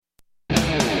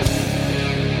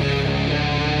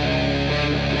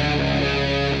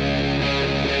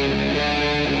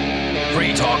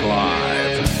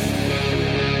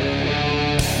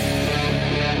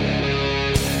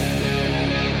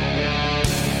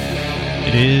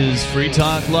It is Free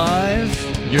Talk Live.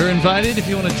 You're invited if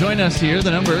you want to join us here.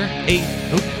 The number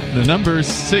is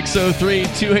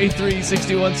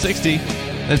 603-283-6160.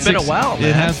 It's been a while, man.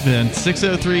 It has been.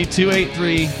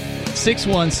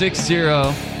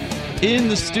 603-283-6160. In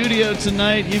the studio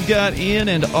tonight, you've got Ian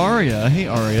and Aria. Hey,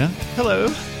 Aria. Hello.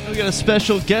 We got a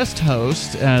special guest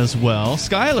host as well.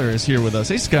 Skylar is here with us.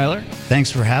 Hey, Skylar.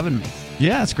 Thanks for having me.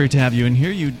 Yeah, it's great to have you in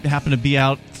here. You happen to be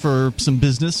out for some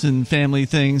business and family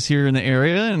things here in the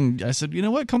area, and I said, you know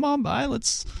what, come on by,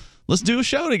 let's do a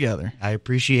show together. I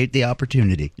appreciate the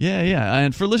opportunity. Yeah.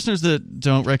 And for listeners that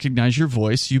don't recognize your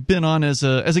voice, you've been on as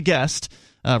a guest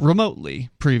remotely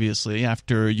previously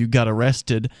after you got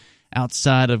arrested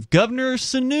outside of Governor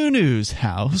Sununu's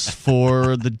house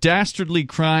for the dastardly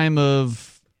crime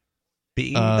of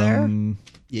being there?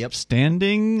 Yep.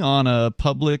 Standing on a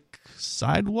public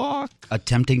sidewalk?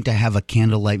 Attempting to have a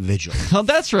candlelight vigil. Oh,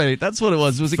 that's right. That's what it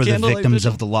was. It was a for the candlelight victims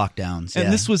vigil of the lockdowns.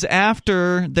 And this was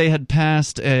after they had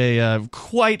passed a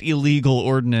quite illegal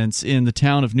ordinance in the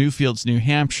town of Newfields, New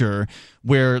Hampshire,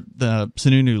 where the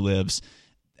Sununu lives,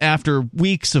 after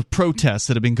weeks of protests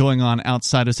that have been going on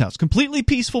outside his house. Completely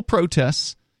peaceful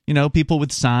protests. You know, people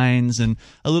with signs and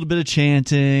a little bit of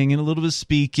chanting and a little bit of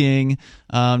speaking.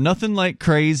 Nothing like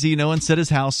crazy. No one set his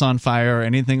house on fire or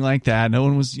anything like that. No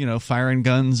one was, firing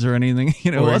guns or anything.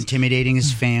 Or intimidating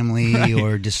his family right.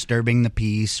 Or disturbing the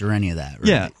peace or any of that. Right?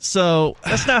 Yeah, so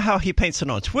that's not how he paints it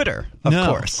on Twitter. Of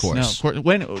course. No, of course.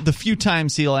 When the few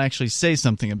times he'll actually say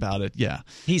something about it, yeah,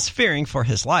 he's fearing for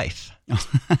his life.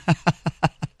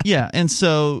 Yeah, and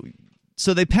so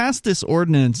they passed this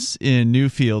ordinance in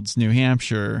Newfields, New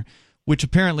Hampshire, which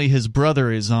apparently his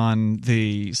brother is on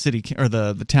the city or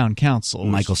the town council.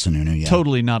 Michael Sununu, yeah.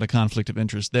 Totally not a conflict of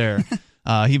interest there.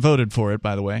 He voted for it,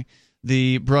 by the way.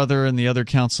 The brother and the other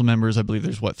council members, I believe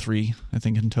there's, 3, I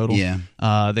think, in total? Yeah.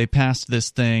 They passed this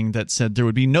thing that said there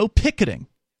would be no picketing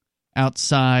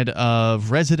outside of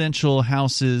residential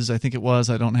houses, I think it was.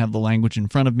 I don't have the language in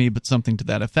front of me, but something to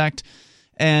that effect.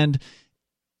 And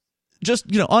just,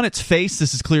 on its face,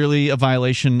 this is clearly a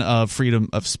violation of freedom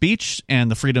of speech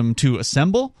and the freedom to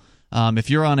assemble. If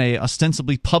you're on a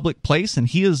ostensibly public place, and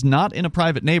he is not in a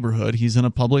private neighborhood, he's in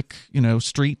a public,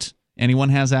 street. Anyone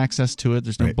has access to it.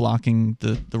 There's no blocking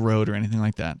the road or anything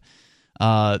like that.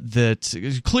 That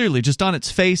is clearly, just on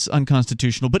its face,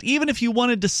 unconstitutional. But even if you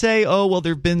wanted to say, oh, well,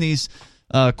 there have been these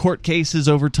court cases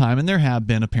over time, and there have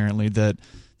been apparently that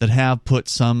have put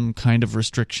some kind of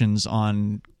restrictions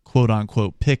on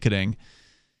quote-unquote picketing.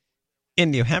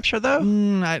 In New Hampshire, though?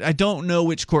 I don't know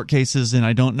which court cases, and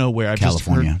I don't know where.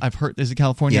 California. I've heard. Is it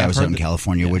California? Yeah, I was in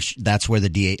California, which that's where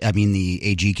the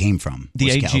AG came from.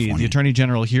 The AG, California. the Attorney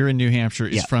General here in New Hampshire,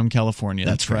 is from California.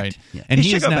 That's right. Yeah. And he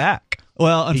should go back.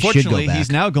 Well, unfortunately,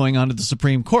 he's now going on to the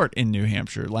Supreme Court in New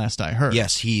Hampshire, last I heard.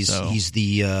 Yes, he's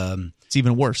the... it's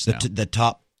even worse now. The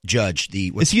top judge.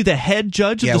 Is he the head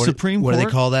judge of the Supreme Court? What do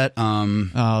they call that?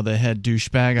 The head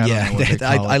douchebag. I don't know what they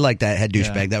call it. I like that, head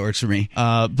douchebag. Yeah. That works for me.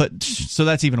 But so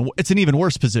it's an even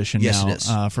worse position now it is.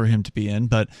 For him to be in.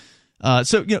 But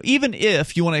even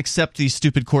if you want to accept these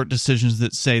stupid court decisions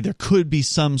that say there could be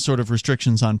some sort of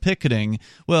restrictions on picketing,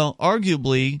 well,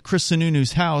 arguably, Chris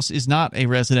Sununu's house is not a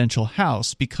residential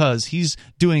house because he's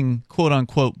doing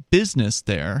quote-unquote business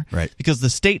there because the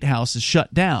State House is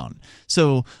shut down.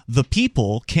 So the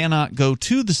people cannot go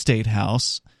to the State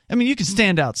House. I mean, you can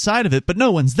stand outside of it, but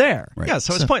no one's there. Right. Yeah,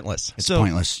 so it's pointless. It's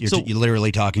pointless. You're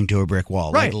literally talking to a brick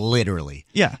wall. Right. Like, literally.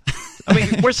 Yeah. I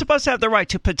mean, we're supposed to have the right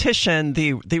to petition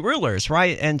the rulers,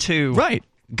 right? And to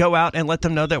go out and let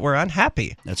them know that we're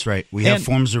unhappy. That's right. We have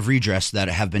forms of redress that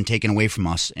have been taken away from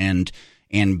us, and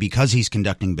because he's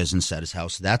conducting business at his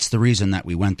house, that's the reason that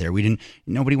we went there.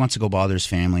 Nobody wants to go bother his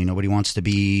family. Nobody wants to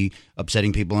be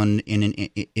upsetting people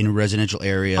in a residential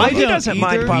area. He doesn't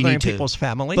mind bothering people's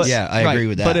families. But, I agree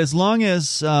with that. But as long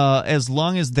as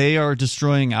they are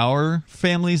destroying our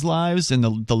families' lives and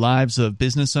the lives of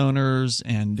business owners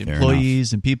and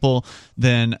employees and people,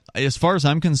 then as far as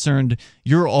I'm concerned,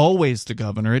 you're always the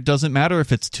governor. It doesn't matter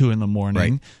if it's 2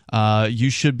 a.m. You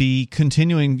should be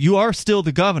continuing. You are still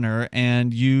the governor, and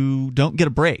you don't get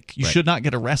a break. You should not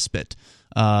get a respite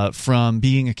from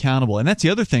being accountable. And that's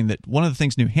the other thing, that one of the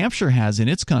things New Hampshire has in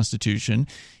its constitution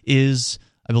is,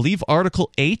 I believe, Article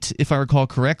 8, if I recall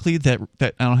correctly, that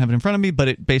I don't have it in front of me, but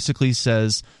it basically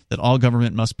says that all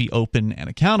government must be open and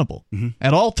accountable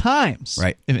at all times.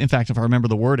 Right. In fact, if I remember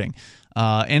the wording.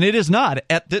 And it is not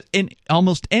in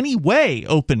almost any way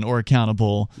open or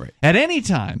accountable at any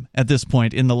time at this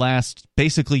point in the last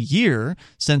basically year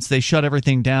since they shut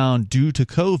everything down due to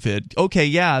COVID. Okay,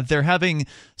 yeah, they're having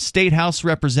state house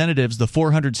representatives, the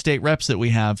 400 state reps that we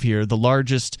have here, the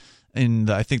largest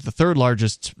I think the third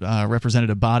largest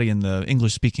representative body in the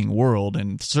English-speaking world,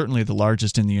 and certainly the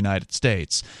largest in the United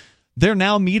States. They're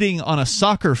now meeting on a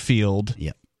soccer field.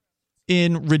 Yep.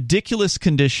 In ridiculous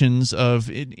conditions of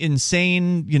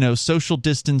insane, social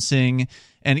distancing,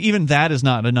 and even that is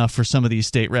not enough for some of these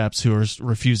state reps who are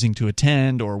refusing to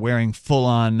attend or wearing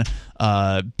full-on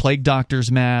plague doctors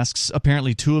masks.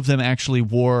 Apparently, 2 of them actually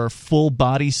wore full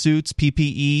body suits,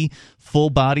 PPE, full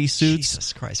body suits.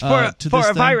 Jesus Christ! For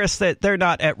a virus that they're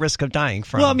not at risk of dying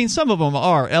from. Well, I mean, some of them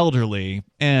are elderly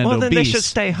and obese. Then they should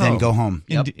stay home. Then go home.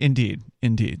 Yep. Indeed.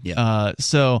 Yep.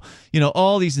 So,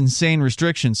 all these insane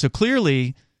restrictions. So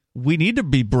clearly, we need to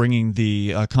be bringing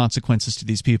the consequences to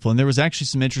these people. And there was actually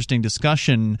some interesting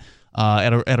discussion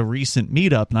at a recent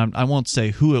meetup, and I won't say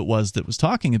who it was that was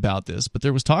talking about this, but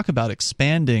there was talk about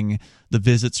expanding the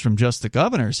visits from just the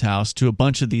governor's house to a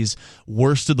bunch of these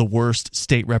worst of the worst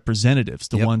state representatives,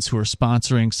 the ones who are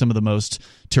sponsoring some of the most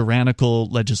tyrannical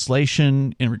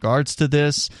legislation in regards to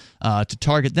this, to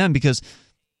target them, because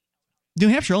New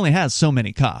Hampshire only has so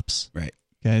many cops. Right.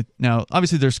 Okay. Now,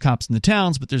 obviously, there's cops in the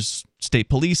towns, but there's state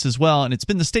police as well, and it's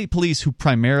been the state police who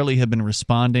primarily have been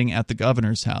responding at the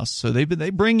governor's house. So they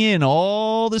bring in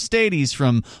all the staties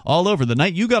from all over. The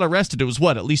night you got arrested, it was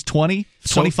what, at least 20,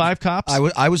 25 cops?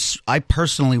 I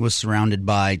personally was surrounded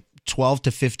by 12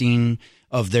 to 15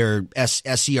 of their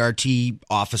SCRT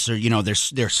officer,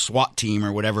 their SWAT team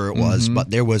or whatever it was, but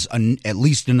there was at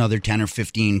least another 10 or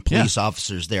 15 police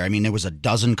officers there. I mean, there was a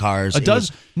dozen cars.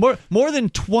 More than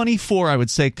 24, I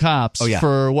would say, cops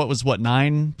for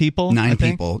 9 people? 9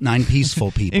 people. 9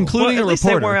 peaceful people. Including at least a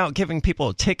reporter. They were out giving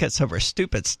people tickets over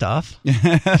stupid stuff.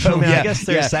 I guess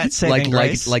there's that saving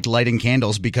grace. Like lighting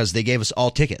candles, because they gave us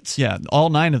all tickets. Yeah, all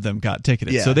 9 of them got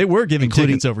ticketed. Yeah. So they were giving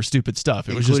tickets over stupid stuff.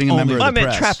 It was just a member of the I meant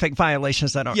press. Traffic violations.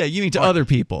 Yeah, you mean to other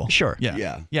people. Sure.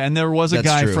 Yeah. And there was a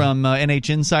guy from NH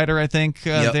Insider, I think,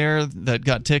 there that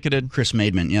got ticketed. Chris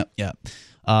Maidman,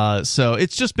 Yeah. So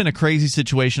it's just been a crazy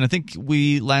situation. I think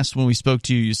when we spoke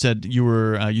to you, you said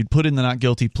you'd put in the not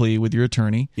guilty plea with your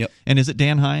attorney. Yep. And is it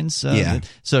Dan Hines? Yeah.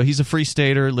 So he's a free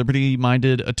stater,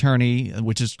 liberty-minded attorney,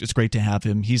 which is it's great to have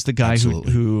him. He's the guy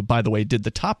who, by the way, did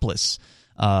the topless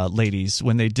ladies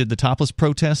when they did the topless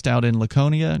protest out in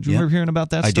Laconia. Do you remember hearing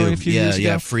about that story a few years ago?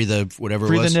 Yeah, free the whatever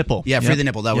free it was. The nipple. Yeah, free the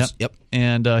nipple. That was,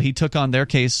 And he took on their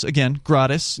case, again,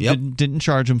 gratis. Didn't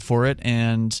charge him for it.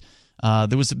 And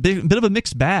there was a bit of a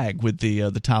mixed bag with the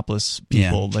topless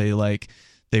people. Yeah.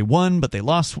 They won, but they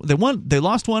lost. They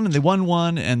lost one, and they won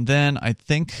one. And then I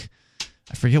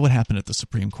forget what happened at the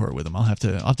Supreme Court with them. I'll have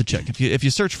to check. If you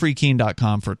search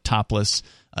freekeen.com for topless,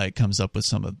 it comes up with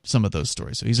some of those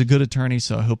stories. So he's a good attorney.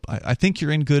 So I think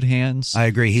you're in good hands. I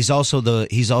agree. He's also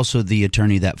the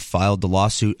attorney that filed the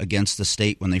lawsuit against the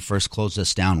state when they first closed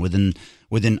us down. Within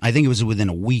I think it was within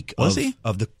a week of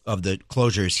the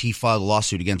closures, he filed a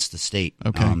lawsuit against the state.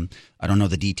 Okay. I don't know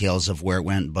the details of where it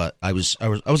went, but I was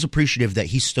appreciative that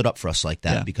he stood up for us like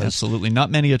that. Because absolutely, not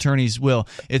many attorneys will.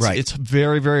 It's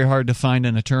very, very hard to find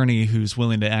an attorney who's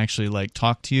willing to actually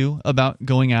talk to you about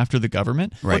going after the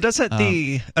government. Right. Well, doesn't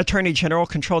the Attorney General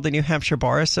control the New Hampshire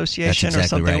Bar Association exactly or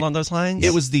something right. along those lines?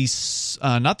 It was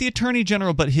not the Attorney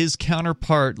General, but his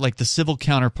counterpart, the civil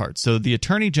counterpart. So the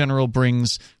Attorney General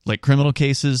brings criminal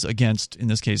cases against, in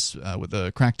this case, with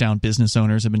the crackdown, business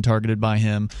owners have been targeted by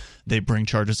him. They bring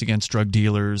charges against drug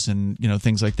dealers and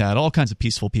things like that. All kinds of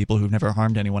peaceful people who've never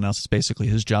harmed anyone else. It's basically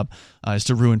his job is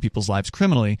to ruin people's lives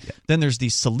criminally. Yeah. Then there's the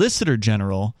Solicitor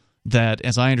General that,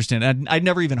 as I understand, I'd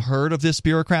never even heard of this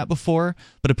bureaucrat before,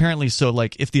 but apparently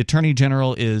if the Attorney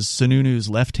General is Sununu's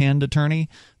left-hand attorney,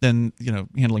 then,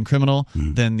 handling criminal,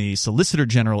 then the Solicitor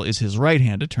General is his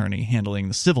right-hand attorney handling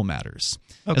the civil matters,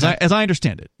 as I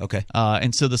understand it. Okay.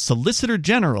 And so the Solicitor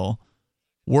General,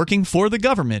 working for the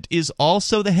government, is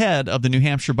also the head of the New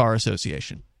Hampshire Bar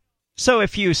Association. So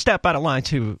if you step out of line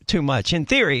too much, in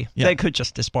theory, they could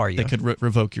just disbar you. They could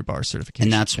revoke your bar certification.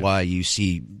 And that's why you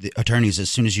see the attorneys, as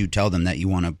soon as you tell them that you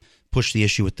want to push the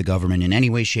issue with the government in any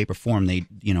way, shape, or form, they,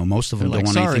 most of them don't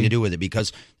want anything to do with it,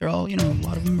 because they're all, a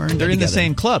lot of them are in the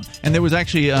same club. And there was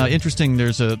actually interesting.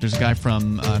 There's a guy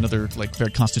from another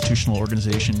very constitutional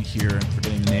organization here. I'm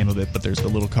forgetting the name of it, but there's the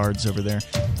little cards over there.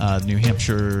 New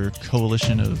Hampshire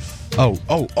Coalition of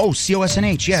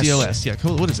COSNH. Yes, COS. Yeah.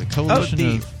 What is it? Coalition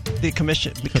of the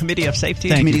Committee of Safety.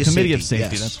 Committee of Safety.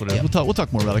 Yes. That's what it is. We'll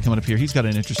talk more about it coming up here. He's got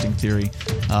an interesting theory,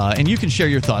 and you can share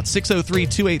your thoughts.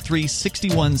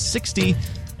 603-283-6160.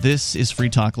 This is Free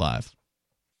Talk Live.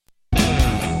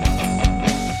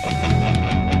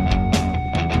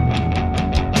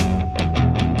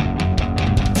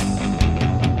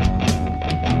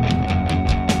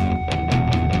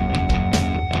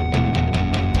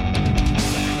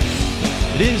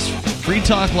 It is Free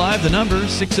Talk Live. The number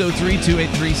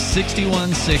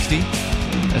 603-283-6160.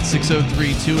 That's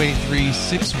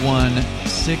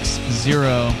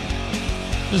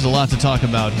 603-283-6160. There's a lot to talk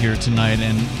about here tonight,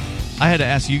 and I had to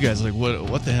ask you guys, like,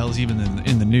 what the hell is even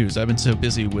in the news? I've been so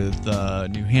busy with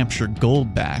New Hampshire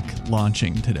Goldback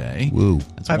launching today. Woo!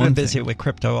 I've been busy with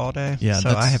crypto all day, so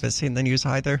I haven't seen the news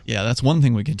either. Yeah, that's one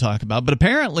thing we can talk about. But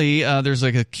apparently, there's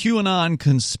like a QAnon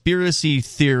conspiracy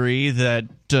theory that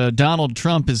Donald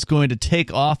Trump is going to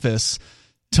take office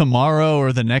tomorrow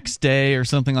or the next day or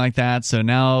something like that. So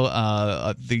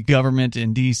now the government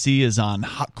in D.C. is on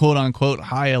quote-unquote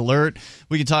high alert.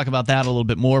 We can talk about that a little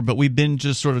bit more, but we've been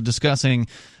just sort of discussing,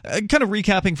 kind of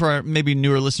recapping for our maybe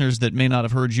newer listeners that may not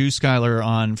have heard you, Skylar,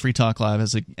 on Free Talk Live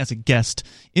as a guest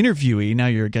interviewee. Now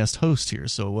you're a guest host here,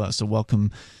 so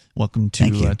welcome to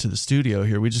the studio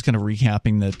here. We're just kind of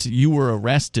recapping that you were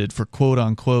arrested for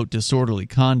quote-unquote disorderly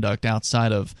conduct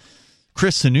outside of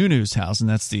Chris Sununu's house, and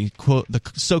that's the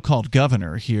so-called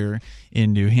governor here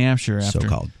in New Hampshire.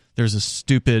 So-called. There's a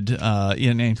stupid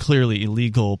and clearly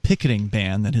illegal picketing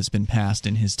ban that has been passed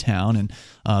in his town, and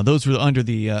those were under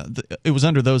it was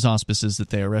under those auspices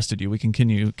that they arrested you. We can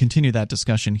continue that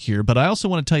discussion here, but I also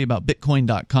want to tell you about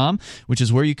Bitcoin.com, which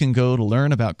is where you can go to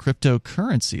learn about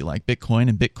cryptocurrency like Bitcoin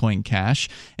and Bitcoin Cash,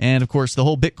 and of course the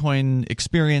whole Bitcoin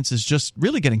experience is just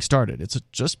really getting started. It's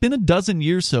just been a dozen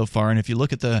years so far, and if you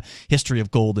look at the history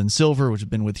of gold and silver, which have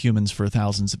been with humans for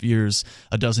thousands of years,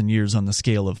 a dozen years on the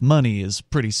scale of money is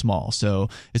pretty small. So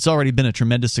it's already been a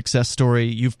tremendous success story.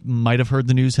 You might have heard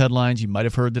the news headlines. You might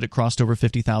have heard that it crossed over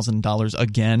 $50,000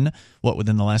 again,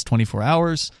 within the last 24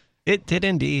 hours? It did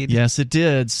indeed. Yes, it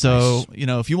did. So,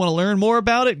 if you want to learn more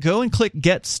about it, go and click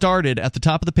Get Started at the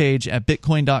top of the page at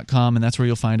Bitcoin.com, and that's where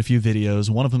you'll find a few videos.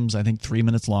 One of them is, I think, 3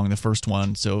 minutes long, the first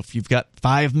one. So if you've got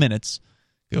 5 minutes,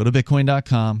 go to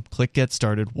Bitcoin.com, click Get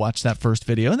Started, watch that first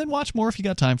video, and then watch more if you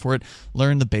got time for it.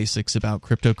 Learn the basics about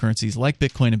cryptocurrencies like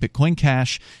Bitcoin and Bitcoin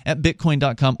Cash at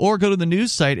Bitcoin.com, or go to the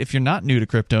news site if you're not new to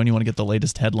crypto and you want to get the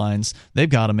latest headlines. They've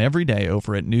got them every day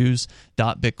over at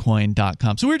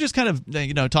news.bitcoin.com. So we're just kind of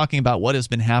talking about what has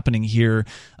been happening here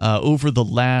over the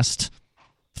last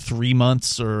 3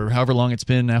 months or however long it's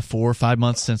been, 4 or 5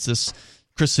 months since this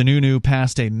Chris Sununu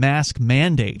passed a mask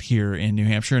mandate here in New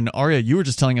Hampshire. And Aria, you were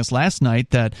just telling us last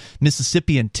night that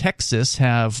Mississippi and Texas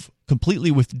have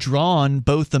completely withdrawn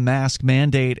both the mask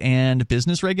mandate and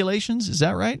business regulations. Is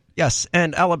that right? Yes,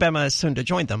 and Alabama is soon to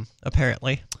join them,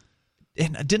 apparently.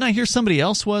 And didn't I hear somebody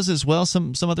else was as well,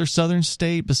 some other southern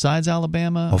state besides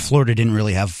Alabama? Well, Florida didn't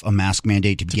really have a mask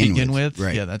mandate to begin with.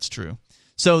 Right. Yeah, that's true.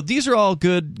 So these are all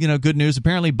good news.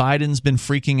 Apparently Biden's been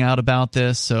freaking out about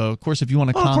this. So, of course, if you want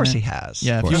to comment. Of course he has.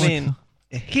 Yeah,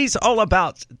 he's all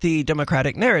about the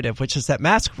Democratic narrative, which is that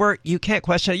masks work. You can't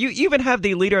question it. You even have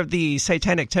the leader of the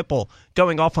Satanic Temple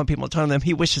going off on people, telling them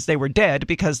he wishes they were dead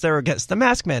because they're against the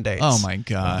mask mandates. Oh, my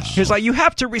gosh. He's like, you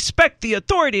have to respect the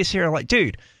authorities here. I'm like,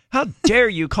 dude, how dare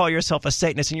you call yourself a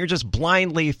Satanist and you're just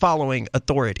blindly following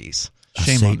authorities?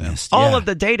 Shame on them. All of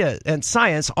the data and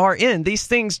science are in. These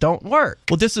things don't work.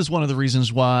 Well, this is one of the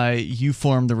reasons why you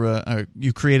formed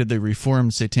you created the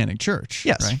Reformed Satanic Church.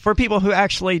 Yes, right? For people who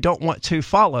actually don't want to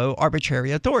follow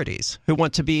arbitrary authorities, who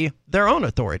want to be their own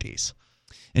authorities.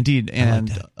 Indeed,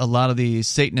 and a lot of the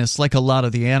Satanists, like a lot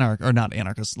of the a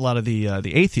lot of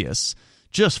the atheists,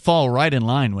 just fall right in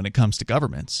line when it comes to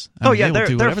governments.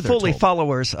 They're fully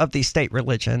followers of the state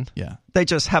religion. Yeah, they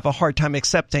just have a hard time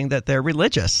accepting that they're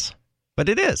religious. But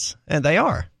it is, and they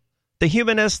are. The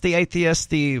humanists, the atheists,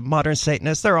 the modern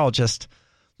Satanists, they're all just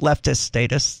leftist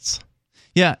statists.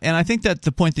 Yeah, and I think that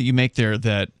the point that you make there,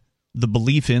 that the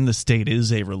belief in the state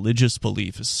is a religious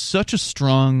belief, is such a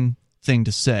strong thing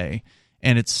to say,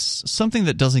 and it's something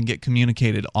that doesn't get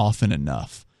communicated often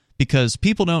enough because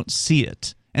people don't see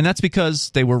it. And that's because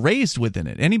they were raised within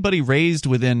it. Anybody raised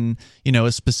within,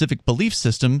 a specific belief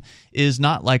system is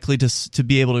not likely to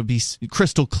be able to be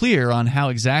crystal clear on how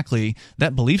exactly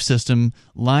that belief system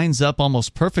lines up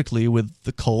almost perfectly with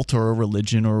the cult or a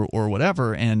religion or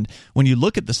whatever. And when you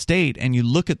look at the state and you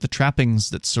look at the trappings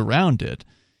that surround it,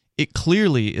 it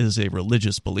clearly is a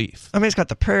religious belief. I mean, it's got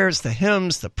the prayers, the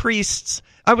hymns, the priests.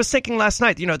 I was thinking last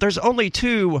night, there's only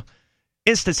 2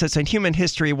 instances in human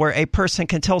history where a person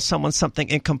can tell someone something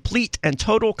in complete and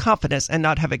total confidence and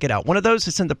not have it get out. One of those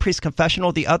is in the priest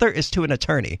confessional. The other is to an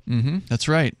attorney. Mm-hmm. That's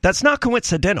right. That's not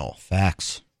coincidental.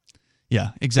 Facts.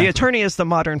 Yeah, exactly. The attorney is the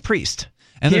modern priest,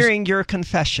 and hearing your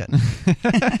confession.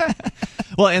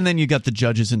 Well, and then you got the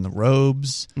judges in the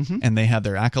robes, and they have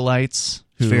their acolytes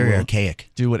It's very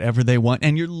archaic. Do whatever they want,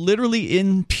 and you're literally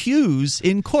in pews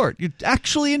in court. You're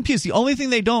actually in pews. The only thing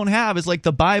they don't have is like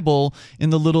the Bible in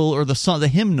the little or the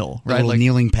hymnal, right? The little like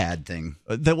kneeling pad thing.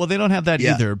 Well, they don't have that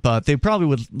either, but they probably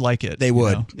would like it. They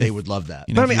would. They would love that.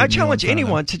 But I mean, I challenge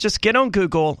anyone to just get on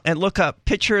Google and look up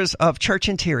pictures of church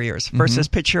interiors versus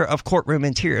picture of courtroom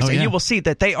interiors, and you will see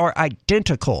that they are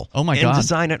identical in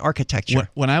design and architecture.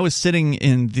 When I was sitting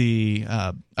in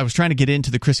I was trying to get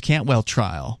into the Chris Cantwell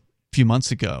trial a few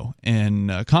months ago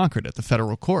in Concord at the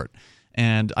federal court,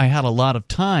 and I had a lot of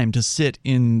time to sit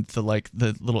in the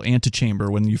little antechamber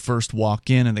when you first walk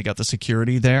in, and they got the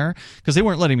security there because they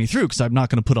weren't letting me through because I'm not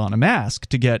going to put on a mask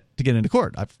to get into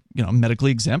court. I'm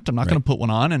medically exempt. I'm not going to put one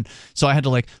on, and so I had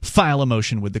to file a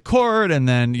motion with the court, and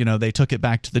then they took it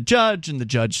back to the judge, and the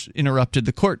judge interrupted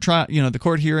the court trial, the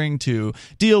court hearing to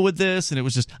deal with this, and it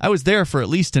was just I was there for at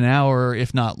least an hour,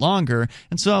 if not longer,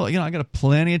 and so I got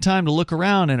plenty of time to look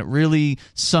around, and it really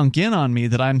sunk in on me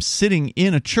that I'm sitting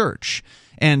in a church.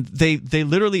 And they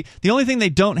literally, the only thing they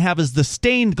don't have is the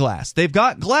stained glass. They've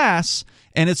got glass,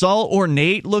 and it's all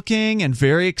ornate looking and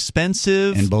very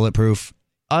expensive. And bulletproof.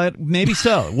 Maybe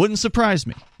so. It wouldn't surprise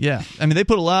me. Yeah. I mean, they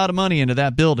put a lot of money into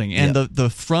that building. And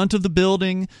the front of the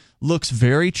building looks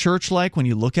very church-like when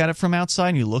you look at it from outside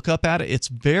and you look up at it. It's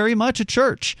very much a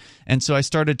church. And so I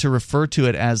started to refer to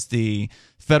it as the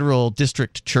Federal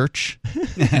District Church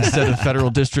instead of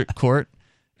Federal District Court.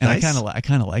 And nice. I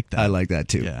kind of like that. I like that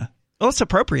too. Yeah. Well, it's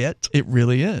appropriate. It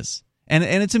really is. And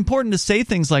it's important to say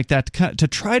things like that to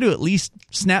try to at least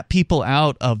snap people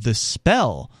out of the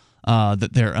spell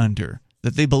that they're under,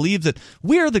 that they believe that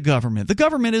we're the government. The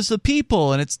government is the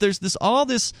people, and there's all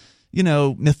this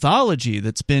mythology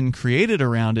that's been created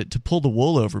around it to pull the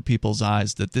wool over people's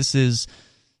eyes, that this is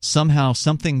somehow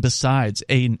something besides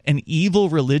an evil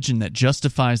religion that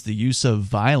justifies the use of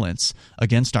violence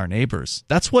against our neighbors.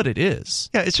 That's what it is.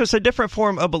 Yeah, it's just a different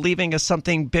form of believing as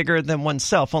something bigger than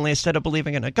oneself. Only instead of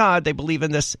believing in a god, they believe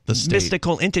in this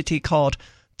mystical entity called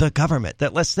the government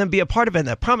that lets them be a part of it, and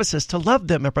that promises to love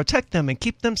them and protect them and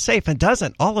keep them safe. And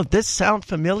doesn't all of this sound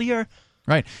familiar?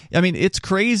 Right. I mean, it's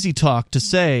crazy talk to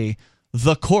say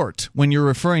the court when you're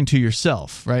referring to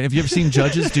yourself, right? Have you ever seen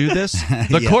judges do this?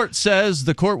 The court says,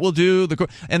 the court will do, the court,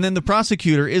 and then the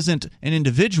prosecutor isn't an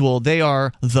individual, they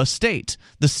are the state.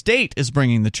 The state is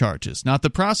bringing the charges, not the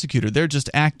prosecutor. They're just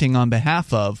acting on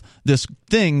behalf of this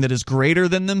thing that is greater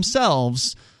than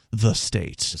themselves, the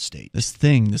state. The state. This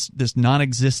thing, this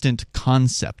non-existent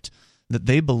concept that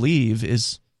they believe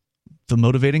is the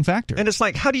motivating factor. And it's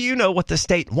like, how do you know what the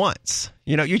state wants?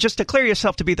 You just declare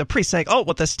yourself to be the priest saying, oh,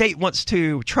 well, the state wants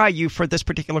to try you for this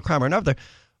particular crime or another.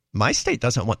 My state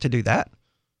doesn't want to do that.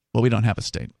 Well, we don't have a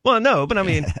state. Well, no, but I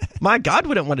mean, my God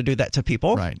wouldn't want to do that to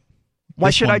people. Right. Why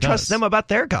should I trust them about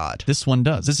their God? This one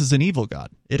does. This is an evil God.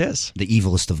 It is. The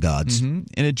evilest of gods. Mm-hmm.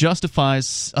 And it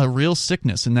justifies a real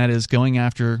sickness, and that is going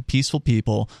after peaceful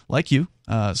people like you,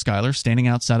 Skylar, standing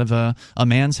outside of a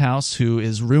man's house who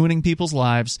is ruining people's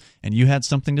lives, and you had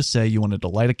something to say. You wanted to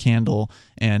light a candle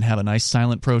and have a nice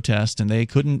silent protest, and they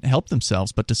couldn't help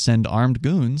themselves but to send armed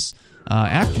goons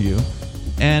after you.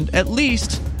 And at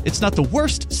least it's not the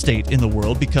worst state in the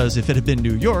world, because if it had been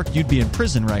New York, you'd be in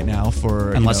prison right now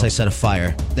for... Unless I set a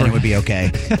fire, then it would be okay.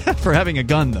 For having a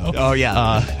gun, though. Oh,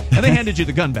 yeah. And they handed you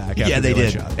the gun back after they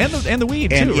did. Shot. And the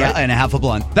weed, and, too, yeah, right? and a half a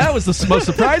blunt. That was the most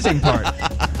surprising part.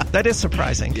 That is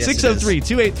surprising. Yes,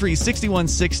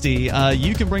 603-283-6160.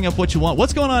 You can bring up what you want.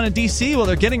 What's going on in D.C.? Well,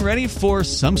 they're getting ready for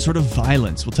some sort of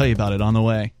violence. We'll tell you about it on the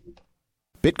way.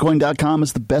 Bitcoin.com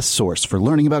is the best source for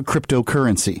learning about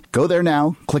cryptocurrency. Go there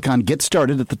now, click on Get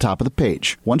Started at the top of the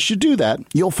page. Once you do that,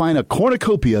 you'll find a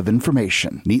cornucopia of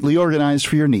information, neatly organized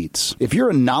for your needs. If you're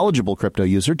a knowledgeable crypto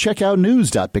user, check out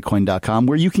news.bitcoin.com,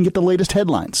 where you can get the latest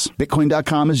headlines.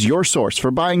 Bitcoin.com is your source for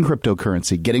buying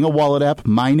cryptocurrency, getting a wallet app,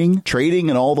 mining, trading,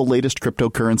 and all the latest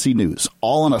cryptocurrency news,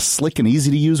 all on a slick and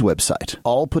easy-to-use website.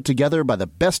 All put together by the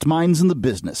best minds in the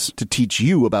business to teach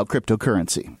you about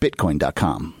cryptocurrency.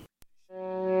 Bitcoin.com.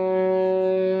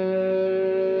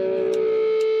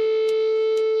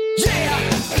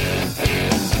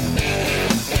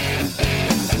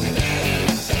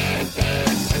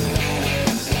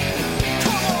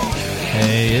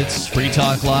 Hey, it's Free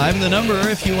Talk Live. The number,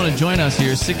 if you want to join us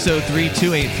here, is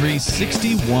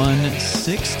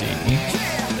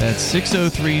 603-283-6160. That's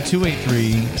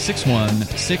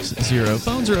 603-283-6160.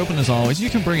 Phones are open as always. You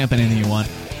can bring up anything you want.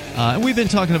 And we've been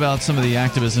talking about some of the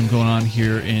activism going on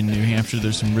here in New Hampshire.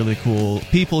 There's some really cool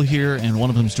people here, and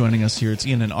one of them's joining us here. It's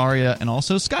Ian and Aria, and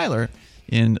also Skylar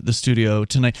in the studio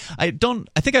tonight. I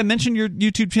think I mentioned your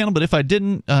YouTube channel, but if I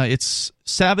didn't, it's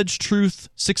Savage Truth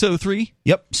 603.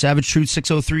 Yep, Savage Truth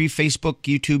 603, Facebook,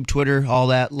 YouTube, Twitter, all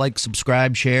that. Like,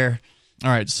 subscribe, share. All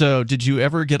right, so did you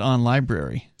ever get on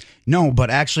Library? No, but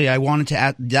actually I wanted to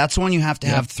add, that's one you have to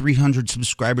have 300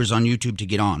 subscribers on YouTube to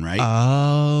get on, right?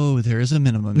 Oh, there is a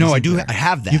minimum. No, I do. I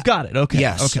have that. You've got it. Okay.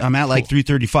 Yes, okay. I'm at like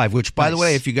 335, which, by the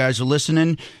way, if you guys are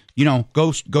listening,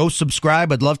 go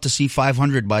subscribe. I'd love to see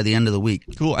 500 by the end of the week.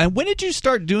 Cool. And when did you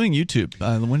start doing YouTube?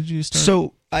 When did you start?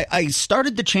 So I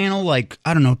started the channel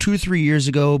 2 or 3 years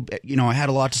ago. I had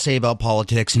a lot to say about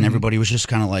politics, and everybody was just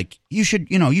kind of like, you should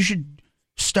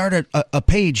start a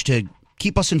page to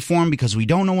keep us informed because we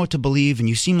don't know what to believe, and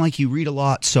you seem like you read a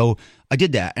lot. So I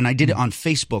did that, and I did it on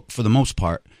Facebook for the most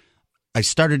part. I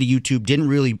started a YouTube, didn't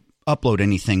really upload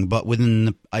anything, but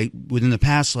within the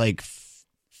past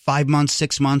 5 months,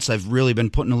 6 months, I've really been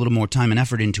putting a little more time and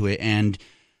effort into it, and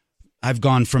I've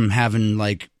gone from having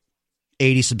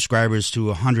 80 subscribers to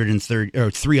 130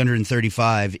 or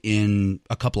 335 in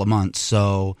a couple of months.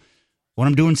 So what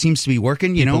I'm doing seems to be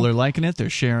working. People are liking it, they're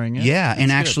sharing it. Yeah, That's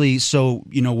and good. actually, so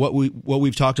what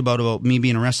we've talked about me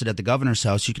being arrested at the governor's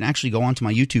house, you can actually go onto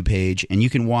my YouTube page and you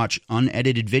can watch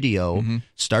unedited video,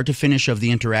 start to finish, of the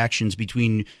interactions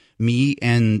between me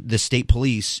and the state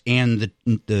police and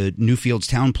the Newfields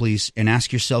Town Police, and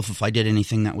ask yourself if I did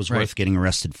anything that was worth getting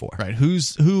arrested for. Right.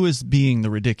 Who is being the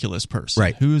ridiculous person?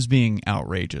 Right. Who's being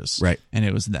outrageous? Right. And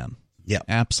it was them. Yeah,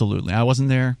 absolutely. I wasn't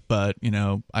there, but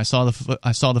I saw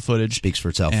the footage. Speaks for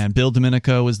itself. And Bill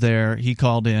Domenico was there. He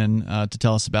called in to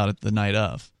tell us about it the night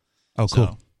of. Oh, cool.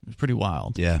 So, it was pretty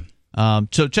wild. Yeah.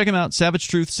 So check him out, Savage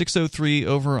Truth 603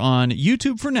 over on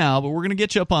YouTube for now, but we're going to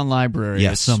get you up on Library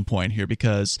at some point here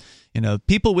because,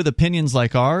 people with opinions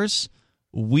like ours,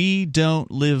 we don't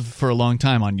live for a long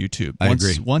time on YouTube. I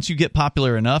agree. Once you get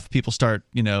popular enough, people start,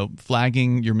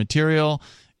 flagging your material.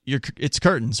 It's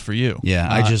curtains for you. Yeah,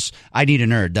 I need a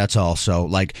nerd. That's all. So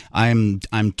I'm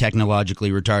technologically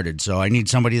retarded. So I need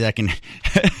somebody that can.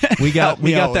 we got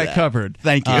that covered.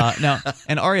 Thank you. Now,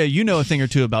 and Arya, you know a thing or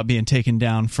two about being taken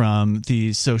down from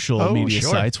these social media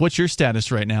sites. What's your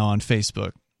status right now on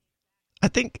Facebook? I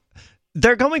think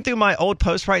they're going through my old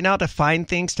posts right now to find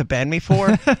things to ban me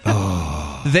for.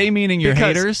 They meaning your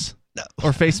haters?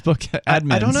 Or Facebook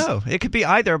admins? I don't know. It could be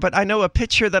either, but I know a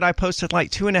picture that I posted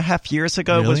 2.5 years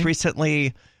ago was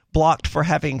recently blocked for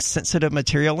having sensitive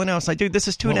material, and I was like, dude, this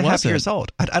is 2.5 years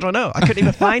old. I don't know. I couldn't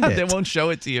even find it. They won't show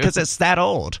it to you. Because it's that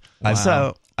old. Wow.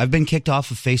 So I've been kicked off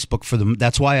of Facebook for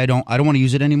that's why I don't want to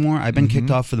use it anymore. I've been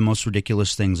kicked off for the most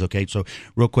ridiculous things, okay? So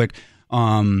real quick,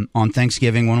 on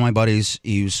Thanksgiving, one of my buddies,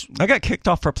 I got kicked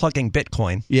off for plugging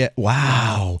Bitcoin. Yeah,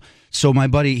 wow. So my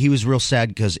buddy, he was real sad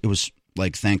because it was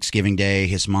Thanksgiving Day.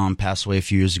 His mom passed away a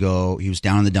few years ago. He was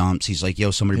down in the dumps. He's like,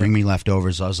 yo, somebody bring me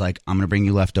leftovers. I was like, I'm going to bring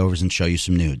you leftovers and show you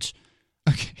some nudes.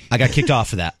 Okay. I got kicked off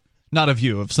for that. Not of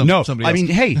you, of somebody else. I mean,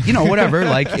 hey, whatever.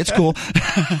 It's cool.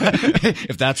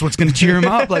 If that's what's going to cheer him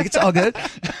up, it's all good.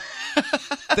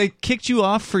 They kicked you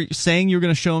off for saying you were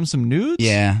going to show him some nudes?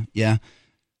 Yeah. Wow.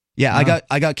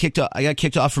 I got kicked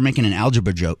off for making an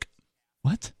algebra joke.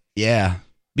 What? Yeah,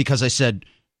 because I said,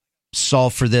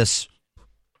 solve for this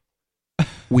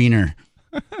wiener.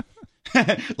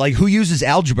 Who uses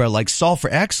algebra? Solve for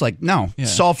X? No. Yeah.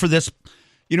 Solve for this.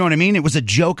 You know what I mean? It was a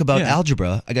joke about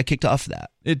algebra. I got kicked off of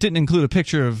that. It didn't include a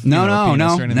picture of no, or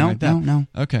anything like that. No.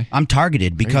 Okay. I'm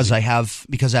targeted because I have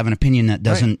an opinion that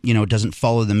doesn't doesn't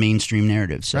follow the mainstream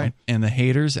narrative. So. Right. And the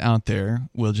haters out there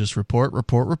will just report,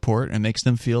 and makes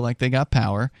them feel like they got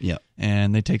power. Yeah.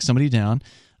 And they take somebody down.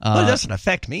 Well, it doesn't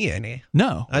affect me any.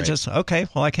 No. I can't use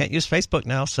Facebook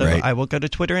now, so I will go to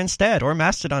Twitter instead, or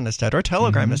Mastodon instead, or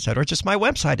Telegram instead, or just my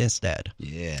website instead.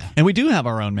 Yeah. And we do have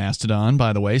our own Mastodon,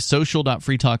 by the way.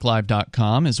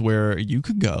 Social.freetalklive.com is where you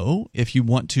could go if you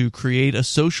want to create a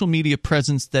social media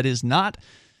presence that is not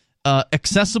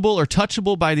accessible or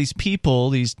touchable by these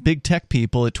people, these big tech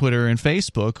people at Twitter and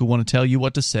Facebook who want to tell you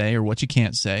what to say or what you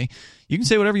can't say. You can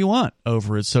say whatever you want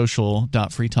over at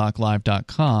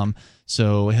social.freetalklive.com.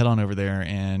 So head on over there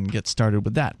and get started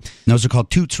with that. Those are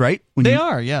called toots, right? They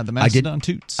are, yeah, the Mastodon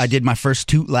toots. I did my first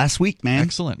toot last week, man.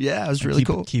 Excellent. Yeah, it was really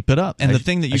cool. Keep it up. And the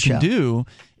thing that you can do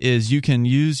is you can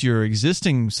use your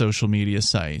existing social media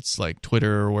sites like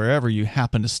Twitter or wherever you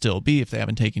happen to still be if they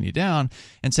haven't taken you down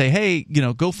and say, hey,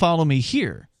 go follow me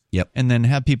here. Yep. And then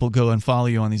have people go and follow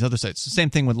you on these other sites. The same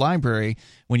thing with Library.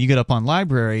 When you get up on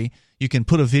Library, you can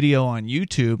put a video on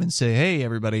YouTube and say, hey,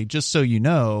 everybody, just so you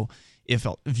know, if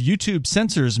YouTube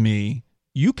censors me,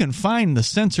 you can find the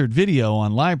censored video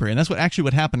on Library. And that's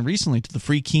what happened recently to the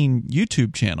Free Keen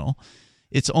YouTube channel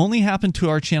It's only happened to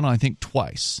our channel, I think,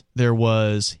 twice. There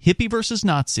was Hippie versus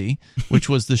Nazi, which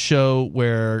was the show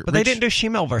where... But they didn't do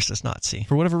Shemale versus Nazi.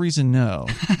 For whatever reason, no.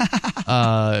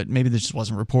 Maybe this just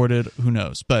wasn't reported. Who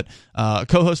knows? But a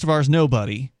co-host of ours,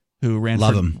 Nobody, who ran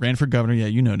for governor. Yeah,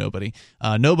 you know Nobody.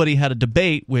 Nobody had a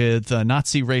debate with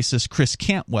Nazi racist Chris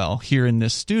Cantwell here in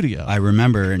this studio. I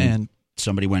remember, and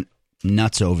somebody went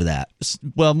nuts over that.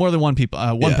 Well, more than one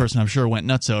person, I'm sure, went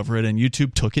nuts over it, and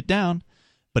YouTube took it down.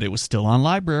 But it was still on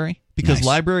Library because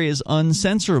Library is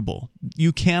uncensorable.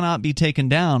 You cannot be taken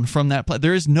down from that.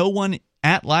 There is no one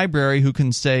at Library who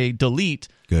can say delete.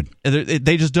 Good.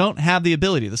 They just don't have the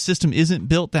ability. The system isn't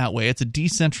built that way. It's a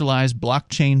decentralized,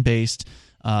 blockchain-based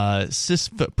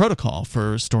protocol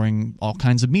for storing all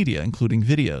kinds of media, including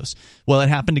videos. Well, it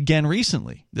happened again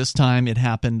recently. This time it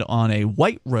happened on a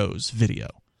White Rose video.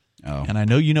 Oh. And I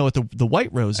know you know what the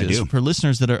White Rose is. Do. For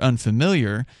listeners that are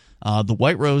unfamiliar, the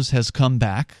White Rose has come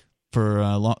back. For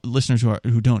listeners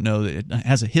who don't know, that it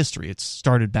has a history. It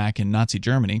started back in Nazi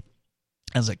Germany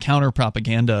as a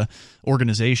counter-propaganda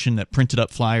organization that printed up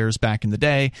flyers back in the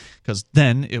day, because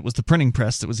then it was the printing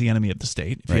press that was the enemy of the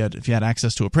state. If you had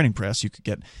access to a printing press, you could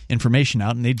get information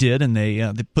out, and they did, and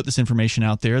they put this information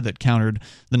out there that countered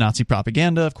the Nazi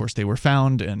propaganda. Of course, they were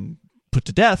found and put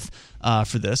to death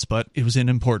for this, but it was an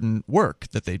important work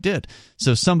that they did.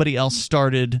 So somebody else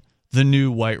started the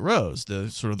new White Rose,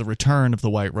 the return of the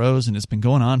White Rose, and it's been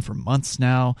going on for months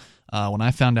now. When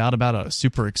I found out about it, I was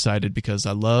super excited because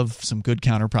I love some good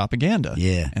counter propaganda.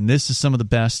 Yeah, and this is some of the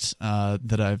best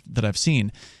that I've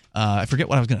seen. I forget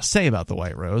what I was going to say about the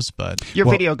White Rose, but your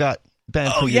video got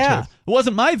banned from YouTube. Yeah, it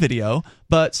wasn't my video,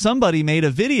 but somebody made a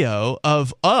video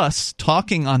of us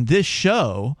talking on this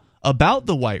show about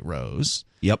the White Rose.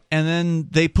 Yep. And then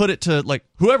they put it to, like,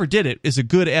 whoever did it is a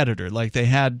good editor. Like, they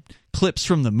had clips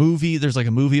from the movie. There's like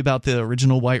a movie about the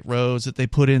original White Rose that they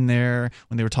put in there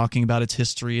when they were talking about its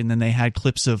history. And then they had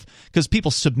clips of, because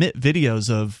people submit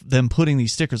videos of them putting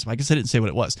these stickers. I guess I didn't say what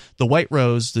it was. The White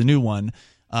Rose, the new one,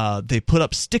 they put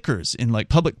up stickers in like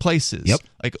public places,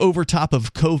 like over top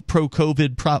of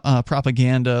pro-COVID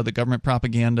propaganda, the government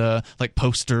propaganda, like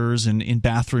posters and in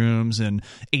bathrooms and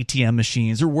ATM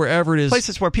machines or wherever it is.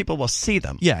 Places where people will see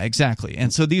them. Yeah, exactly.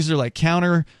 And so these are like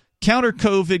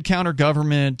counter-COVID,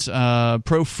 counter-government,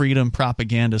 pro-freedom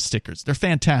propaganda stickers. They're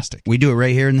fantastic. We do it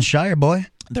right here in the Shire, boy.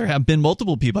 There have been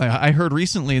multiple people. I heard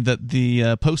recently that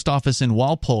the post office in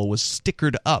Walpole was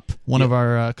stickered up. One of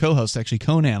our co-hosts, actually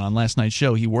Conan, on last night's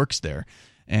show, he works there.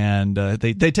 And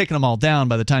they'd taken them all down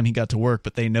by the time he got to work,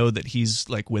 but they know that he's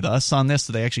like with us on this,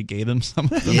 so they actually gave him some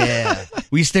of them. Yeah,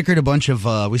 we stickered a bunch of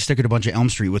Elm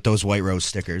Street with those White Rose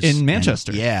stickers in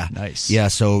Manchester. And, nice. Yeah,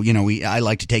 so I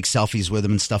like to take selfies with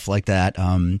them and stuff like that.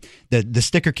 The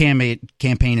sticker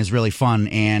campaign is really fun,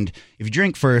 and if you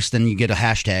drink first, then you get a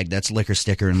hashtag that's liquor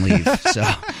sticker and leave. So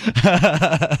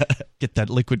get that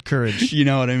liquid courage. You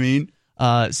know what I mean?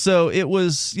 So it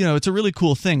was, it's a really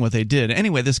cool thing what they did.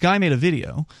 Anyway, this guy made a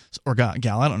video, or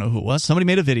gal, I don't know who it was. Somebody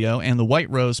made a video, and the White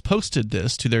Rose posted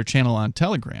this to their channel on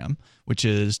Telegram, which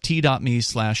is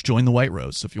t.me/join the White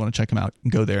Rose. So if you want to check them out,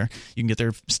 go there. You can get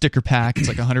their sticker pack. It's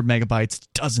like 100 megabytes,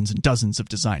 dozens and dozens of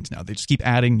designs now. They just keep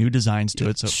adding new designs to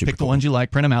it. So pick the ones you like,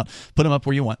 print them out, put them up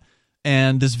where you want.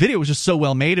 And this video was just so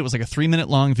well made. It was like a 3-minute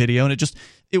long video, and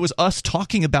it was us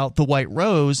talking about the White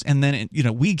Rose, and then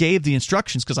we gave the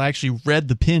instructions because I actually read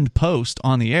the pinned post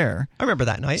on the air. I remember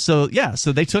that night. So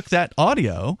they took that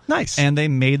audio, nice, and they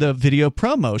made a video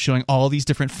promo showing all these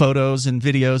different photos and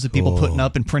videos of people putting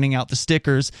up and printing out the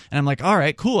stickers. And I'm like, all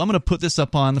right, cool. I'm going to put this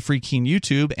up on the Free Keen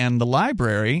YouTube and the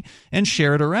library and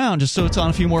share it around just so it's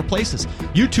on a few more places.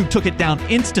 YouTube took it down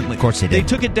instantly. Of course they did. They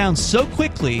took it down so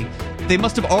quickly. They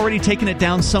must have already taken it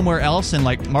down somewhere else and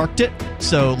marked it.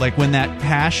 So when that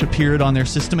hash appeared on their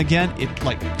system again, it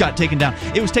got taken down.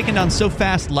 It was taken down so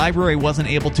fast, Library wasn't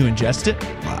able to ingest it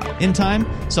in time.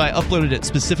 So I uploaded it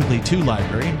specifically to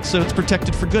Library. So it's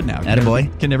protected for good now.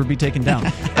 Attaboy. Can never be taken down. I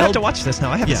have to watch this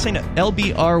now. I haven't seen it.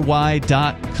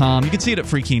 LBRY.com. You can see it at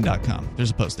freekeen.com.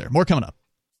 There's a post there. More coming up.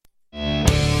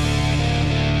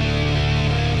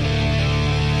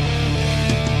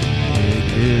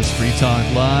 It is Free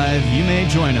Talk Live. You may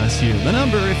join us here. The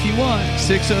number, if you want,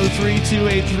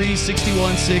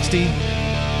 603-283-6160.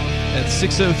 That's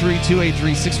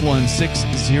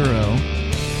 603-283-6160.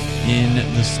 In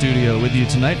the studio with you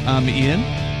tonight, I'm Ian.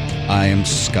 I am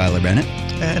Skylar Bennett.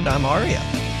 And I'm Aria.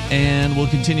 And we'll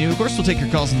continue. Of course, we'll take your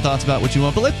calls and thoughts about what you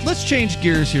want. But let's change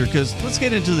gears here, because let's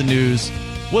get into the news.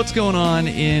 What's going on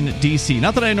in D.C.?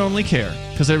 Not that I normally care,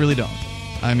 because I really don't.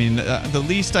 I mean, the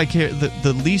least I care,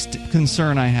 the least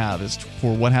concern I have is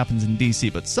for what happens in D.C.,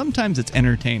 but sometimes it's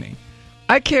entertaining.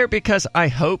 I care because I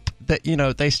hope that,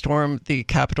 they storm the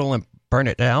Capitol and burn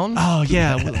it down. Oh,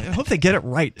 yeah. Well, I hope they get it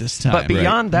right this time. But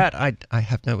beyond that, I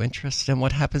have no interest in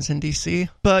what happens in D.C.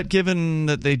 But given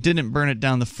that they didn't burn it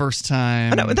down the first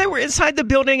time... I know, they were inside the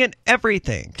building and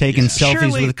everything. Taking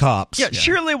selfies with the cops. Yeah,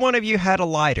 surely one of you had a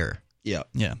lighter. Yeah.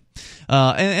 Yeah.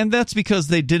 And that's because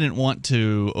they didn't want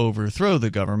to overthrow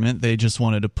the government. They just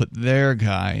wanted to put their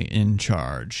guy in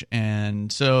charge.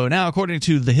 And so now, according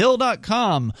to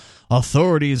TheHill.com,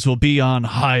 authorities will be on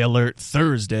high alert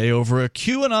Thursday over a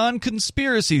QAnon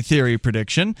conspiracy theory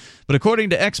prediction. But according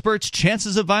to experts,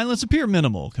 chances of violence appear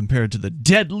minimal compared to the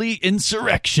deadly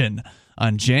insurrection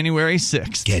on January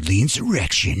 6th. Deadly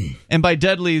insurrection. And by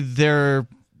deadly, are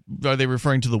they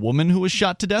referring to the woman who was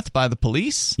shot to death by the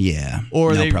police? Yeah.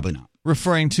 Or are they probably not.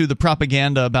 Referring to the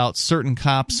propaganda about certain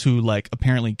cops who,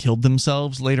 apparently killed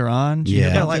themselves later on?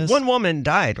 Yeah, one woman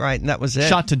died, right? And that was it.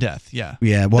 Shot to death, yeah.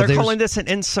 Yeah, well, they're calling this an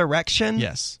insurrection?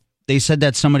 Yes. They said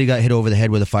that somebody got hit over the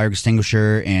head with a fire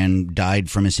extinguisher and died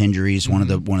from his injuries, one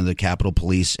of the Capitol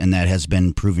Police, and that has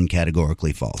been proven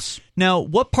categorically false. Now,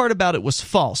 what part about it was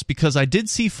false? Because I did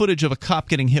see footage of a cop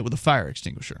getting hit with a fire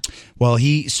extinguisher. Well,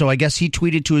 I guess he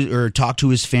tweeted or talked to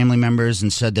his family members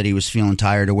and said that he was feeling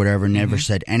tired or whatever. Never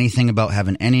said anything about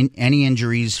having any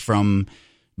injuries from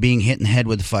being hit in the head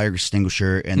with a fire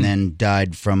extinguisher and then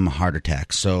died from a heart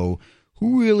attack. So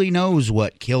who really knows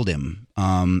what killed him?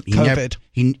 COVID.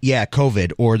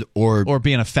 COVID or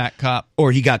being a fat cop,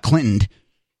 or he got Clintoned.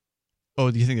 Oh,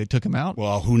 do you think they took him out?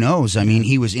 Well, who knows? I mean,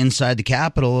 he was inside the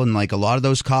Capitol, and a lot of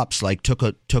those cops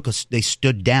they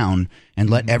stood down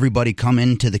and let everybody come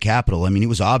into the Capitol. I mean, it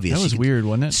was obvious. That was weird,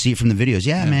 wasn't it? See it from the videos.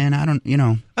 Yeah, man. I don't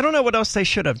know what else they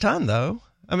should have done though.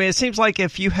 I mean, it seems like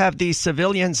if you have these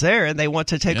civilians there and they want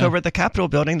to take over the Capitol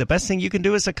building, the best thing you can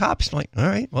do as a cop is all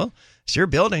right, well, it's your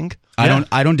building.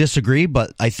 I don't disagree,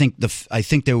 but I think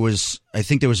there was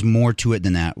more to it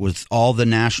than that. With all the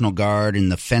National Guard and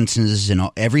the fences and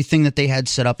everything that they had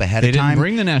set up ahead of time. They didn't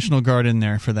bring the National Guard in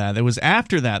there for that. It was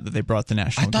after that they brought the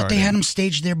National Guard. I thought they had them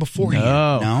staged there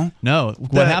beforehand. No.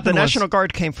 What happened? The National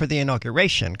Guard came for the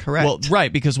inauguration, correct? Well,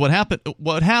 right, because what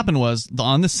happened was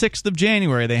on the 6th of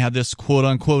January they had this quote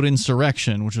unquote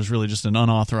insurrection, which was really just an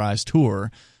unauthorized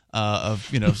tour of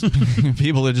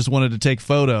people that just wanted to take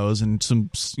photos and some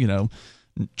tchotchkes.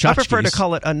 I prefer to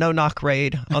call it a no-knock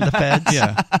raid on the feds.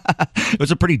 Yeah. It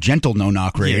was a pretty gentle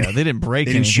no-knock raid. Yeah, they didn't break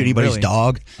anything. They didn't shoot anybody's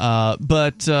dog.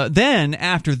 But then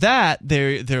after that,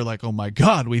 they're like, oh my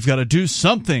God, we've got to do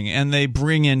something. And they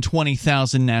bring in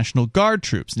 20,000 National Guard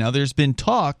troops. Now, there's been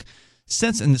talk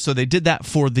since, and so they did that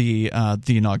for the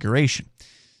inauguration.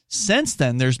 Since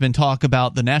then, there's been talk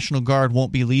about the National Guard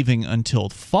won't be leaving until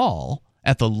fall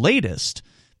at the latest,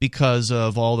 because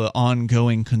of all the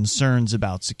ongoing concerns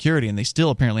about security. And they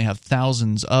still apparently have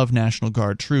thousands of National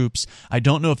Guard troops. I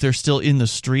don't know if they're still in the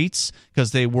streets,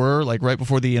 because they were, right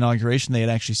before the inauguration, they had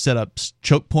actually set up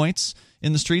choke points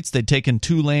in the streets. They'd taken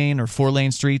 2-lane or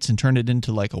 4-lane streets and turned it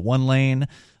into a 1-lane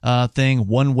thing,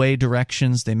 one-way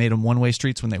directions. They made them one-way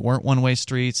streets when they weren't one-way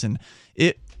streets. And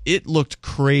it looked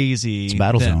crazy. It's a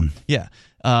battle zone. Yeah.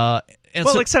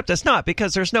 Except it's not,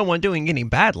 because there's no one doing any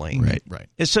battling. Right.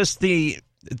 It's just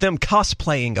them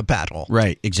cosplaying a battle.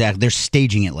 Right, exactly. They're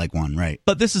staging it like one, right.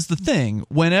 But this is the thing.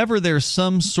 Whenever there's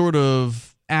some sort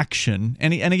of action,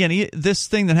 and again, this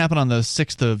thing that happened on the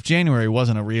 6th of January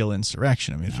wasn't a real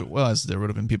insurrection. I mean, if it was, there would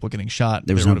have been people getting shot.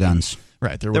 There was no guns.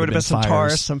 Right. There would have been some fires. tar,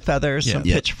 some feathers, some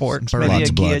pitchforks, some maybe lots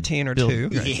a of blood. guillotine or two.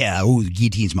 Right. Yeah,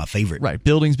 guillotine's my favorite. Right.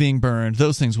 Buildings being burned.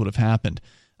 Those things would have happened.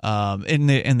 And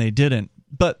they didn't.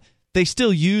 But they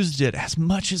still used it as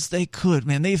much as they could,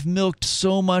 man. They've milked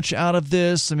so much out of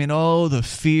this. I mean, the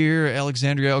fear.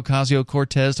 Alexandria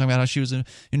Ocasio-Cortez talking about how she was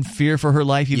in fear for her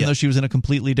life, even though she was in a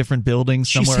completely different building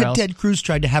somewhere else. She said Ted Cruz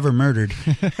tried to have her murdered.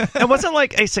 And wasn't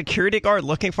a security guard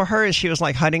looking for her, and she was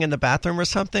hiding in the bathroom or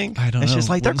something? I don't know. And she's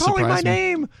like, they're Wouldn't calling my surprise me.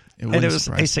 name. And it was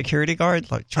a security guard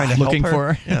trying to looking help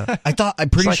her. for her. Yeah. I'm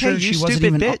pretty sure hey, she you wasn't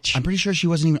stupid even. bitch. I'm pretty sure she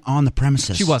wasn't even on the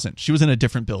premises. She wasn't. She was in a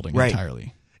different building Right.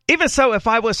 entirely. Even so, if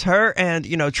I was her and,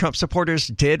 Trump supporters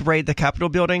did raid the Capitol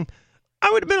building, I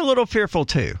would have been a little fearful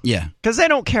too. Yeah. Because they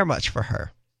don't care much for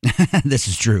her. This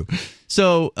is true.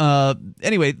 So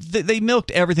anyway, they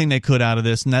milked everything they could out of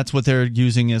this, and that's what they're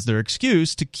using as their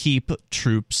excuse to keep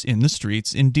troops in the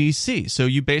streets in D.C. So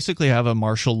you basically have a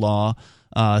martial law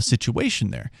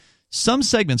situation there. Some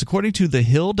segments, according to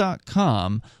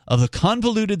TheHill.com, of the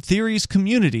convoluted theories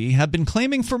community have been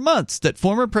claiming for months that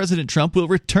former President Trump will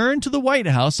return to the White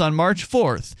House on March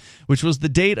 4th, which was the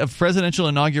date of presidential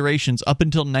inaugurations up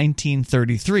until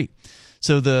 1933.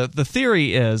 So the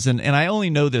theory is, and I only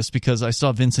know this because I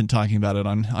saw Vincent talking about it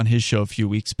on his show a few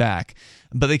weeks back,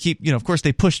 but they keep, of course,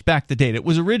 they pushed back the date. It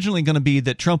was originally going to be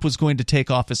that Trump was going to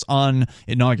take office on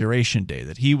Inauguration Day,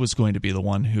 that he was going to be the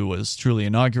one who was truly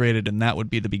inaugurated, and that would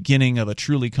be the beginning of a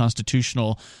truly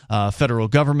constitutional federal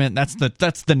government. That's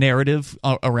the narrative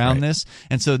around this.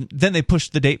 And so then they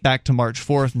pushed the date back to March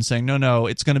 4th and saying, no,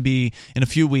 it's going to be in a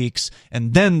few weeks,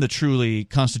 and then the truly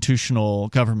constitutional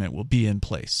government will be in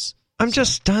place. I'm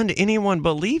just stunned anyone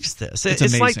believes this.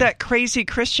 It's like that crazy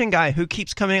Christian guy who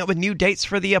keeps coming up with new dates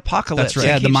for the apocalypse. That's right.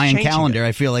 Yeah, the Mayan calendar.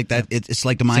 I feel like that it's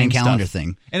like the Mayan calendar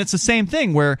thing. And it's the same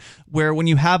thing where when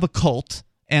you have a cult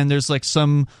and there's like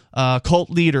some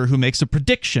cult leader who makes a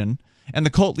prediction and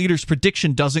the cult leader's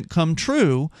prediction doesn't come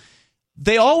true,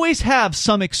 they always have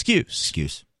some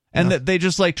excuse. And that they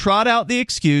just like trot out the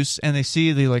excuse and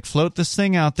they like float this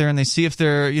thing out there and they see if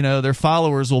their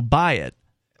followers will buy it.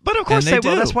 But of course they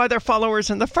will. That's why they're followers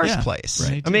in the first place.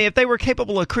 Right. I mean, if they were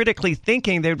capable of critically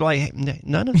thinking, they'd be like,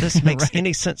 none of this makes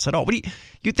any sense at all. What do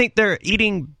you think they're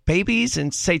eating babies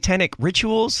and satanic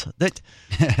rituals? This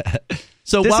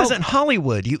isn't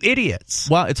Hollywood, you idiots.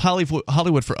 Well, it's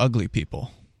Hollywood for ugly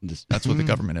people. That's what the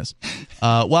government is.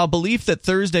 While belief that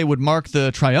Thursday would mark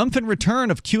the triumphant return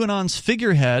of QAnon's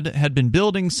figurehead had been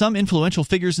building, some influential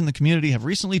figures in the community have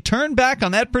recently turned back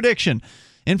on that prediction.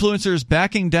 Influencers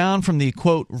backing down from the,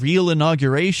 quote, real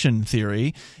inauguration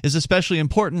theory is especially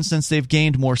important since they've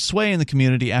gained more sway in the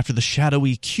community after the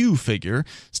shadowy Q figure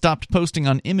stopped posting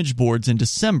on image boards in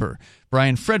December.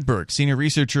 Brian Fredberg, senior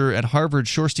researcher at Harvard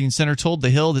Shorstein Center, told The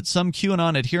Hill that some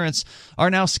QAnon adherents are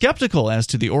now skeptical as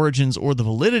to the origins or the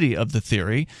validity of the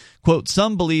theory. Quote,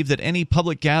 some believe that any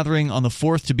public gathering on the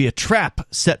 4th to be a trap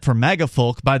set for MAGA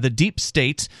folk by the deep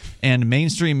state and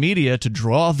mainstream media to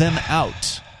draw them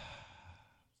out.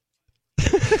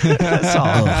 That's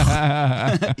all.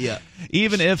 Yeah.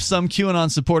 Even if some QAnon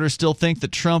supporters still think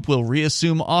that Trump will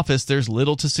reassume office, there's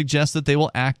little to suggest that they will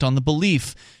act on the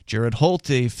belief. Jared Holt,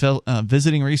 a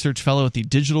visiting research fellow at the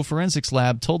Digital Forensics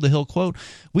Lab, told The Hill, quote,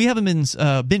 we haven't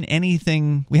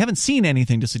seen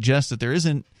anything to suggest that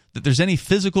there's any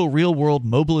physical real-world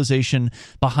mobilization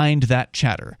behind that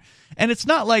chatter. And it's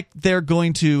not like they're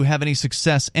going to have any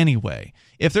success anyway.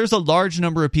 If there's a large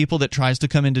number of people that tries to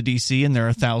come into D.C. and there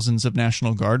are thousands of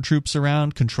National Guard troops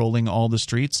around controlling all the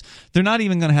streets, they're not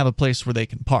even going to have a place where they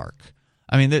can park.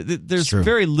 I mean, there's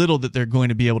very little that they're going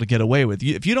to be able to get away with.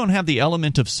 If you don't have the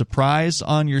element of surprise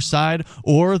on your side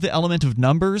or the element of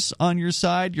numbers on your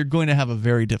side, you're going to have a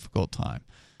very difficult time.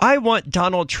 I want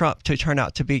Donald Trump to turn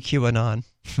out to be QAnon.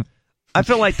 I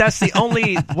feel like that's the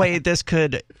only way this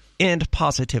could end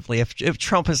positively. If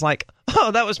Trump is like,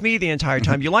 oh, that was me the entire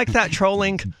time. You like that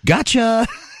trolling? Gotcha.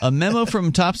 A memo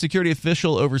from top security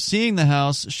official overseeing the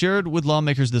House, shared with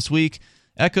lawmakers this week,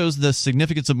 echoes the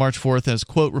significance of March 4th as,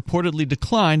 quote, reportedly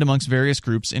declined amongst various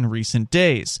groups in recent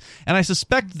days. And I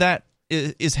suspect that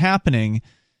is happening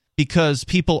because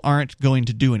people aren't going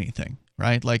to do anything.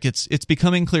 Right? Like it's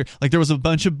becoming clear. Like there was a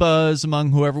bunch of buzz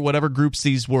among whatever groups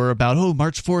these were about,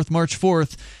 March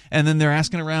 4th. And then they're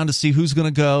asking around to see who's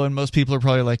going to go. And most people are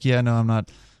probably like, yeah, no, I'm not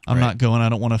going. I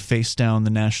don't want to face down the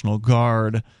National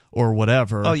Guard or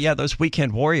whatever. Oh, yeah. Those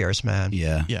weekend warriors, man.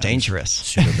 Yeah. Dangerous.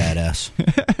 Super badass.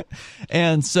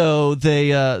 And so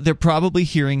they're probably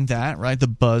hearing that, right? The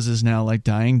buzz is now like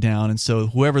dying down. And so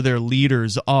whoever their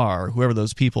leaders are, whoever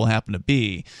those people happen to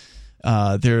be,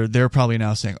 they're probably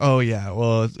now saying, oh yeah,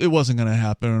 well, it wasn't going to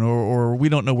happen, or we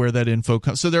don't know where that info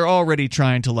comes. So they're already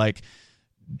trying to like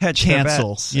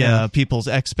cancel people's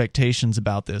expectations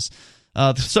about this.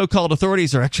 The so-called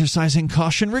authorities are exercising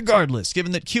caution regardless,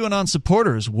 given that QAnon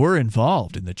supporters were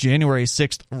involved in the January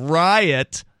 6th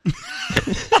riot.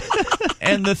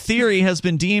 And the theory has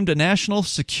been deemed a national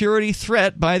security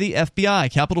threat by the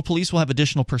FBI. Capitol Police will have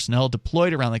additional personnel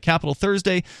deployed around the Capitol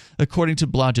Thursday, according to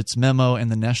Blodgett's memo,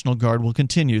 and the National Guard will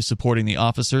continue supporting the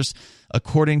officers.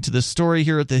 According to the story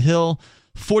here at The Hill,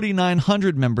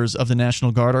 4,900 members of the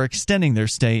National Guard are extending their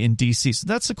stay in D.C. So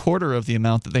that's a quarter of the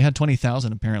amount that they had,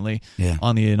 20,000 apparently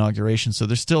on the inauguration. So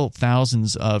there's still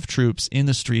thousands of troops in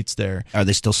the streets there. Are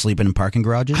they still sleeping in parking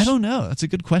garages? I don't know. That's a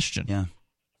good question. Yeah.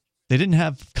 They didn't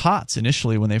have cots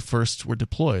initially when they first were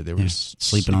deployed. They were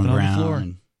sleeping on the ground. Floor.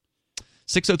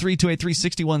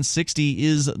 603-283-6160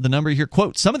 is the number here.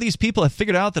 Quote, some of these people have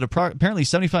figured out that apparently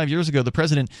 75 years ago, the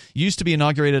president used to be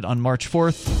inaugurated on March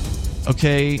 4th.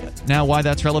 Okay, now why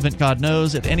that's relevant, God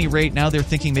knows. At any rate, now they're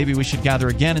thinking maybe we should gather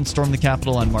again and storm the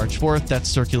Capitol on March 4th. That's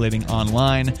circulating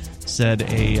online, said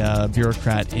a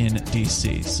bureaucrat in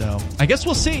D.C. So I guess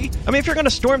we'll see. I mean, if you're going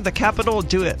to storm the Capitol,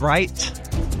 do it right.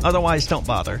 Otherwise, don't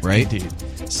bother. Right? Indeed.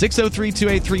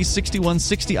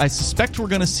 603-283-6160. I suspect we're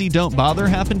going to see Don't Bother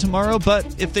happen tomorrow, but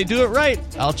if they do it right,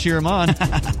 I'll cheer them on.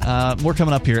 More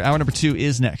coming up here. Hour number 2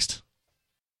 is next.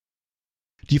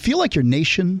 Do you feel like your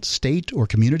nation, state, or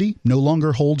community no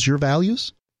longer holds your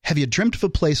values? Have you dreamt of a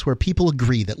place where people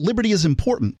agree that liberty is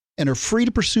important and are free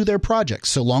to pursue their projects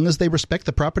so long as they respect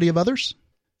the property of others?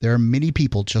 There are many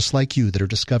people just like you that are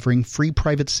discovering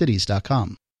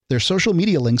freeprivatecities.com. Their social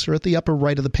media links are at the upper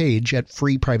right of the page at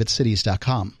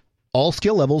freeprivatecities.com. All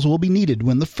skill levels will be needed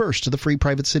when the first of the Free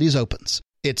Private Cities opens.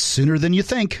 It's sooner than you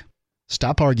think.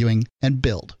 Stop arguing and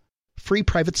build.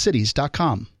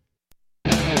 freeprivatecities.com.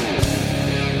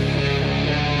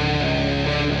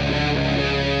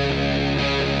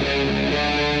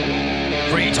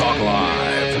 Free Talk Live.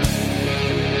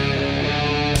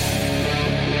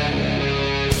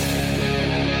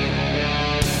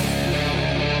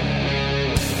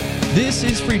 This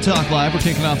is Free Talk Live. We're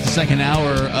kicking off the second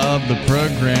hour of the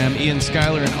program. Ian,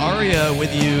 Skyler, and Aria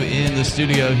with you in the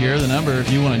studio here. The number, if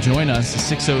you want to join us, is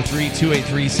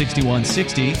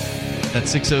 603-283-6160.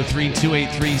 That's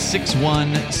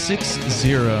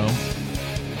 603-283-6160.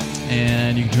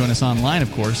 And you can join us online, of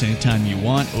course, anytime you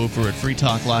want over at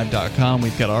freetalklive.com.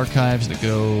 We've got archives that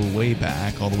go way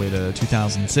back, all the way to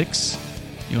 2006.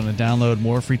 You want to download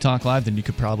more Free Talk Live than you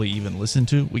could probably even listen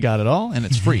to. We got it all, and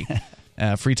it's free.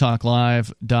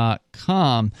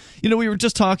 freetalklive.com. You know, we were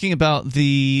just talking about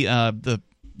the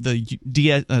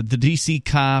DC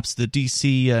cops, the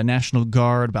DC National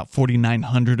Guard. About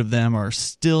 4,900 of them are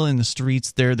still in the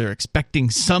streets there. They're expecting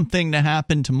something to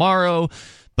happen tomorrow.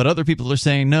 But other people are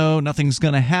saying, no, nothing's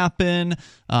going to happen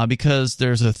because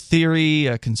there's a theory,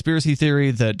 a conspiracy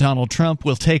theory that Donald Trump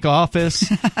will take office,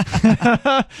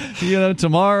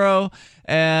 tomorrow.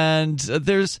 And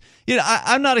there's,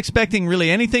 I'm not expecting really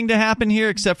anything to happen here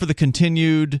except for the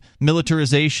continued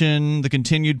militarization, the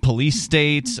continued police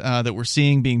state that we're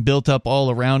seeing being built up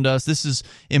all around us. This is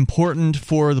important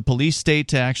for the police state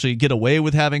to actually get away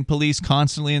with having police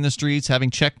constantly in the streets, having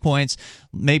checkpoints.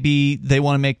 Maybe they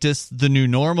want to make this the new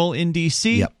normal in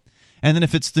D.C. Yep. And then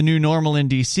if it's the new normal in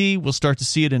D.C., we'll start to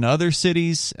see it in other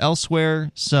cities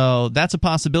elsewhere. So that's a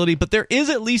possibility. But there is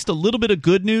at least a little bit of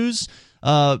good news.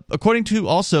 According to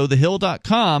also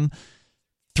thehill.com,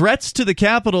 threats to the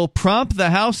Capitol prompt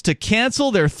the House to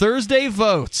cancel their Thursday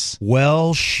votes.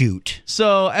 Well, shoot.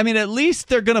 So, I mean, at least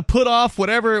they're going to put off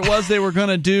whatever it was they were going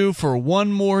to do for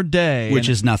one more day. Which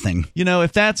is nothing. You know,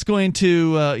 if that's going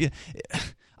to...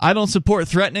 I don't support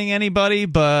threatening anybody,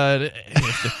 but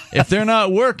if they're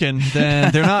not working,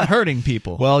 then they're not hurting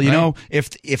people. Well, you know,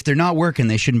 if they're not working,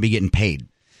 they shouldn't be getting paid.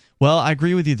 Well, I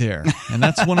agree with you there, and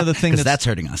that's one of the things that's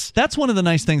hurting us. That's one of the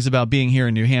nice things about being here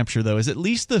in New Hampshire, though, is at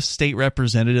least the state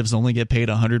representatives only get paid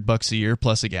 $100 a year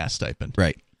plus a gas stipend,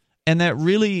 right? And that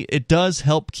really it does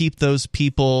help keep those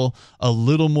people a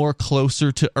little more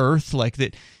closer to earth, like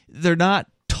that they're not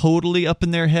totally up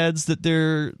in their heads that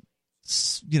they're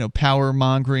power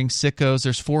mongering sickos.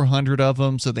 There's 400 of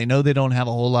them, so they know they don't have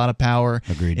a whole lot of power.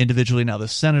 Agreed. Individually. Now the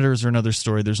senators are another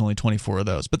story. There's only 24 of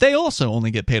those, but they also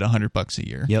only get paid $100 a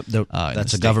year. Yep,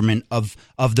 that's a government of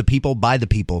the people by the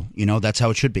people. That's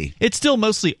how it should be. It's still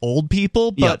mostly old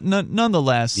people, but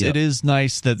nonetheless, Yep. It is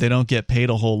nice that they don't get paid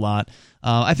a whole lot.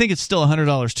 I think it's still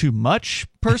 $100 too much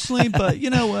personally, but you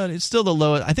know what? It's still the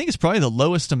lowest. I think it's probably the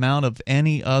lowest amount of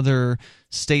any other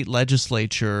state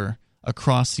legislature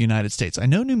across the United States. I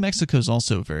know New Mexico is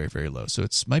also very, very low, so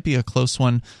it might be a close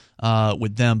one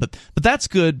with them. But that's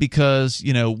good because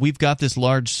we've got this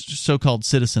large so-called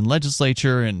citizen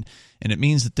legislature, and it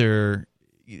means that they're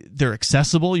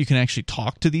accessible. You can actually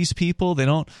talk to these people. They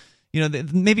don't,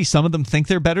 maybe some of them think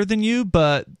they're better than you,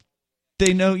 but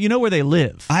they know where they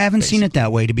live. I haven't seen it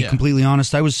that way, to be completely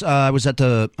honest. I was at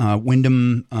the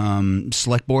Wyndham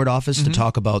Select Board office to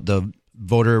talk about the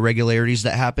voter irregularities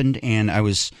that happened, and I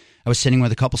was sitting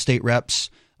with a couple state reps.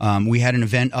 We had an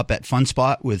event up at Fun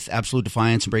Spot with Absolute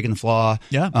Defiance and Breaking the Flaw.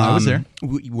 Yeah, I was there.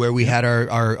 Where we had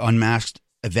our unmasked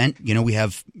event. We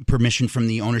have permission from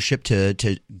the ownership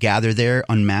to gather there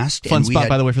unmasked. Fun Spot,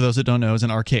 by the way, for those that don't know, is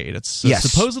an arcade. It's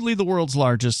supposedly the world's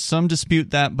largest. Some dispute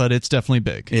that, but it's definitely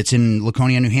big. It's in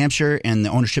Laconia, New Hampshire, and the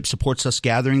ownership supports us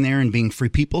gathering there and being free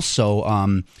people. So,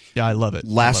 yeah, I love it.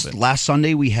 Last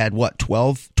Sunday we had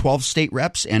 12 state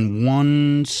reps and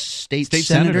one state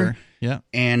senator. Yeah.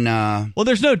 And well,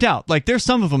 there's no doubt. Like, there's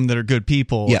some of them that are good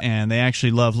people, Yeah. and they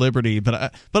actually love liberty.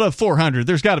 But of 400,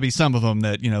 there's got to be some of them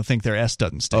that think their S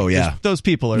doesn't stink. Oh, yeah. Those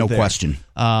people are no there. question.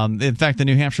 In fact, the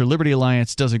New Hampshire Liberty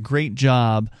Alliance does a great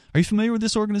job. Are you familiar with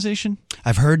this organization?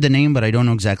 I've heard the name, but I don't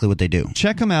know exactly what they do.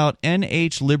 Check them out,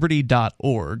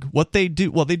 nhliberty.org. What they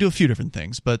do, well, they do a few different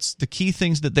things, but the key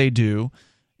things that they do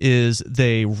is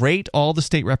they rate all the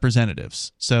state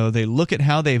representatives. So they look at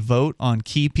how they vote on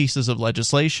key pieces of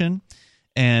legislation,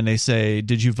 and they say,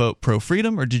 did you vote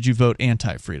pro-freedom or did you vote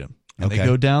anti-freedom? And Okay. they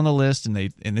go down the list, and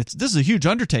this is a huge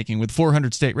undertaking with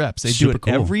 400 state reps. They Super do it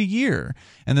cool. every year,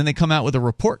 and then they come out with a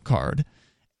report card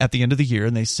at the end of the year,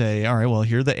 and they say, all right, well,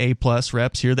 here are the A-plus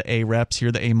reps, here are the A reps, here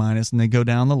are the A-minus, and they go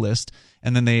down the list,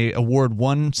 and then they award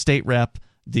one state rep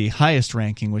the highest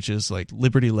ranking, which is like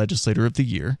Liberty Legislator of the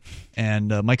Year.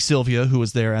 And Mike Sylvia, who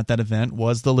was there at that event,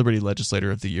 was the Liberty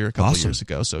Legislator of the Year a couple of years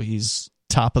ago, so he's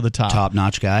top of the top.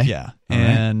 Top-notch guy. Yeah. All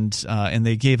right. And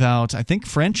they gave out, I think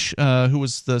French, who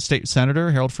was the state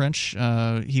senator, Harold French,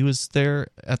 he was there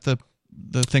at the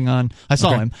thing on. I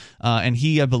saw him, and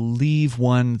he, I believe,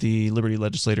 won the Liberty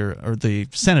Legislator or the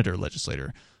Senator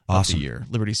Legislator of the Year,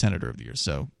 Liberty Senator of the Year.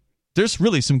 So there's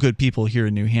really some good people here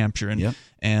in New Hampshire,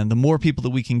 and the more people that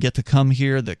we can get to come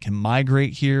here, that can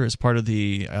migrate here as part of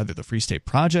either the Free State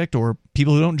Project or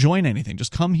people who don't join anything,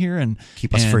 just come here and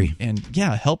keep us free, and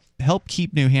help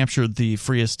keep New Hampshire the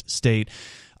freest state.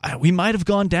 We might have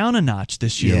gone down a notch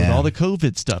this year with all the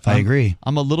COVID stuff. I agree.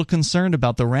 I'm a little concerned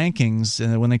about the rankings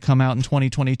when they come out in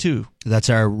 2022. That's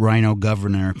our rhino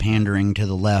governor pandering to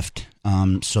the left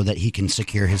so that he can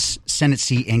secure his Senate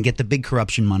seat and get the big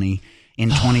corruption money in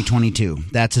 2022.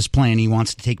 That's his plan. He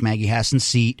wants to take Maggie Hassan's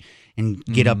seat and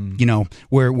get up,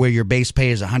 where your base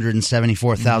pay is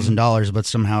 $174,000, but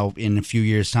somehow in a few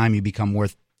years' time you become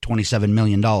worth $27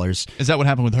 million. Is that what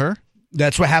happened with her?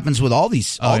 That's what happens with all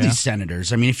these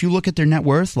senators. I mean, if you look at their net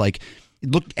worth, look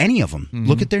any of them,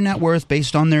 look at their net worth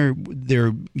based on their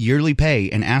yearly pay,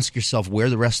 and ask yourself where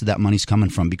the rest of that money's coming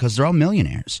from, because they're all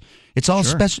millionaires. It's all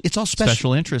special. It's all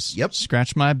special interests. Yep.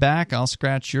 Scratch my back, I'll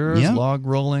scratch yours. Yep. Log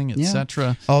rolling,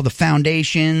 etc. All the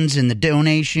foundations and the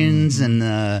donations and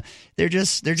they're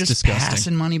just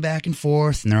passing money back and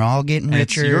forth, and they're all getting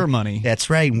richer. It's your money. That's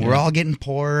right. We're all getting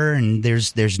poorer, and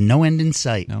there's no end in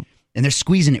sight. No. And they're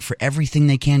squeezing it for everything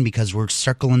they can because we're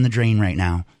circling the drain right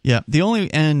now. Yeah, the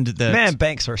only end that... Man,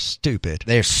 banks are stupid.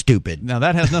 They're stupid. Now,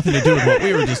 that has nothing to do with what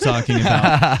we were just talking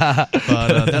about.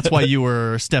 But that's why you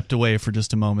were stepped away for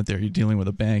just a moment there. You're dealing with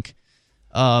a bank.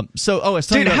 I was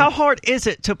telling Dude, you how hard is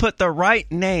it to put the right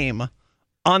name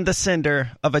on the sender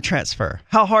of a transfer?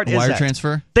 How hard is that? Wire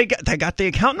transfer? They got the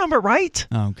account number right.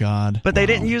 Oh, God. But they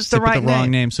didn't use the They right put the wrong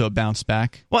name. name, so it bounced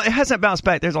back. Well, it hasn't bounced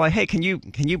back. They're like, hey, can you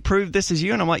prove this is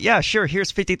you? And I'm like, yeah, sure.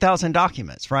 Here's 50,000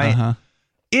 documents, right? Uh-huh.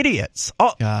 Idiots.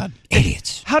 Oh, God.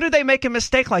 Idiots. how do they make a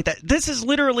mistake like that? This is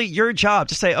literally your job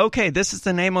to say, okay, this is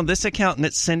the name on this account and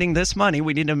it's sending this money.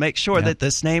 We need to make sure that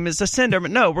this name is the sender.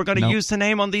 But no, we're going to use the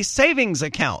name on the savings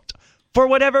account for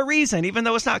whatever reason, even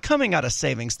though it's not coming out of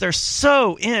savings. They're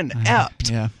so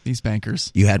inept. Yeah, these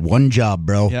bankers. You had one job,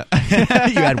 bro. Yeah.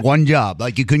 You had one job.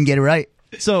 You couldn't get it right.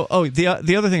 So, the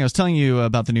other thing I was telling you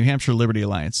about the New Hampshire Liberty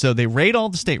Alliance. So they rate all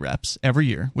the state reps every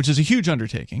year, which is a huge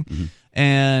undertaking. Mm-hmm.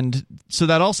 And so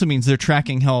that also means they're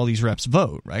tracking how all these reps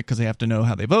vote, right? Because they have to know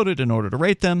how they voted in order to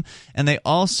rate them. And they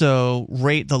also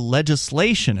rate the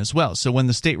legislation as well. So when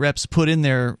the state reps put in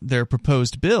their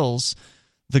proposed bills,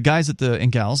 the guys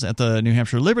and gals at the New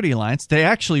Hampshire Liberty Alliance, they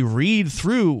actually read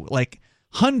through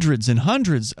hundreds and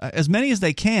hundreds, as many as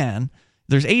they can.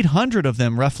 There's 800 of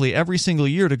them roughly every single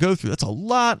year to go through. That's a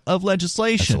lot of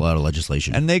legislation. That's a lot of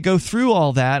legislation. And they go through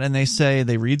all that, and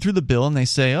they read through the bill, and they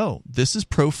say, oh, this is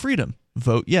pro-freedom.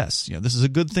 Vote yes. This is a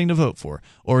good thing to vote for.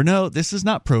 Or no, this is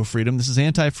not pro-freedom. This is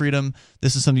anti-freedom.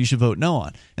 This is something you should vote no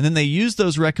on. And then they use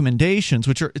those recommendations,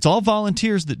 it's all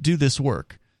volunteers that do this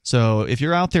work. So if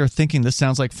you're out there thinking this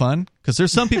sounds like fun, because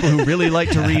there's some people who really like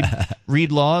to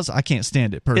read laws, I can't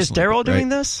stand it personally. Is Daryl doing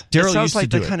this? Daryl sounds used like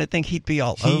to do the kind of thing he'd be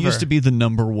all over. He used to be the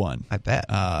number one. I bet.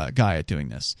 Guy at doing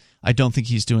this. I don't think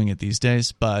he's doing it these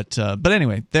days, but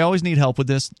anyway, they always need help with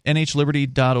this.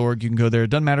 nhliberty.org. You can go there.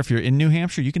 It doesn't matter if you're in New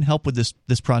Hampshire. You can help with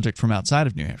this project from outside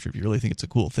of New Hampshire if you really think it's a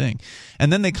cool thing.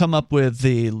 And then they come up with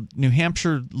the New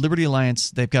Hampshire Liberty Alliance.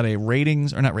 They've got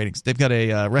they've got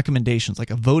a recommendations,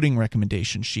 like a voting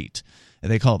recommendation sheet.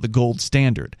 They call it the gold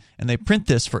standard. And they print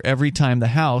this for every time the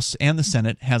House and the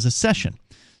Senate has a session.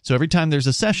 So every time there's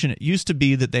a session, it used to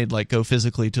be that they'd go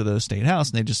physically to the state house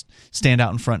and they just stand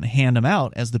out in front and hand them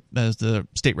out as the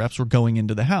state reps were going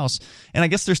into the house. And I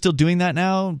guess they're still doing that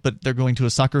now, but they're going to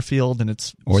a soccer field and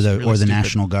it's or the stupid.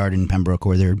 National Guard in Pembroke,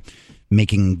 where they're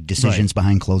making decisions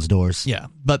behind closed doors. Yeah,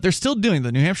 but they're still doing,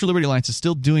 the New Hampshire Liberty Alliance is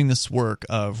still doing this work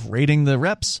of rating the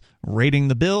reps, rating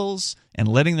the bills, and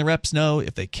letting the reps know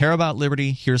if they care about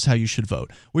liberty, here's how you should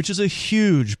vote, which is a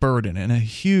huge burden and a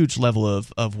huge level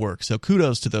of work. So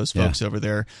kudos to those folks over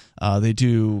there. They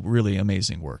do really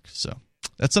amazing work. So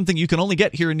that's something you can only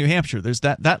get here in New Hampshire. There's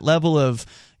that level of,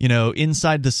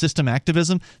 inside the system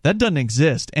activism that doesn't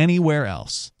exist anywhere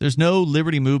else. There's no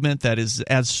liberty movement that is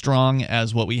as strong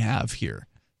as what we have here.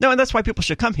 No, and that's why people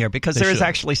should come here, because there is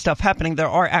actually stuff happening. There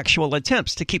are actual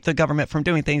attempts to keep the government from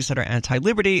doing things that are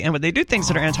anti-liberty. And when they do things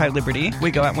that are anti-liberty, we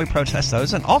go out and we protest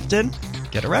those and often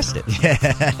get arrested.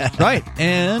 Right.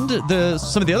 And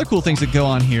some of the other cool things that go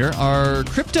on here are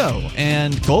crypto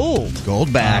and gold.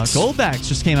 Goldbacks. Goldbacks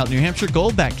just came out. New Hampshire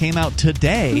Goldback came out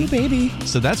today. Ooh, baby.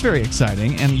 So that's very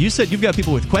exciting. And you said you've got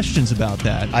people with questions about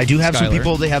that. I do have Skyler. some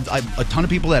people. They have a ton of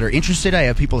people that are interested. I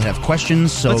have people that have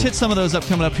questions. So let's hit some of those up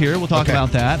coming up here. We'll talk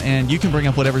about that. And you can bring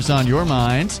up whatever's on your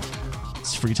mind.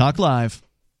 It's Free Talk Live.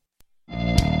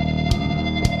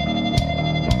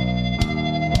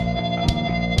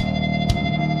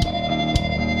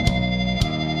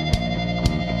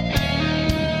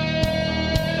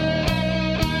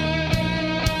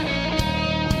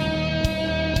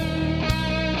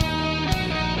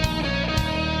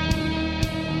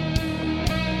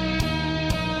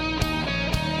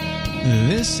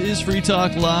 This is Free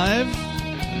Talk Live.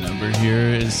 The number here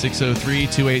is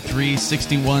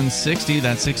 603-283-6160.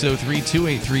 That's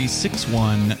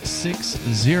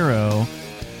 603-283-6160.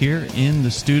 Here in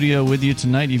the studio with you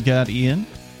tonight, you've got Ian,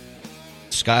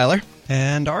 Skyler,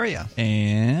 and Aria.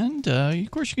 And,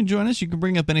 of course, you can join us. You can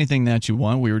bring up anything that you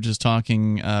want. We were just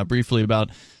talking briefly about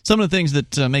some of the things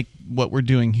that make what we're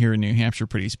doing here in New Hampshire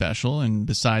pretty special. And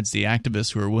besides the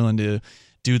activists who are willing to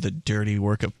do the dirty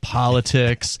work of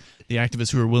politics, the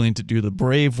activists who are willing to do the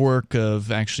brave work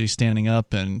of actually standing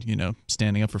up and,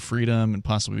 standing up for freedom and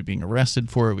possibly being arrested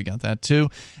for it. We got that too.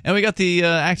 And we got the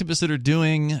activists that are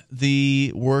doing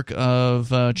the work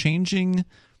of changing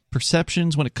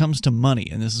perceptions when it comes to money.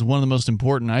 And this is one of the most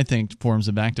important, I think, forms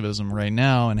of activism right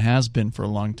now, and has been for a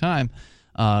long time.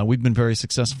 We've been very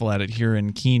successful at it here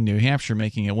in Keene, New Hampshire,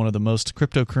 making it one of the most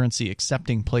cryptocurrency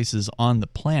accepting places on the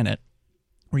planet,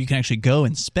 where you can actually go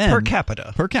and spend Per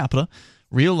capita,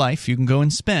 real life. You can go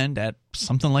and spend at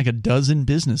something like a dozen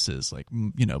businesses, like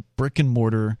brick and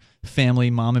mortar,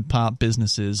 family, mom and pop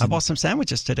businesses. I bought some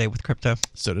sandwiches today with crypto.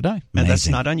 So did I. And that's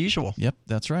not unusual. Yep,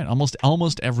 that's right.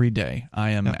 Almost every day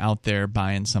I am out there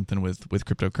buying something with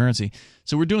cryptocurrency.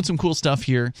 So we're doing some cool stuff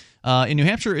here in New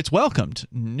Hampshire. It's welcomed.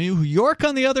 New York,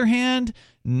 on the other hand,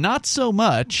 not so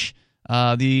much.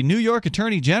 The New York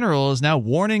Attorney General is now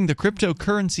warning the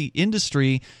cryptocurrency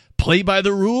industry, play by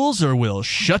the rules or we'll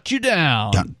shut you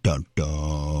down. Dun, dun,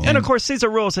 dun. And, of course, these are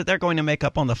rules that they're going to make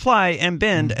up on the fly and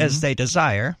bend as they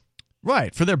desire.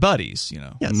 Right, for their buddies,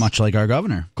 Yes. Much like our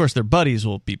governor. Of course, their buddies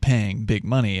will be paying big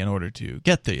money in order to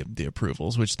get the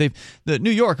approvals, which the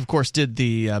New York, of course, did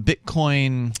the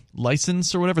Bitcoin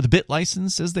license or whatever, the Bit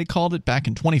license, as they called it, back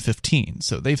in 2015.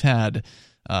 So they've had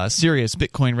serious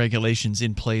Bitcoin regulations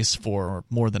in place for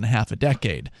more than half a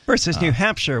decade. Versus New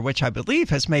Hampshire, which I believe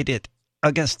has made it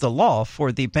against the law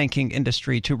for the banking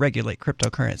industry to regulate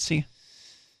cryptocurrency.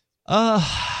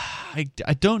 I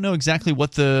don't know exactly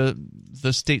what the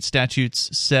state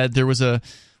statutes said.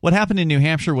 What happened in New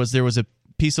Hampshire was there was a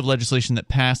piece of legislation that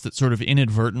passed that sort of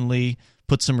inadvertently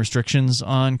put some restrictions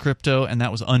on crypto, and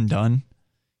that was undone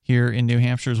here in New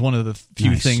Hampshire. Is one of the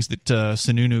few things that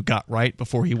Sununu got right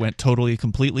before he went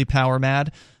completely power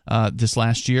mad this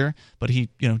last year. But he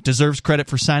deserves credit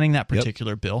for signing that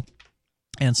particular bill.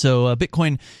 And so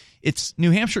Bitcoin,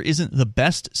 New Hampshire isn't the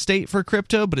best state for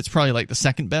crypto, but it's probably like the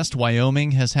second best.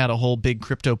 Wyoming has had a whole big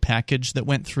crypto package that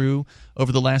went through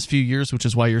over the last few years, which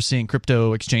is why you're seeing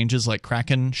crypto exchanges like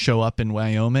Kraken show up in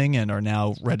Wyoming and are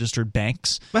now registered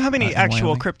banks. But how many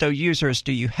actual crypto users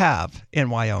do you have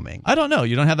in Wyoming? I don't know.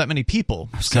 You don't have that many people.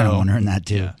 I was kind of wondering that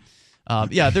too.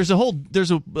 Yeah. There's a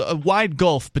wide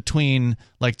gulf between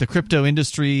like the crypto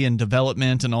industry and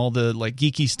development and all the like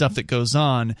geeky stuff that goes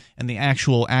on and the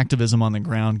actual activism on the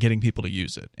ground getting people to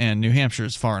use it. And New Hampshire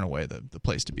is far and away the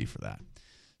place to be for that.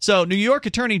 So New York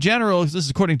Attorney General, this is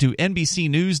according to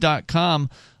NBCnews.com,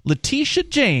 Letitia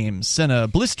James sent a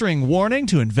blistering warning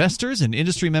to investors and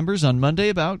industry members on Monday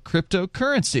about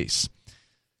cryptocurrencies.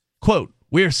 Quote,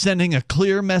 "We're sending a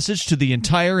clear message to the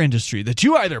entire industry that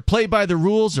you either play by the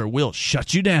rules or we'll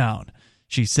shut you down,"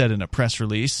 she said in a press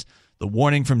release. The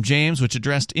warning from James, which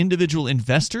addressed individual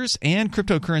investors and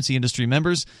cryptocurrency industry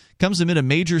members, comes amid a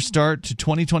major start to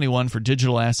 2021 for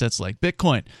digital assets like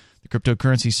Bitcoin. The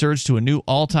cryptocurrency surged to a new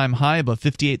all-time high above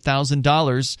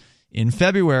 $58,000 in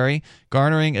February,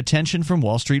 garnering attention from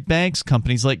Wall Street banks,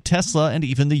 companies like Tesla, and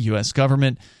even the U.S.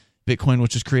 government. Bitcoin,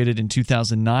 which was created in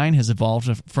 2009, has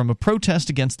evolved from a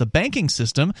protest against the banking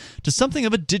system to something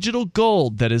of a digital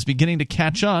gold that is beginning to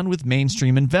catch on with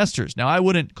mainstream investors. Now, I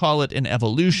wouldn't call it an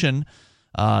evolution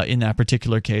in that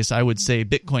particular case. I would say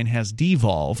Bitcoin has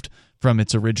devolved from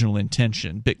its original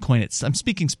intention. I'm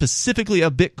speaking specifically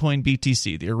of Bitcoin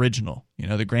BTC, the original,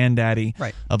 the granddaddy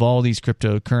of all these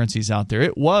cryptocurrencies out there.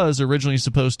 It was originally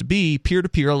supposed to be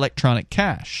peer-to-peer electronic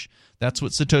cash. That's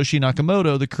what Satoshi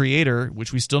Nakamoto, the creator,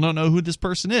 which we still don't know who this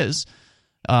person is,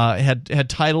 had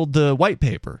titled the white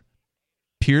paper,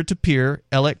 peer-to-peer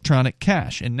electronic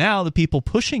cash. And now the people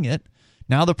pushing it,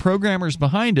 now the programmers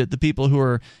behind it, the people who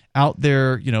are out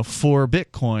there, for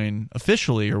Bitcoin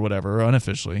officially or whatever, or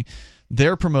unofficially,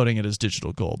 they're promoting it as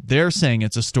digital gold. They're saying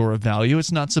it's a store of value.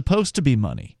 It's not supposed to be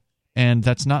money. And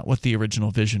that's not what the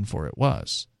original vision for it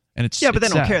was. And it's but they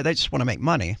don't sad. care. They just want to make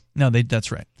money. No,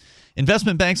 that's right.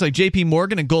 Investment banks like J.P.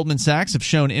 Morgan and Goldman Sachs have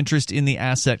shown interest in the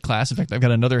asset class. In fact, I've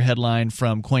got another headline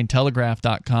from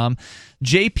Cointelegraph.com.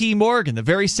 J.P. Morgan, the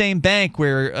very same bank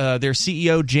where their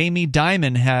CEO Jamie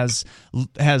Dimon has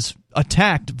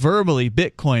attacked verbally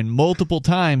Bitcoin multiple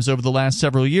times over the last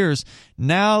several years.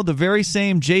 Now the very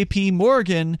same J.P.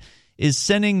 Morgan is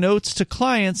sending notes to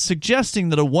clients suggesting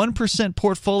that a 1%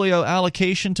 portfolio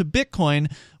allocation to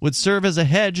Bitcoin would serve as a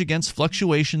hedge against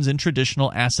fluctuations in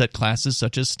traditional asset classes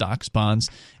such as stocks, bonds,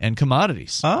 and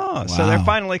commodities. Oh, so they're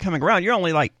finally coming around. You're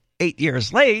only like 8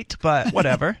 years late, but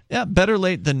whatever. Yeah, better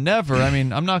late than never. I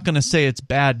mean, I'm not going to say it's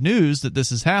bad news that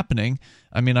this is happening.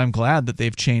 I mean, I'm glad that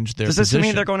they've changed their position. Does this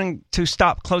mean they're going to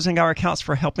stop closing our accounts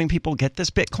for helping people get this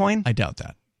Bitcoin? I doubt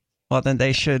that. Well, then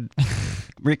they should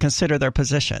reconsider their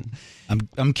position.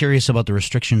 I'm curious about the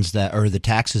restrictions or the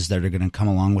taxes that are going to come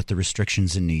along with the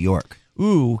restrictions in New York.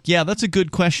 Ooh, yeah, that's a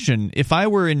good question. If I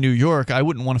were in New York, I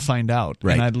wouldn't want to find out,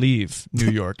 and I'd leave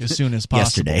New York as soon as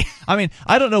possible. Yesterday. I mean,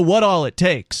 I don't know what all it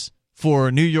takes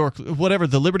for New York, whatever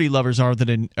the liberty lovers are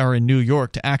that are in New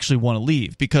York, to actually want to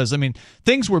leave. Because, I mean,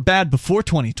 things were bad before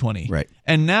 2020. Right.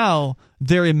 And now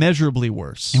they're immeasurably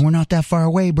worse. And we're not that far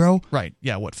away, bro. Right.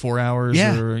 Yeah, 4 hours?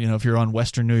 Yeah. Or, if you're on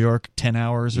Western New York, 10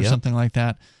 hours or something like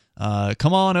that.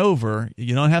 Come on over.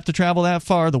 You don't have to travel that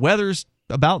far. The weather's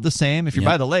about the same. If you're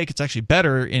by the lake, it's actually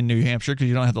better in New Hampshire because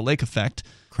you don't have the lake effect.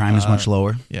 Crime is much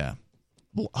lower. Yeah.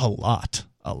 A lot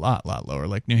lower.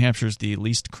 Like, New Hampshire's the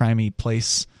least crimey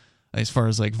place as far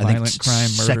as like violent crime,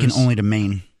 murders. Second only to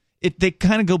Maine. They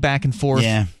kind of go back and forth.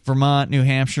 Yeah. Vermont, New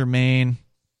Hampshire, Maine.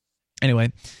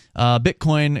 Anyway,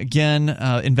 Bitcoin, again,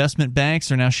 investment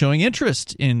banks are now showing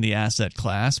interest in the asset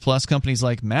class. Plus, companies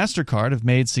like MasterCard have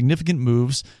made significant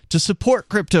moves to support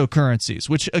cryptocurrencies,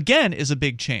 which, again, is a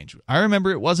big change. I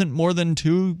remember it wasn't more than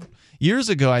 2 years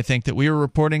ago, I think, that we were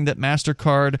reporting that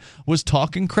MasterCard was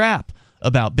talking crap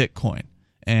about Bitcoin.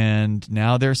 And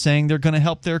now they're saying they're going to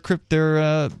help their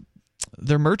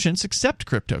merchants accept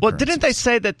cryptocurrencies. Well, didn't they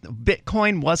say that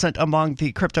Bitcoin wasn't among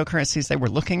the cryptocurrencies they were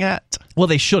looking at? Well,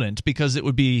 they shouldn't, because it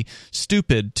would be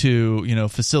stupid to,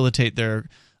 facilitate their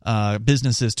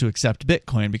businesses to accept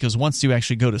Bitcoin, because once you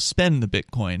actually go to spend the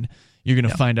Bitcoin, you're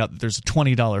going to find out that there's a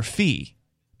 $20 fee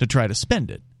to try to spend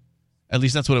it. At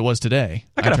least that's what it was today.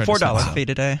 I got a $4 fee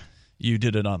today. You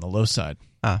did it on the low side.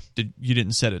 You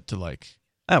didn't set it to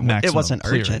maximum it wasn't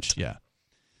clearance. Urgent. Yeah.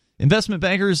 Investment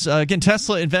bankers, again,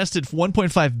 Tesla invested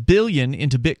 $1.5 billion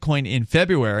into Bitcoin in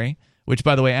February, which,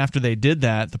 by the way, after they did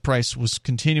that, the price was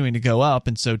continuing to go up.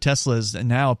 And so Tesla has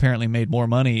now apparently made more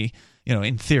money,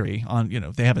 in theory, on,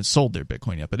 they haven't sold their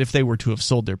Bitcoin yet. But if they were to have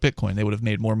sold their Bitcoin, they would have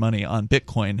made more money on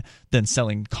Bitcoin than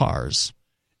selling cars.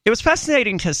 It was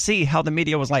fascinating to see how the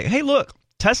media was like, hey, look,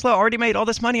 Tesla already made all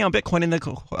this money on Bitcoin. And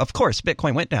of course,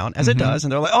 Bitcoin went down, as it does.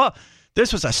 And they're like, oh,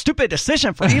 this was a stupid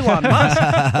decision for Elon Musk.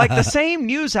 Like, the same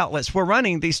news outlets were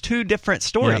running these two different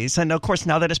stories. Yep. And, of course,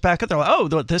 now that it's back up, they're like, oh,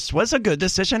 this was a good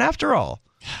decision after all.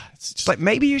 It's like,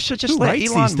 maybe you should just let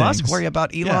Elon Musk worry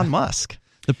about Elon Musk.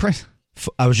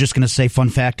 I was just going to say, fun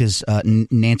fact is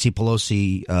Nancy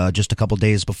Pelosi, just a couple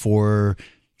days before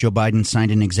Joe Biden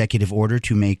signed an executive order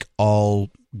to make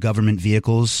all government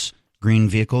vehicles green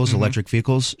vehicles, electric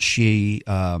vehicles, she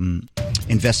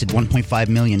invested $1.5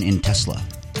 million in Tesla.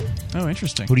 Oh,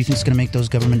 interesting. Who do you think is going to make those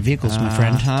government vehicles, my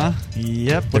friend?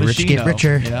 Yep. The rich get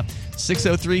richer. Yep.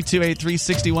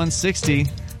 603-283-6160.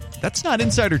 That's not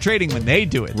insider trading when they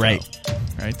do it, right? Though.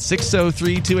 Right.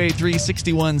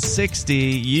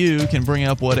 603-283-6160. You can bring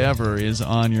up whatever is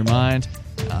on your mind.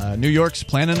 New York's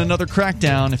planning another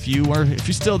crackdown. If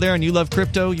you're still there and you love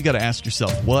crypto, you got to ask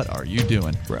yourself, what are you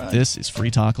doing? Right. This is Free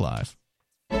Talk Live.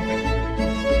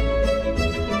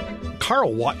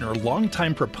 Carl Watner,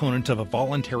 longtime proponent of a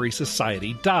voluntary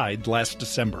society, died last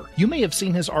December. You may have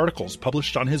seen his articles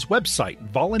published on his website,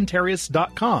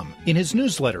 voluntarist.com, in his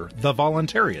newsletter, The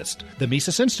Voluntarist, the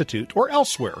Mises Institute, or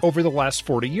elsewhere over the last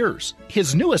 40 years.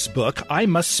 His newest book, I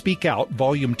Must Speak Out,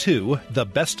 Volume 2, The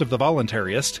Best of the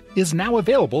Voluntarist, is now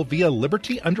available via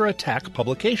Liberty Under Attack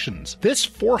Publications. This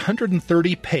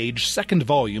 430-page second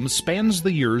volume spans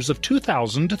the years of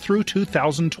 2000 through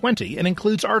 2020 and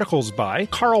includes articles by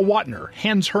Carl Watner,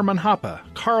 Hans Hermann Hoppe,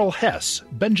 Karl Hess,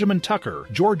 Benjamin Tucker,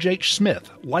 George H.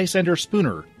 Smith, Lysander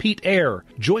Spooner, Pete Eyre,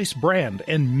 Joyce Brand,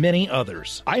 and many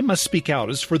others. I Must Speak Out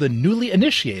is for the newly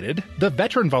initiated, the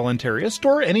veteran voluntarist,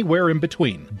 or anywhere in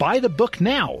between. Buy the book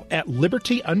now at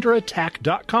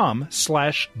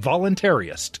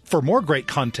libertyunderattack.com/voluntarist. For more great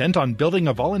content on building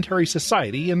a voluntary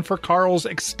society and for Carl's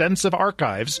extensive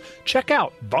archives, check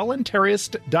out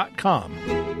voluntarist.com.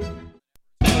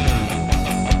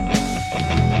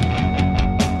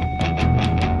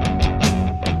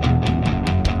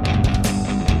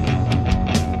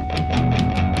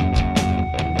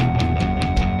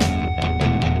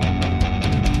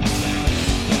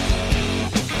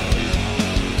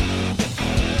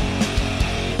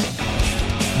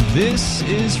 This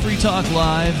is Free Talk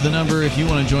Live. The number, if you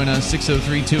want to join us,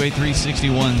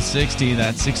 603-283-6160.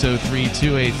 That's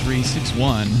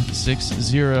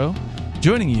 603-283-6160.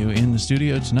 Joining you in the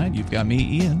studio tonight, you've got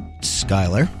me, Ian.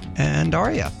 Skyler. And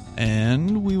Arya.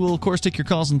 And we will, of course, take your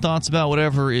calls and thoughts about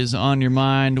whatever is on your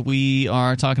mind. We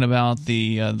are talking about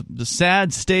the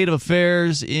sad state of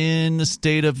affairs in the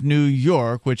state of New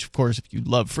York, which, of course, if you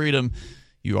love freedom,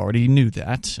 you already knew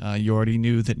that. You already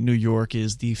knew that New York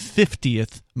is the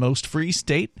 50th most free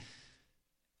state.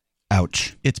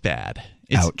 Ouch. It's bad.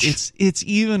 Ouch. It's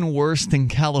even worse than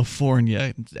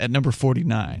California at number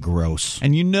 49. Gross.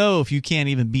 And you know if you can't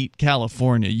even beat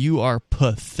California, you are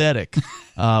pathetic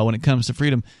when it comes to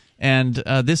freedom. And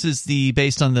this is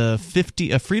based on the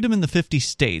Freedom in the 50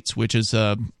 States, which is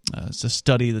it's a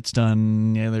study that's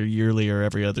done either yearly or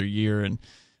every other year. And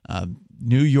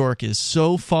New York is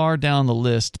so far down the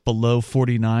list below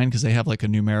 49 because they have like a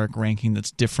numeric ranking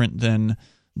that's different than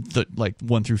the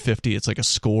 1 through 50. It's like a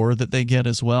score that they get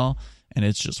as well, and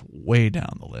it's just way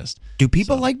down the list. Do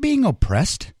people like being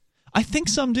oppressed? I think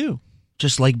some do.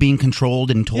 Just like being controlled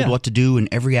and told what to do in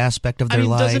every aspect of their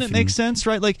life. Doesn't it make sense,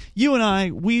 right? Like you and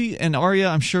I, and Arya,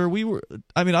 I'm sure we were.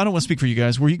 I mean, I don't want to speak for you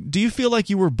guys. Do you feel like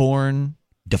you were born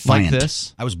defiant? Like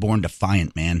this? I was born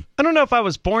defiant, man. I don't know if I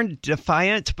was born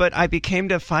defiant, but I became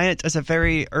defiant at a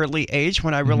very early age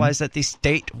when I realized that the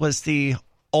state was the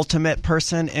ultimate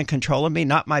person in control of me,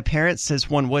 not my parents, as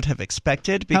one would have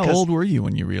expected. Because how old were you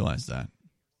when you realized that?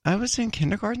 I was in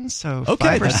kindergarten, so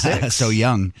okay, 5 or 6. So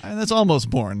young. That's almost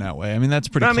born that way. I mean, that's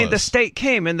pretty close. I mean, the state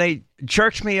came and they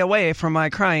jerked me away from my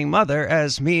crying mother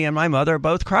as me and my mother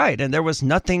both cried, and there was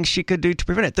nothing she could do to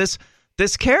prevent it.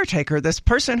 This caretaker, this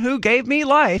person who gave me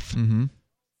life,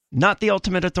 not the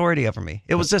ultimate authority over me.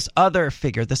 It was this other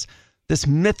figure, this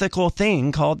mythical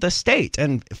thing called the state.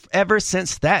 And ever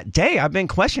since that day, I've been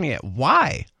questioning it.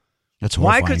 Why? That's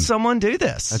horrifying. Why could someone do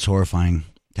this? That's horrifying.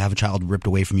 To have a child ripped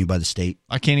away from you by the state.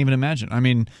 I can't even imagine. I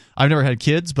mean, I've never had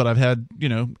kids, but I've had,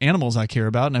 animals I care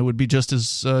about, and it would be just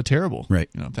as terrible, right?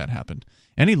 If that happened.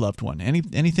 Any loved one,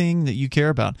 anything that you care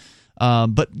about.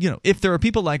 But if there are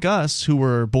people like us who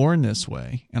were born this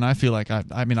way, and I feel like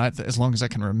as long as I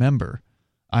can remember,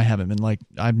 I haven't been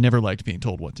I've never liked being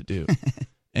told what to do.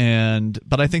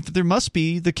 But I think that there must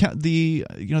be the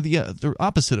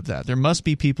opposite of that. There must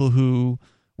be people who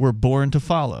were born to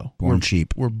follow.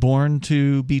 Sheep. We're born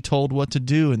to be told what to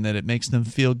do, and that it makes them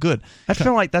feel good. I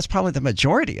feel like that's probably the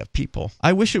majority of people.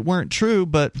 I wish it weren't true,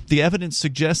 but the evidence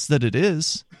suggests that it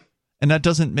is, and that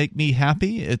doesn't make me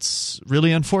happy. It's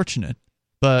really unfortunate,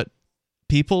 but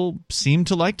people seem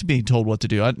to like to be told what to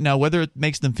do. Now, whether it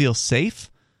makes them feel safe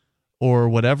or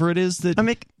whatever it is that... I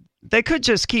mean, they could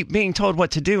just keep being told what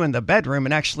to do in the bedroom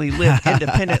and actually live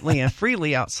independently and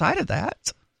freely outside of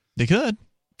that. They could.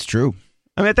 It's true.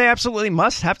 I mean, they absolutely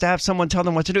must have to have someone tell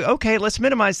them what to do. Okay, let's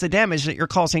minimize the damage that you're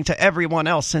causing to everyone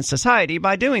else in society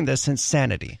by doing this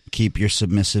insanity. Keep your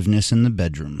submissiveness in the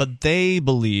bedroom. But they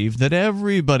believe that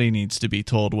everybody needs to be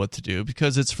told what to do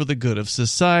because it's for the good of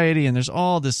society, and there's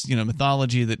all this,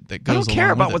 mythology that goes along with it. I don't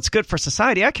care about what's good for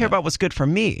society. I care about what's good for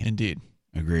me. Indeed.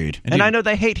 Agreed. And I know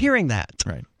they hate hearing that.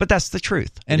 Right. But that's the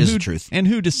truth. It is the truth. And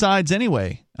who decides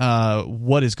anyway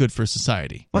what is good for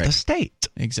society? Well, the state.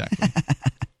 Exactly.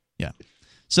 Yeah.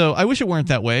 So I wish it weren't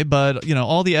that way, but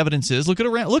all the evidence is look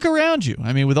around you.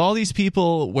 I mean, with all these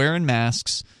people wearing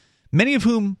masks, many of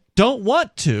whom don't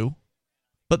want to,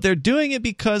 but they're doing it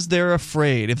because they're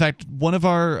afraid. In fact, one of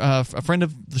our a friend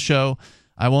of the show,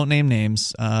 I won't name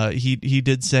names. He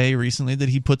did say recently that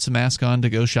he puts a mask on to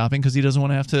go shopping because he doesn't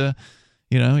want to have to,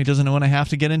 he doesn't want to have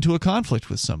to get into a conflict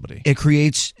with somebody. It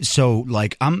creates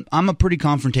I'm a pretty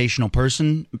confrontational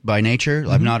person by nature.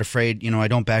 I'm not afraid. I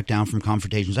don't back down from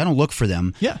confrontations. I don't look for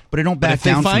them. Yeah, but I don't back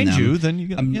down from them. If they find you, then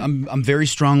you. I'm very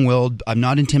strong-willed. I'm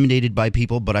not intimidated by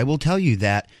people, but I will tell you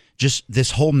that just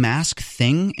this whole mask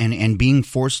thing and being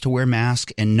forced to wear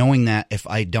mask and knowing that if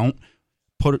I don't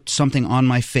put something on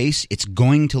my face, it's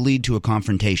going to lead to a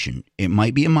confrontation. It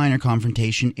might be a minor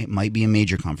confrontation. It might be a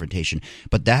major confrontation.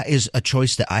 But that is a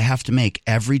choice that I have to make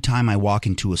every time I walk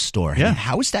into a store. Yeah. And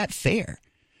how is that fair?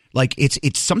 Like it's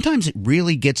sometimes it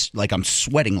really gets like I'm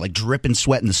sweating, like dripping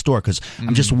sweat in the store because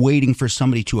I'm just waiting for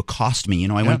somebody to accost me.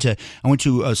 I went to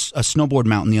a snowboard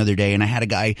mountain the other day and I had a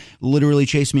guy literally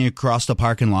chase me across the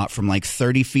parking lot from like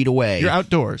 30 feet away. You're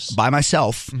outdoors by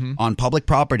myself on public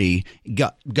property.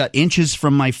 Got inches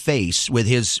from my face with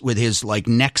his like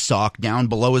neck sock down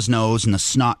below his nose and the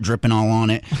snot dripping all on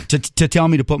it to tell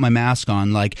me to put my mask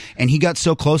on. And he got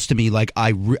so close to me, like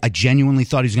I genuinely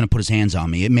thought he was going to put his hands on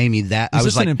me. It made me that I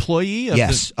was like. Employee of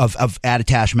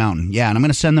Attitash Mountain, and I'm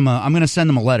going to send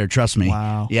them a letter. Trust me.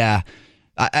 Wow. Yeah,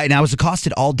 and I was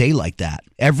accosted all day like that.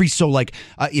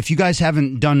 If you guys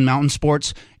haven't done mountain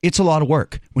sports, it's a lot of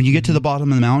work. When you get to the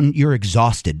bottom of the mountain, you're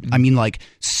exhausted. I mean, like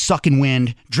sucking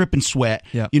wind, dripping sweat.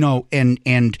 Yeah.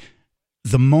 And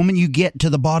the moment you get to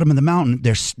the bottom of the mountain,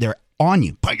 they're on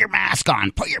you. Put your mask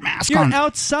on. Put your mask on. You're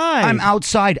outside. I'm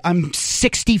outside. I'm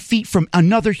 60 feet from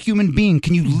another human being.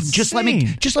 Can you just let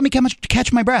me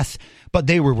catch my breath? But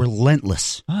they were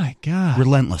relentless. My God.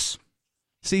 Relentless.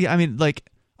 See, I mean,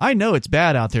 I know it's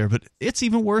bad out there, but it's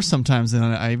even worse sometimes than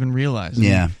I even realized.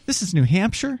 Yeah. This is New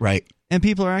Hampshire. Right. And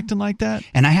people are acting like that.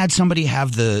 And I had somebody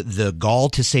have the gall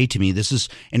to say to me, it's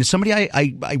somebody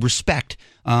I respect.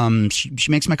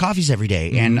 She makes my coffees every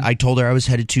day. And I told her I was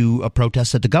headed to a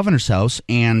protest at the governor's house.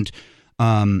 And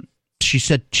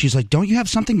she's like, don't you have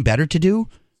something better to do?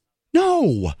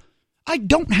 No, I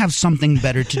don't have something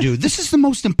better to do. This is the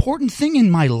most important thing in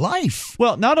my life.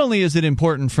 Well, not only is it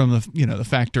important from the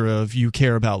factor of you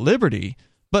care about liberty,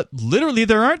 but literally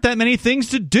there aren't that many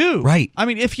things to do. Right. I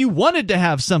mean, if you wanted to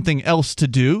have something else to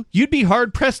do, you'd be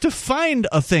hard-pressed to find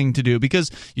a thing to do because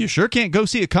you sure can't go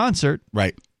see a concert.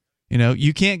 Right.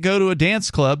 You can't go to a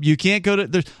dance club. You can't go to –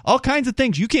 there's all kinds of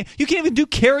things. You can't even do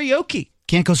karaoke.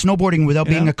 Can't go snowboarding without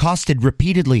being accosted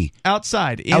repeatedly.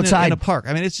 Outside. In a park.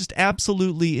 I mean, it's just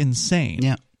absolutely insane.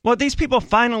 Yeah. Well, these people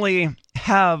finally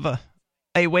have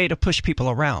a way to push people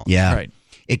around. Yeah. Right.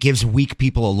 It gives weak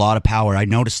people a lot of power. I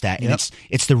noticed that. And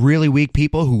it's the really weak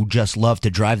people who just love to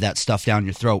drive that stuff down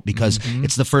your throat because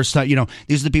it's the first time,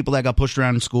 these are the people that got pushed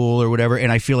around in school or whatever. And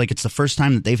I feel like it's the first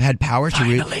time that they've had power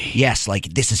to yes,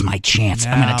 like this is my chance.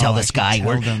 I'm going to tell this guy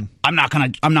I'm not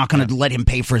going to let him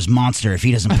pay for his monster if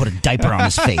he doesn't put a diaper on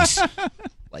his face.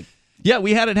 Yeah,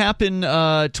 we had it happen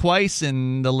twice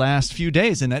in the last few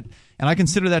days, and I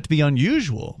consider that to be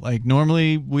unusual. Like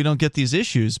normally we don't get these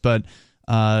issues, but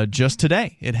just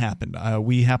today it happened.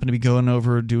 We happened to be going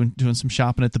over doing some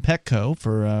shopping at the Petco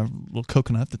for a little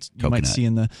coconut that you might see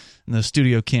in the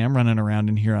studio cam running around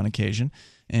in here on occasion.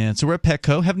 And so we're at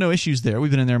Petco, have no issues there.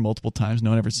 We've been in there multiple times.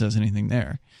 No one ever says anything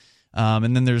there.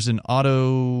 And then there's an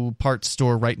auto parts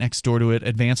store right next door to it,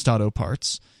 Advanced Auto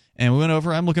Parts. And we went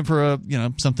over. I'm looking for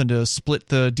something to split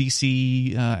the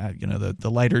DC, the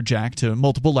lighter jack to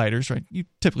multiple lighters, right? You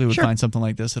typically would find something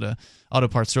like this at a auto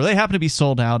parts store. They happen to be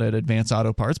sold out at Advanced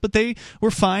Auto Parts, but they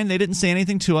were fine. They didn't say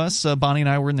anything to us. Bonnie and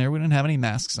I were in there. We didn't have any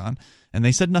masks on, and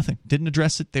they said nothing. Didn't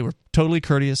address it. They were totally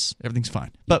courteous. Everything's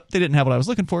fine. But they didn't have what I was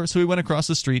looking for, so we went across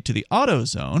the street to the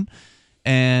AutoZone,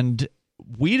 and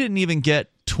we didn't even get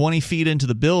 20 feet into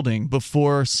the building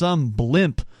before some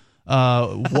blimp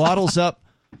waddles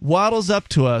up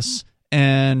to us,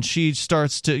 and she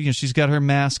starts to, she's got her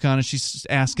mask on, and she's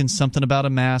asking something about a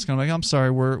mask. And I'm like, I'm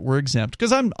sorry, we're exempt.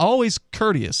 Because I'm always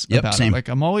courteous about it. Like,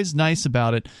 I'm always nice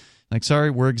about it. Like, sorry,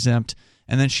 we're exempt.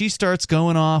 And then she starts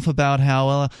going off about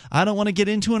how, I don't want to get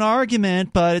into an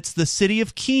argument, but it's the city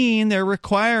of Keene. They're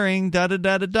requiring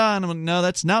da-da-da-da-da. And I'm like, no,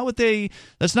 that's not what the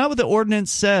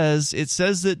ordinance says. It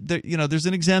says that there's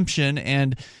an exemption,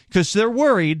 and because they're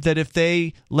worried that if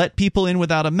they let people in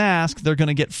without a mask, they're going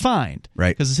to get fined. Right.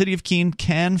 Because the city of Keene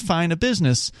can fine a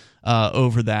business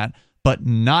over that, but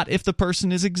not if the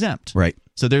person is exempt. Right.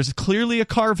 So there's clearly a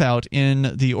carve-out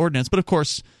in the ordinance, but of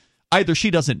course, either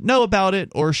she doesn't know about it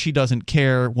or she doesn't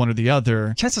care, one or the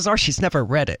other. Chances are she's never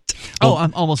read it. Oh,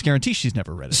 I'm almost guaranteed she's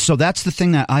never read it. So that's the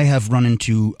thing that I have run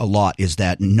into a lot, is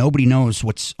that nobody knows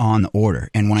what's on the order.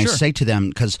 And when I say to them,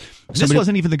 because this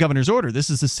wasn't even the governor's order. This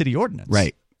is the city ordinance.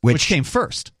 Right. which came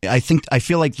first. I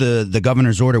feel like the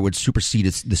governor's order would supersede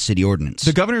the city ordinance.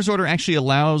 The governor's order actually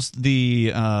allows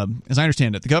as I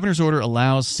understand it, the governor's order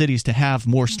allows cities to have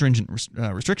more stringent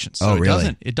restrictions. So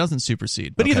really? It doesn't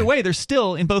supersede. But either way, there's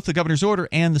still, in both the governor's order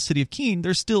and the city of Keene,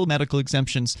 there's still medical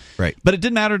exemptions. Right. But it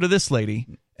didn't matter to this lady.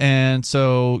 And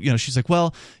so, she's like,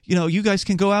 well, you guys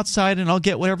can go outside and I'll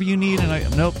get whatever you need.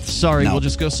 And nope, sorry, we'll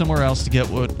just go somewhere else to get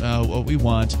what we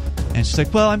want. And she's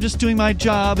like, well, I'm just doing my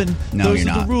job and those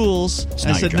are the rules. And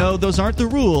I said, no, those aren't the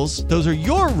rules. Those are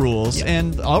your rules,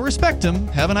 and I'll respect them.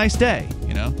 Have a nice day,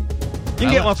 You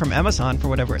can get one from Amazon for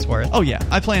whatever it's worth. Oh, yeah.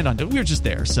 I planned on doing it. We were just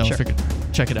there, so I figured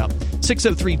check it out.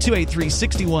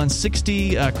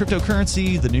 603-283-6160.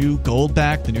 Cryptocurrency, the new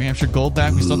Goldback, the New Hampshire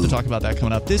Goldback. We still have to talk about that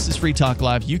coming up. This is Free Talk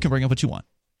Live. You can bring up what you want.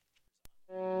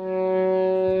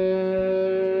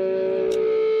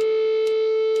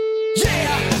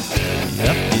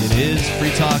 Yep, it is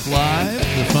Free Talk Live.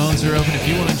 The phones are open if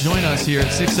you want to join us here at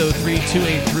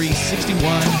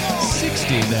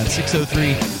 603-283-6160. That's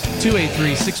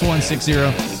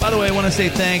 603-283-6160. By the way, I want to say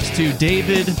thanks to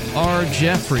David R.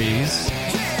 Jeffries.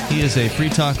 He is a Free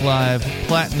Talk Live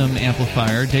Platinum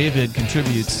Amplifier. David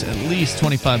contributes at least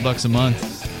 $25 a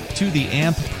month to the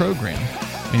AMP program,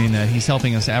 meaning that he's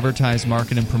helping us advertise,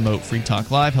 market, and promote Free Talk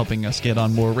Live, helping us get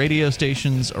on more radio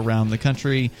stations around the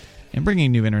country, and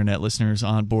bringing new internet listeners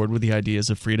on board with the ideas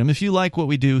of freedom. If you like what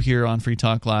we do here on Free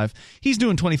Talk Live, he's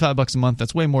doing $25 a month.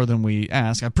 That's way more than we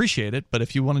ask. I appreciate it, but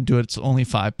if you want to do it, it's only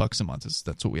 $5 a month.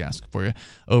 That's what we ask for you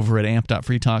over at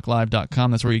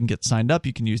amp.freetalklive.com. That's where you can get signed up.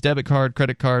 You can use debit card,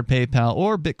 credit card, PayPal,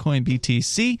 or Bitcoin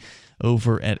BTC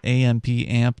over at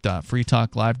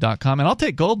ampamp.freetalklive.com. And I'll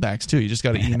take goldbacks too. You just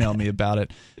got to email me about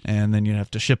it, and then you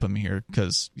have to ship them here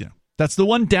because that's the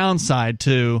one downside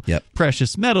to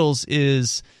precious metals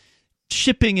is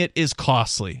shipping it is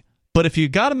costly. But if you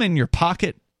got them in your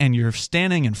pocket and you're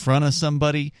standing in front of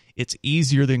somebody, it's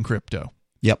easier than crypto.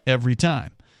 Yep. Every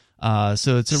time.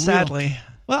 So it's Sadly.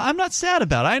 Well, I'm not sad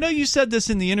about it. I know you said this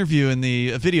in the interview in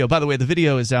the video. By the way, the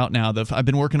video is out now. I've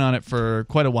been working on it for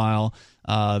quite a while.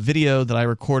 Video that I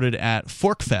recorded at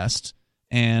ForkFest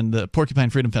and the Porcupine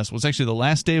Freedom Festival. It was actually the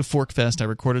last day of ForkFest. I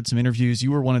recorded some interviews.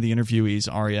 You were one of the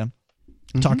interviewees, Aria.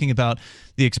 Talking about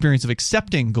the experience of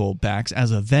accepting goldbacks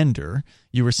as a vendor.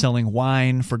 You were selling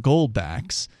wine for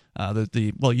goldbacks.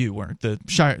 You weren't. The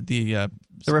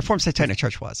Reformed Satanic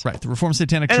Church was. Right, the Reformed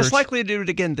Satanic Church. And it's likely to do it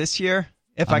again this year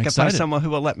if I can find someone who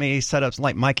will let me set up,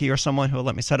 like Mikey or someone who will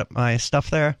let me set up my stuff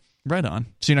there. Right on.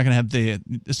 So you're not going to have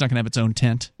it's not going to have its own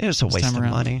tent? It was a waste of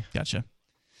money. Gotcha.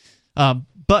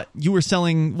 But you were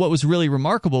selling, what was really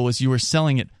remarkable was you were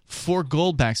selling it for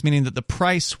goldbacks, meaning that the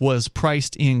price was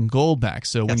priced in goldbacks.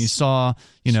 So when you saw,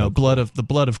 blood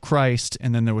of Christ,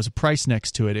 and then there was a price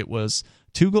next to it, it was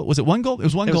was it one gold? It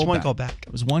was one goldback.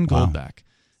 It was one goldback.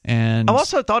 And I've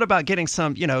also thought about getting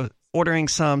some, ordering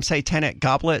some satanic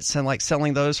goblets and like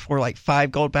selling those for like 5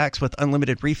 goldbacks with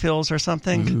unlimited refills or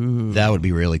something. Ooh. That would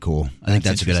be really cool. I think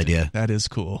that's a good idea. That is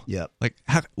cool. Yep. Like,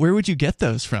 where would you get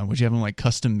those from? Would you have them like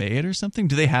custom made or something?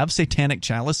 Do they have satanic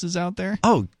chalices out there?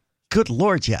 Oh, good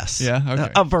Lord, yes. Yeah,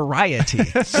 okay. A variety.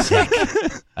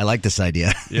 I like this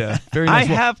idea. Yeah, very nice.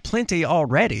 I have plenty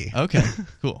already. Okay,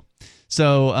 cool.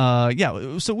 So,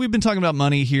 so we've been talking about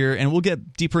money here, and we'll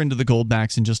get deeper into the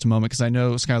goldbacks in just a moment, because I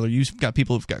know, Skylar, you've got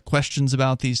people who've got questions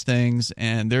about these things,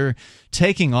 and they're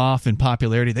taking off in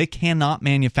popularity. They cannot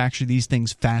manufacture these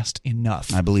things fast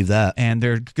enough. I believe that. And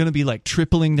they're going to be like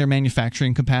tripling their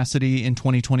manufacturing capacity in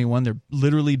 2021. They're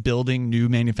literally building new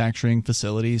manufacturing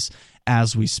facilities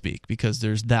as we speak, because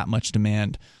there's that much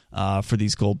demand for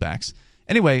these goldbacks.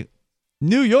 Anyway,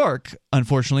 New York,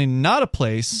 unfortunately, not a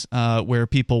place where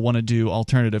people want to do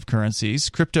alternative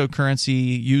currencies.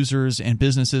 Cryptocurrency users and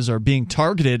businesses are being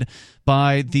targeted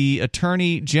by the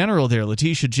Attorney General there,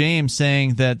 Letitia James,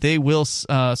 saying that they will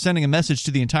sending a message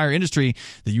to the entire industry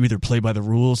that you either play by the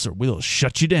rules or we'll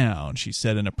shut you down, she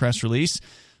said in a press release.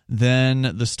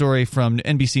 Then the story from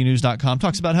NBCnews.com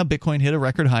talks about how Bitcoin hit a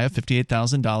record high of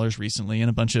 $58,000 recently, and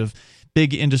a bunch of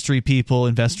big industry people,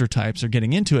 investor types, are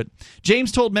getting into it.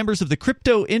 James told members of the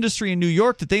crypto industry in New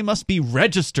York that they must be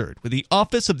registered with the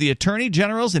Office of the Attorney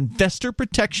General's Investor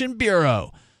Protection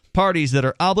Bureau. Parties that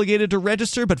are obligated to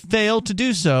register but fail to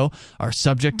do so are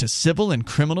subject to civil and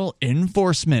criminal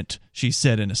enforcement, she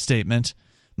said in a statement.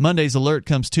 Monday's alert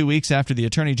comes 2 weeks after the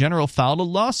Attorney General filed a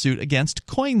lawsuit against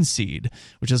CoinSeed,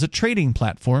 which is a trading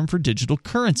platform for digital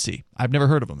currency. I've never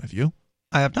heard of them. Have you?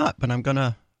 I have not, but I'm going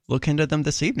to look into them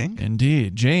this evening.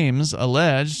 Indeed. James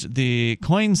alleged the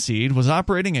CoinSeed was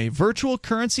operating a virtual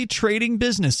currency trading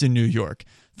business in New York,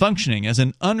 functioning as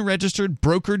an unregistered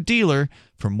broker-dealer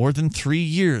for more than 3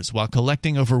 years while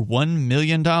collecting over $1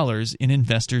 million in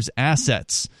investors'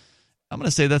 assets. I'm going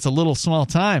to say that's a little small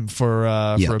time for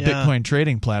a Bitcoin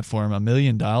trading platform. $1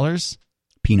 million?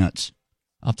 Peanuts.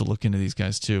 I'll have to look into these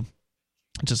guys, too,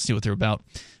 just see what they're about.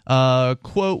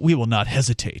 Quote, "We will not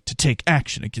hesitate to take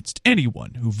action against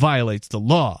anyone who violates the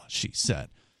law," she said.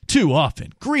 "Too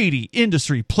often, greedy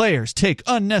industry players take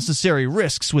unnecessary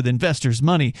risks with investors'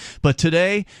 money, but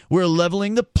today we're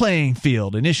leveling the playing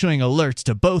field and issuing alerts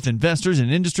to both investors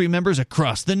and industry members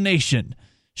across the nation,"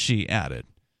 she added.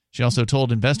 She also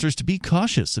told investors to be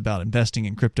cautious about investing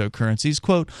in cryptocurrencies.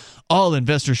 Quote, "All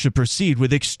investors should proceed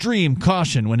with extreme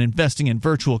caution when investing in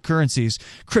virtual currencies.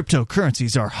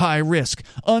 Cryptocurrencies are high-risk,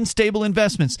 unstable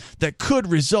investments that could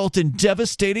result in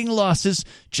devastating losses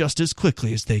just as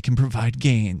quickly as they can provide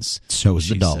gains." So is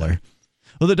the dollar. Said.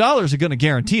 Well, the dollars are going to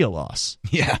guarantee a loss.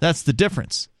 Yeah. That's the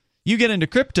difference. You get into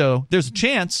crypto, there's a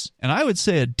chance, and I would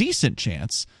say a decent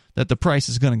chance, that the price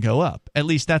is going to go up. At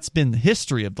least that's been the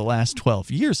history of the last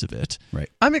 12 years of it. Right.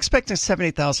 I'm expecting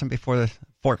 70,000 before the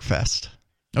Fork Fest.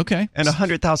 Okay. And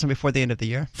 100,000 before the end of the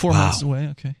year. 4 months away.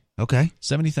 Okay. Okay.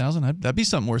 70,000. That'd be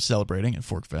something worth celebrating at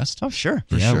Fork Fest. Oh, sure.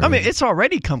 For sure. I mean, it's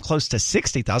already come close to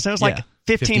 60,000. It was like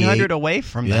 1,500 away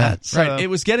from that. So. Right. It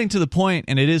was getting to the point,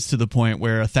 and it is to the point,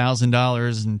 where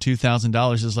 $1,000 and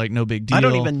 $2,000 is like no big deal. I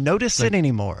don't even notice it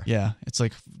anymore. Yeah. It's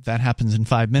like that happens in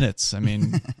 5 minutes. I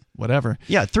mean, whatever.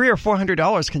 Yeah. $300 or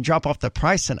 $400 can drop off the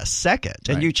price in a second.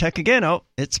 And Right. you check again. Oh,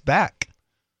 it's back.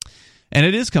 And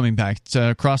it is coming back. It's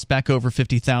crossed back over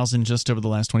 50,000 just over the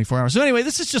last 24 hours. So anyway,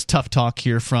 this is just tough talk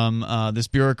here from this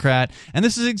bureaucrat. And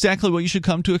this is exactly what you should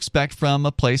come to expect from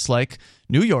a place like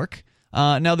New York.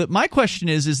 Now, my question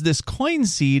is this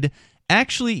CoinSeed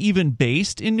actually even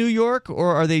based in New York?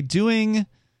 Or are they doing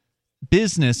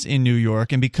business in New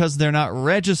York? And because they're not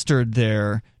registered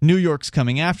there, New York's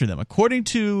coming after them. According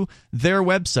to their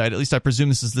website, at least I presume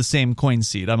this is the same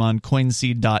CoinSeed. I'm on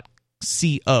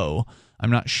coinseed.co. I'm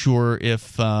not sure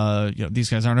if these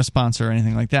guys aren't a sponsor or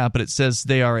anything like that, but it says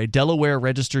they are a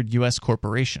Delaware-registered U.S.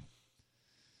 corporation.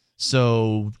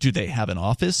 So do they have an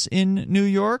office in New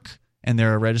York and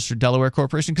they're a registered Delaware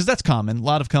corporation? Because that's common. A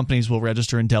lot of companies will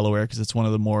register in Delaware because it's one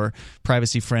of the more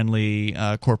privacy-friendly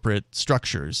corporate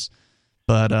structures.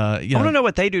 But I want to know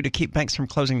what they do to keep banks from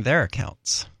closing their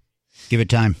accounts. Give it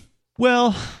time.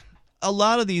 Well, a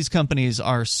lot of these companies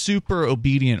are super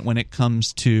obedient when it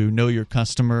comes to know your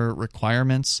customer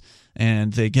requirements,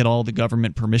 and they get all the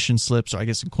government permission slips. Or I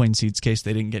guess in CoinSeed's case,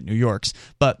 they didn't get New York's,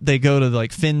 but they go to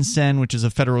like FinCEN, which is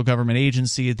a federal government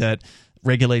agency that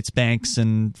regulates banks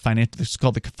and it's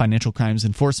called the Financial Crimes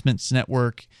Enforcement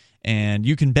Network. And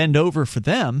you can bend over for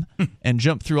them and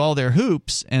jump through all their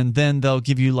hoops, and then they'll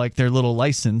give you like their little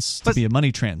license to be a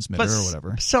money transmitter or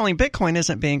whatever. Selling Bitcoin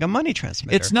isn't being a money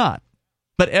transmitter. It's not.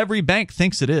 But every bank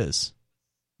thinks it is.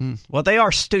 Well, they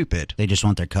are stupid. They just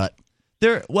want their cut.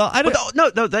 I don't.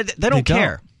 No, they don't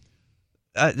care.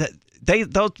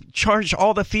 They'll charge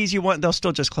all the fees you want. They'll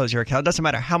still just close your account. It doesn't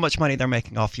matter how much money they're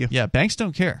making off you. Yeah, banks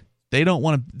don't care. They don't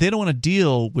want to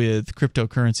deal with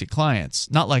cryptocurrency clients.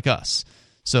 Not like us.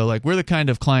 So, like, we're the kind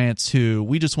of clients who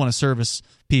we just want to service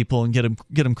people and get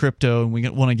them crypto, and we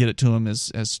want to get it to them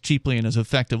as cheaply and as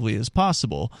effectively as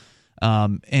possible.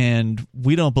 And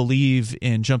we don't believe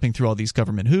in jumping through all these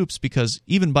government hoops because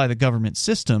even by the government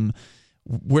system,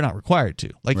 we're not required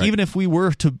to. Like, even if we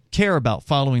were to care about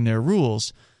following their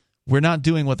rules, we're not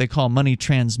doing what they call money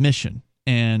transmission.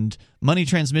 And money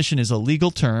transmission is a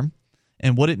legal term.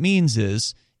 And what it means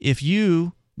is if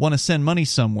you want to send money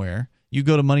somewhere, you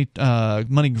go to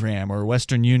MoneyGram or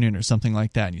Western Union or something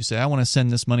like that, and you say, I want to send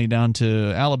this money down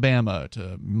to Alabama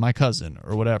to my cousin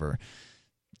or whatever.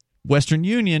 Western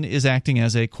Union is acting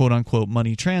as a quote-unquote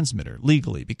money transmitter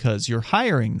legally because you're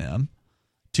hiring them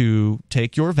to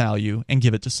take your value and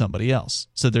give it to somebody else.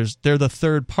 So they're the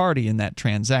third party in that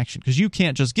transaction because you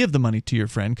can't just give the money to your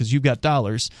friend because you've got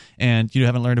dollars and you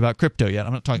haven't learned about crypto yet.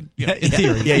 I'm not talking in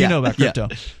theory. You know about crypto.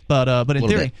 But in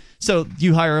theory. Bit. So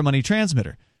you hire a money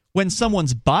transmitter. When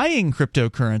someone's buying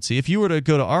cryptocurrency, if you were to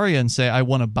go to Aria and say, I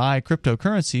want to buy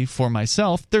cryptocurrency for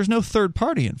myself, there's no third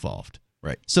party involved.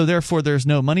 Right. So therefore, there's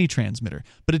no money transmitter.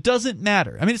 But it doesn't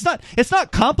matter. I mean, it's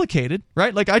not complicated,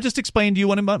 right? Like I just explained to you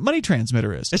what a money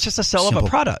transmitter is. It's just a sell of a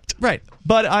product. Right.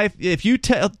 But if you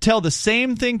tell the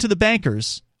same thing to the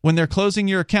bankers when they're closing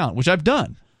your account, which I've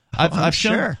done. I've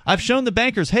shown the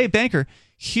bankers, hey, banker,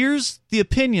 here's the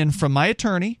opinion from my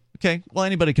attorney. Okay, well,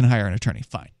 anybody can hire an attorney.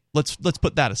 Fine. Let's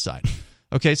put that aside.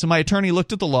 Okay, so my attorney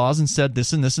looked at the laws and said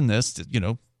this and this and this.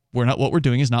 What we're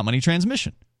doing is not money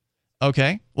transmission.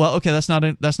 Okay, well, that's not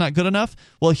good enough.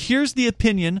 Well, here's the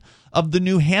opinion of the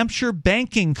New Hampshire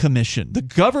Banking Commission, the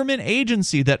government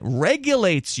agency that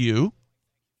regulates you,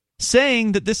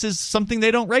 saying that this is something they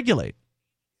don't regulate.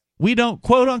 We don't,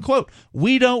 quote unquote,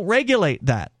 we don't regulate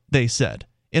that, they said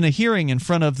in a hearing in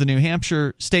front of the New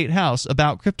Hampshire State House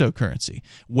about cryptocurrency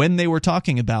when they were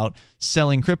talking about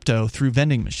selling crypto through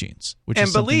vending machines, which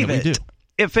is something that we do.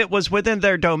 If it was within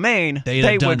their domain,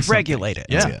 they would regulate it.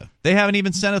 Yeah. They haven't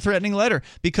even sent a threatening letter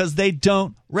because they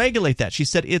don't regulate that. She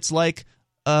said it's like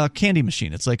a candy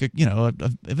machine. It's like a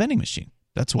vending machine.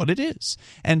 That's what it is.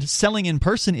 And selling in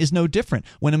person is no different.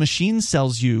 When a machine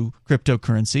sells you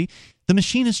cryptocurrency, the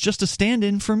machine is just a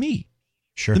stand-in for me.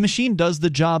 Sure. The machine does the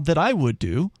job that I would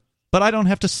do, but I don't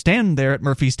have to stand there at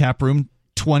Murphy's Tap Room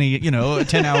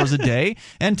 10 hours a day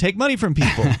and take money from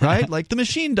people, right? Like the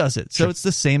machine does it. So it's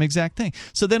the same exact thing.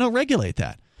 So they don't regulate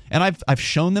that. And I've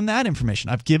shown them that information.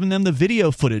 I've given them the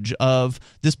video footage of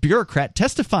this bureaucrat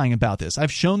testifying about this.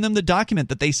 I've shown them the document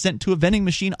that they sent to a vending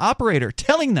machine operator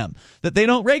telling them that they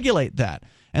don't regulate that.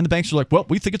 And the banks are like, well,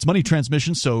 we think it's money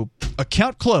transmission, so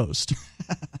account closed.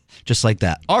 Just like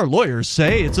that. Our lawyers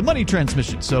say it's a money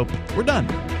transmission, so we're done.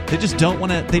 They just don't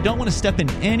want to. They don't want to step in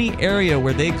any area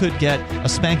where they could get a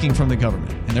spanking from the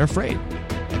government, and they're afraid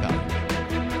about it.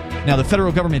 Now, the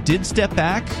federal government did step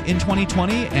back in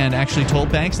 2020 and actually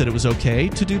told banks that it was okay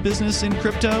to do business in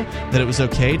crypto, that it was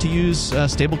okay to use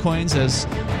stablecoins as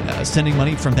sending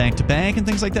money from bank to bank and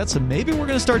things like that. So maybe we're going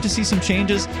to start to see some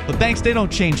changes. But banks, they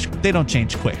don't change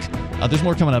quick. There's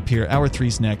more coming up here. Hour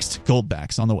 3's next.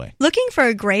 Goldbacks on the way. Looking for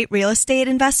a great real estate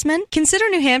investment? Consider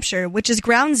New Hampshire, which is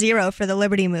ground zero for the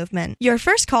Liberty Movement. Your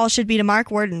first call should be to Mark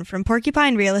Worden from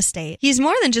Porcupine Real Estate. He's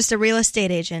more than just a real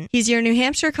estate agent. He's your New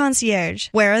Hampshire concierge.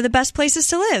 Where are the best places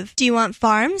to live? Do you want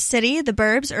farm, city, the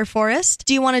burbs, or forest?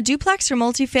 Do you want a duplex or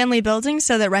multifamily building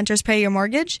so that renters pay your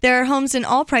mortgage? There are homes in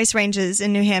all price ranges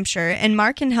in New Hampshire, and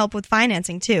Mark can help with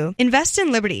financing too. Invest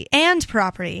in liberty and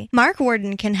property. Mark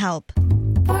Worden can help.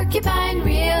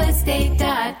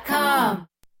 PorcupineRealEstate.com.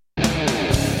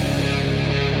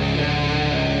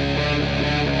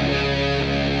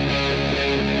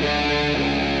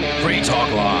 Free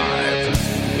Talk Live.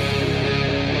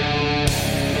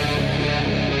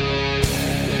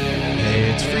 Hey,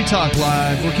 it's Free Talk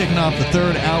Live. We're kicking off the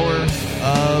third hour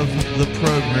of the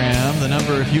program. The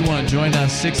number, if you want to join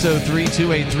us,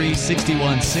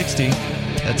 603-283-6160.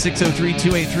 That's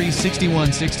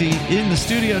 603-283-6160. In the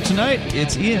studio tonight,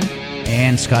 it's Ian.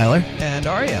 And Skylar. And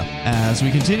Aria. As we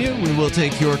continue, we will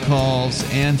take your calls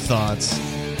and thoughts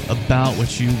about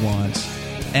what you want.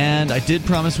 And I did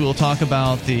promise we will talk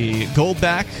about the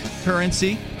Goldback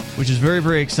currency, which is very,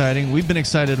 very exciting. We've been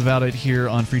excited about it here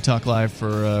on Free Talk Live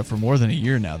for more than a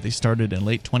year now. They started in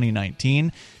late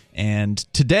 2019. And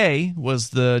today was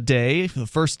the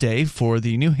first day for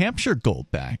the New Hampshire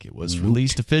Goldback. It was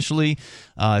released officially.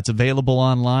 It's available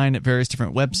online at various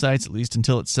different websites, at least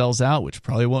until it sells out, which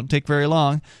probably won't take very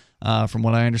long. From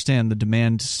what I understand, the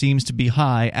demand seems to be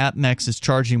high. AppMex is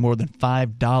charging more than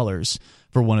 $5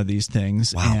 for one of these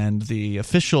things, wow. And the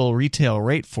official retail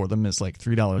rate for them is like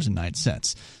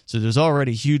 $3.09. So there's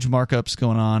already huge markups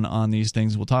going on these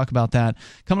things. We'll talk about that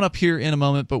coming up here in a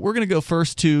moment, but we're going to go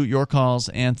first to your calls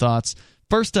and thoughts.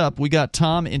 First up, we got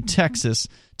Tom in Texas.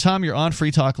 Tom, you're on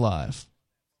Free Talk Live.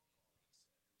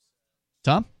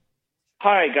 Tom?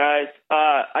 Hi, guys.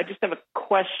 I just have a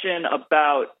question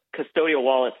about custodial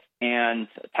wallets and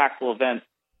taxable events.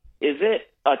 Is it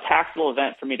a taxable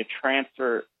event for me to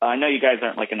transfer? I know you guys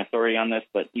aren't like an authority on this,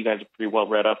 but you guys are pretty well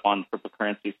read up on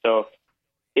cryptocurrency. So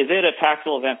is it a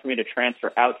taxable event for me to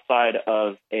transfer outside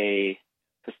of a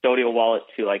custodial wallet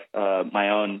to like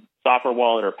my own software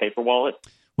wallet or paper wallet?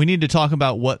 We need to talk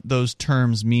about what those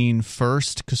terms mean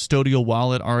first. Custodial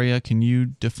wallet, Aria, can you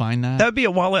define that? That would be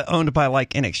a wallet owned by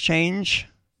like an exchange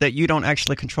that you don't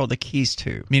actually control the keys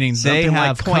to. Meaning they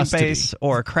have like Coinbase custody.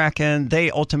 Or Kraken,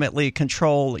 they ultimately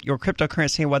control your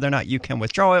cryptocurrency and whether or not you can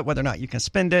withdraw it, whether or not you can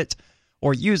spend it,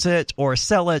 or use it, or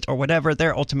sell it, or whatever.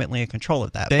 They're ultimately in control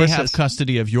of that. They have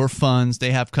custody of your funds.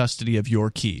 They have custody of your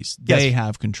keys. They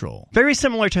have control. Very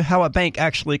similar to how a bank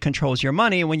actually controls your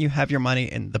money when you have your money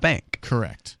in the bank.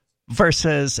 Correct.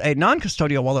 Versus a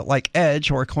non-custodial wallet like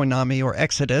Edge or Coinami or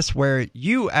Exodus, where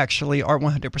you actually are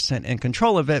 100% in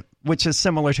control of it, which is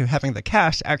similar to having the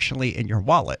cash actually in your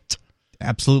wallet.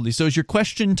 Absolutely. So is your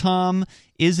question, Tom,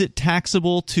 is it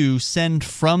taxable to send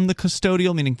from the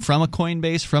custodial, meaning from a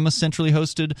Coinbase, from a centrally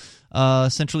hosted,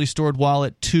 centrally stored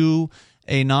wallet to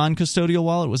a non-custodial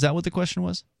wallet? Was that what the question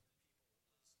was?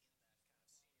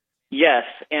 Yes,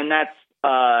 and that's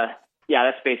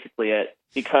that's basically it.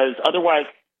 Because otherwise,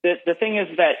 the thing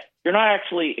is that you're not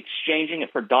actually exchanging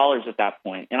it for dollars at that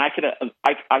point. And I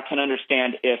can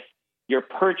understand if you're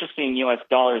purchasing U.S.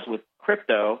 dollars with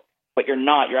crypto, but you're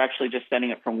not. You're actually just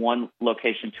sending it from one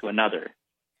location to another.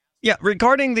 Yeah,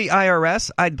 regarding the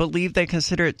IRS, I believe they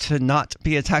consider it to not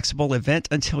be a taxable event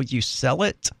until you sell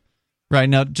it. Right.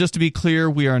 Now, just to be clear,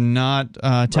 we are not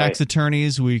tax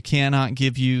attorneys. We cannot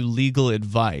give you legal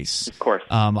advice. Of course.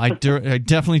 I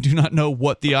definitely do not know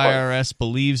what the IRS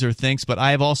believes or thinks, but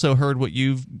I have also heard what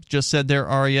you've just said there,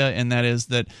 Arya, and that is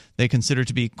that they consider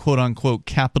to be quote-unquote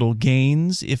capital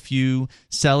gains if you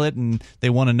sell it, and they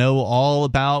want to know all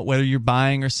about whether you're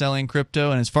buying or selling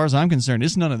crypto. And as far as I'm concerned,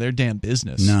 it's none of their damn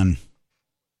business. None.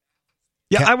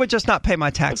 Yeah, I would just not pay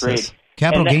my taxes. Agreed.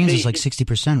 Capital gains is like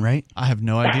 60%, right? I have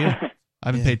no idea. I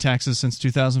haven't paid taxes since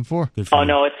 2004. Good for you.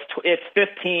 No, it's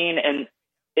 15, and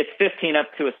it's 15 up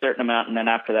to a certain amount, and then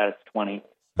after that it's 20.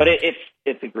 But it's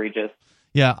egregious.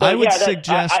 Yeah, but I would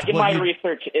suggest in my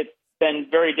research, it's been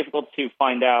very difficult to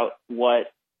find out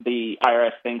what the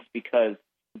IRS thinks because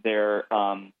they're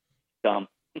dumb.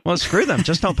 Well, screw them.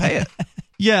 Just don't pay it.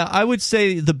 Yeah, I would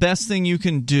say the best thing you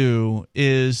can do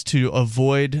is to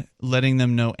avoid letting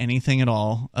them know anything at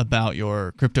all about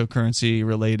your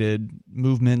cryptocurrency-related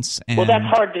movements. And well, that's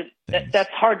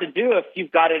hard to do if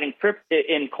you've got it in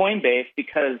Coinbase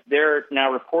because they're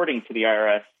now reporting to the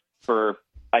IRS for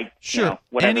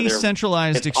any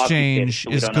centralized exchange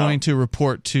is going to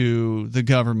report to the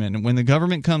government, and when the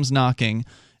government comes knocking,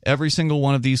 every single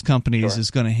one of these companies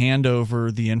is going to hand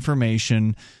over the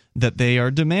information that they are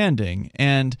demanding.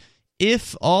 And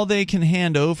if all they can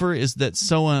hand over is that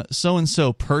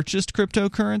so-and-so purchased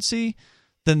cryptocurrency,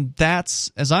 then that's,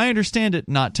 as I understand it,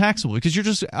 not taxable because you're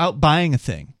just out buying a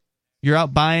thing. You're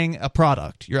out buying a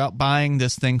product. You're out buying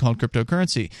this thing called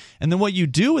cryptocurrency. And then what you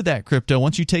do with that crypto,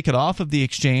 once you take it off of the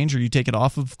exchange or you take it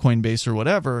off of Coinbase or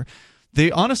whatever,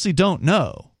 they honestly don't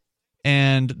know.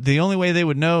 And the only way they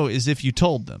would know is if you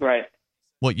told them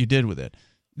what you did with it.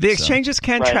 The exchanges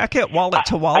can track it wallet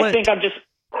to wallet. I think I'm just...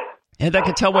 And they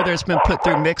can tell whether it's been put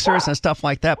through mixers and stuff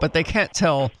like that, but they can't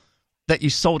tell that you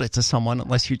sold it to someone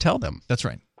unless you tell them. That's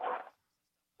right.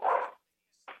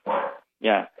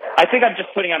 Yeah. I think I'm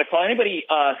just putting out a call. Anybody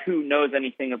who knows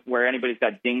anything of where anybody's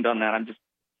got dinged on that, I'm just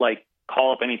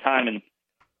call up anytime and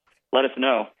let us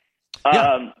know.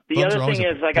 The other thing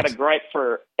is I got a gripe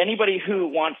for anybody who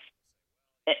wants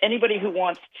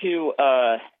to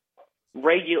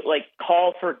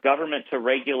call for government to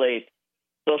regulate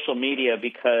social media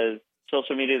because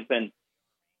social media has been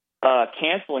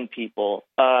canceling people.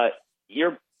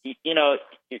 You're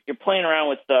playing around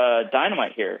with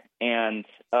dynamite here, and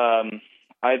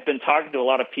I've been talking to a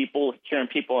lot of people, hearing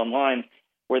people online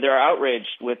where they're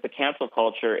outraged with the cancel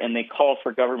culture, and they call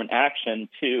for government action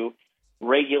to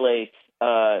regulate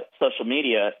social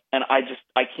media. And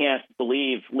I can't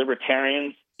believe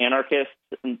libertarians, anarchists,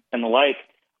 and the like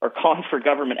are calling for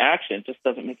government action. It just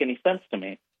doesn't make any sense to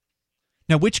me.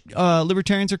 Now, which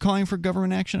libertarians are calling for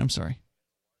government action? I'm sorry.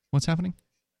 What's happening?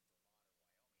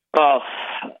 Well,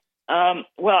 I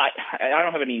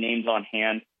don't have any names on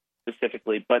hand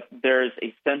specifically, but there's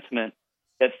a sentiment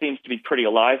that seems to be pretty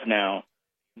alive now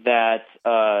that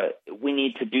we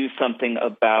need to do something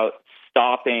about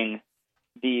stopping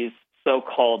these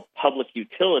so-called public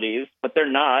utilities, but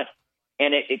they're not.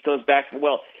 And it goes back,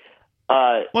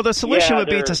 the solution would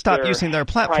be to stop using their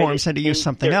platforms and to use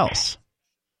something else.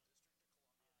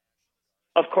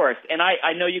 Of course. And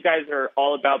I know you guys are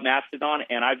all about Mastodon,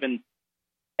 and I've been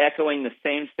echoing the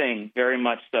same thing very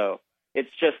much so. It's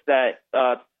just that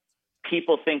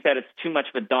people think that it's too much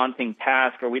of a daunting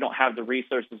task or we don't have the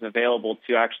resources available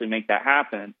to actually make that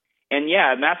happen. And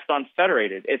yeah, Mastodon's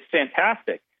federated. It's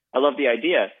fantastic. I love the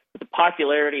idea. But the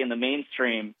popularity in the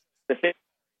mainstream,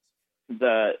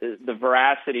 the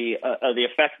veracity, the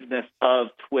effectiveness of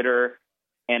Twitter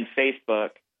and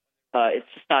Facebook, it's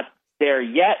just not there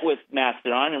yet with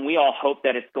Mastodon, and we all hope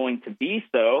that it's going to be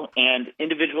so. And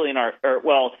individually in our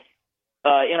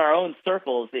own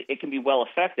circles, it can be well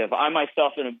effective. I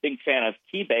myself am a big fan of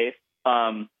Keybase,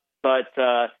 but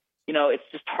it's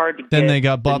just hard to get. Then they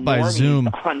got bought by Zoom.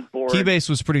 On board Keybase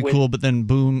was pretty cool, but then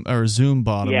Zoom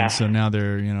bought them, and so now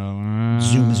they're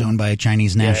Zoom is owned by a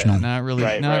Chinese national. Not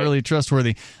really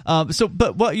trustworthy.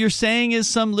 But what you're saying is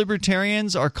some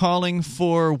libertarians are calling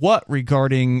for what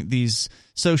regarding these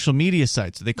social media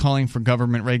sites? Are they calling for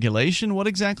government regulation? What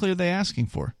exactly are they asking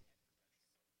for?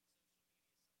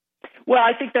 Well,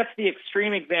 I think that's the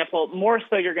extreme example. More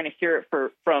so, you're going to hear it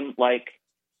from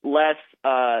less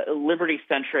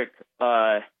liberty-centric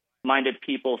minded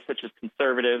people, such as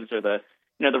conservatives or the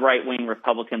right-wing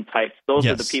Republican types. Those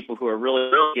are the people who are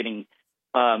really getting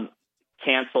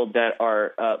canceled that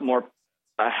are more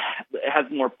has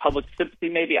more public sympathy.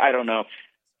 Maybe, I don't know,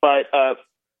 but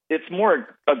it's more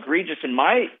egregious in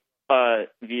my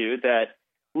view that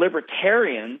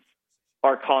libertarians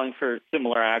are calling for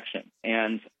similar action,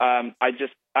 and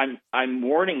I'm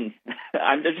warning.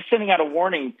 I'm just sending out a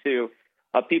warning to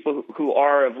people who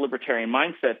are of libertarian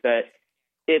mindset that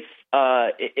it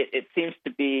seems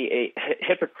to be a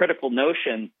hypocritical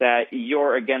notion that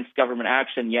you're against government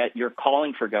action, yet you're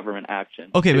calling for government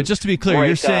action. Okay, but just to be clear,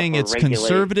 you're saying it's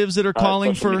conservatives that are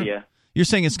calling for media. You're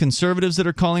saying it's conservatives that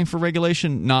are calling for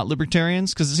regulation, not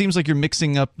libertarians, because it seems like you're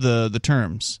mixing up the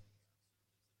terms.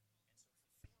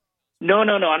 No.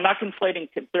 I'm not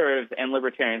conflating conservatives and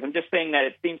libertarians. I'm just saying that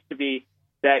it seems to be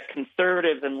that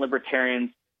conservatives and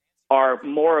libertarians are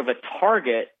more of a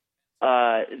target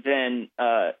than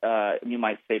you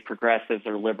might say progressives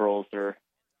or liberals or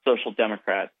social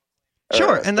democrats.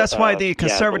 Sure, and that's why the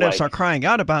conservatives are crying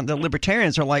out about it. The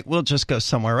libertarians are like, we'll just go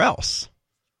somewhere else.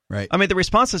 Right. I mean, the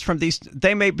responses from these,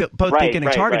 they may both be getting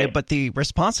targeted, but the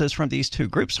responses from these two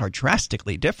groups are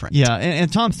drastically different. Yeah,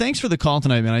 and Tom, thanks for the call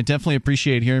tonight, man. I definitely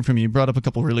appreciate hearing from you. You brought up a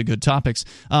couple really good topics.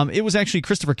 It was actually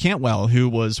Christopher Cantwell, who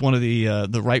was one of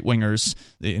the right-wingers.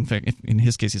 In fact, in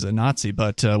his case, he's a Nazi,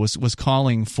 but was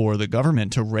calling for the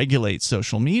government to regulate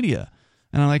social media.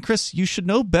 And I'm like, Chris, you should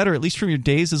know better, at least from your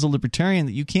days as a libertarian,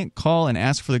 that you can't call and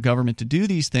ask for the government to do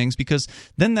these things, because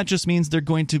then that just means they're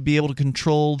going to be able to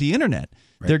control the internet.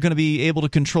 Right. They're going to be able to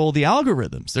control the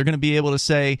algorithms. They're going to be able to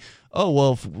say, oh,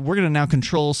 well, if we're going to now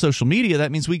control social media,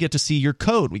 that means we get to see your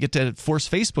code. We get to force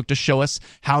Facebook to show us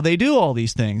how they do all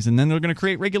these things. And then they're going to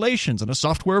create regulations and a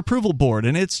software approval board.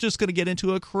 And it's just going to get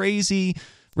into a crazy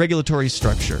regulatory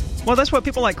structure. Well, that's what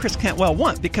people like Chris Cantwell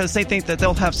want, because they think that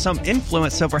they'll have some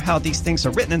influence over how these things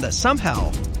are written and that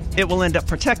somehow it will end up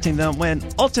protecting them, when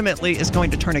ultimately it's going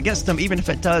to turn against them, even if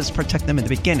it does protect them in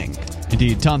the beginning.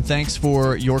 Indeed. Tom, thanks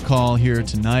for your call here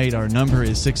tonight. Our number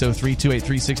is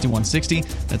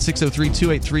 603-283-6160. That's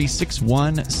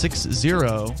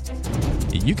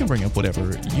 603-283-6160. You can bring up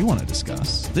whatever you want to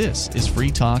discuss. This is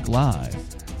Free Talk Live.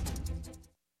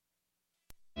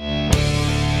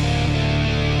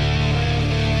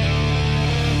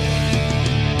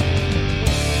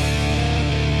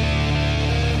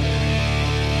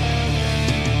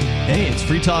 Hey, it's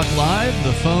Free Talk Live.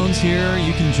 The phone's here.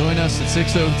 You can join us at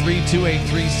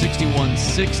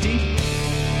 603-283-6160.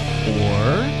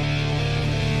 Or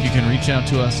you can reach out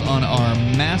to us on our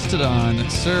Mastodon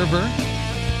server,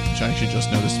 which I actually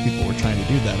just noticed people were trying to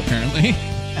do that, apparently.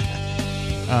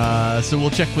 So we'll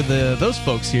check with those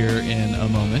folks here in a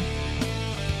moment.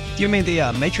 Do you mean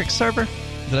the Matrix server?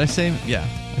 Did I say? Yeah,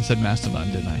 I said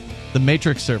Mastodon, didn't I? The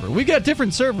Matrix server. We got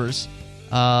different servers.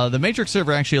 The Matrix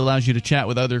server actually allows you to chat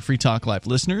with other Free Talk Live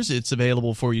listeners. It's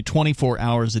available for you 24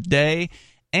 hours a day.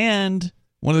 And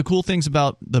one of the cool things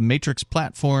about the Matrix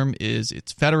platform is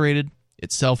it's federated,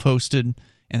 it's self-hosted,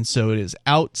 and so it is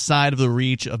outside of the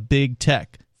reach of big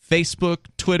tech. Facebook,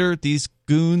 Twitter, these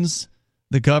goons,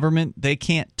 the government, they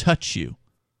can't touch you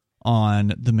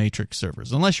on the Matrix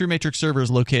servers. Unless your Matrix server is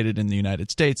located in the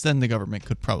United States, then the government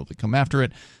could probably come after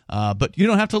it. But you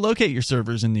don't have to locate your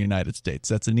servers in the United States.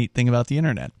 That's a neat thing about the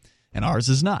internet. And ours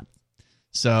is not.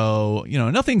 So,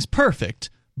 nothing's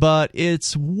perfect, but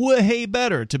it's way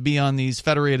better to be on these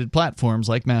federated platforms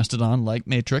like Mastodon, like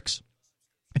Matrix.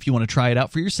 If you want to try it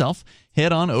out for yourself,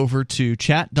 head on over to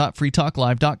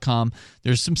chat.freetalklive.com.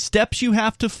 There's some steps you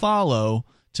have to follow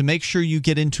to make sure you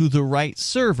get into the right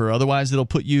server. Otherwise, it'll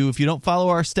put you, if you don't follow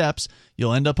our steps,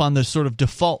 you'll end up on the sort of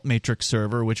default Matrix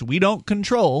server, which we don't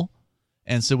control.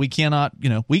 And so we cannot,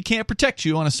 we can't protect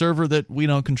you on a server that we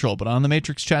don't control. But on the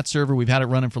Matrix chat server, we've had it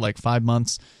running for like 5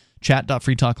 months,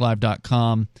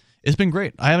 chat.freetalklive.com. It's been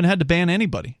great. I haven't had to ban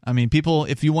anybody. I mean, people,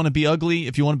 if you want to be ugly,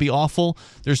 if you want to be awful,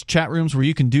 there's chat rooms where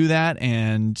you can do that.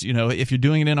 And, if you're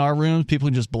doing it in our rooms, people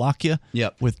can just block you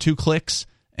with 2 clicks.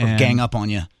 Or gang up on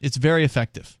you. It's very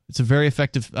effective. It's a very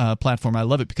effective platform. I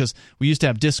love it because we used to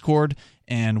have Discord,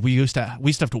 and we used to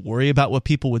have to worry about what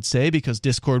people would say because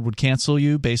Discord would cancel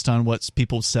you based on what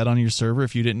people said on your server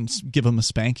if you didn't give them a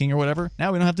spanking or whatever.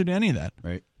 Now we don't have to do any of that.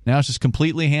 Right. Now it's just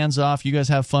completely hands off. You guys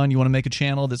have fun. You want to make a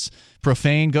channel that's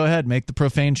profane? Go ahead, make the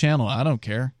profane channel. I don't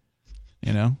care.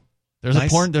 There's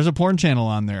nice. There's a porn channel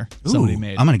on there. Somebody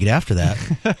made. I'm gonna get after that.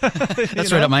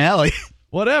 That's right up my alley.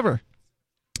 Whatever.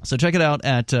 So check it out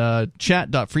at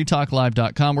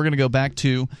chat.freetalklive.com. We're going to go back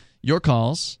to your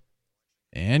calls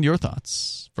and your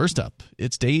thoughts. First up,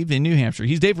 it's Dave in New Hampshire.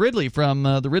 He's Dave Ridley from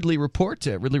the Ridley Report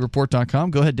at ridleyreport.com.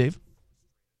 Go ahead, Dave.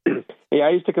 Yeah, I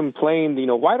used to complain,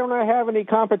 why don't I have any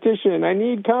competition? I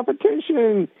need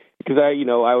competition. because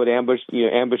I would ambush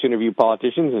interview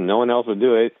politicians, and no one else would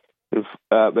do it.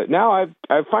 But now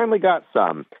I've finally got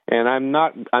some, and I'm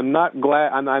not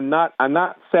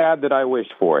sad that I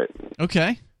wished for it.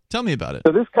 Okay, tell me about it.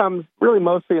 So this comes really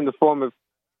mostly in the form of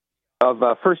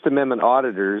First Amendment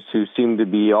auditors who seem to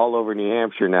be all over New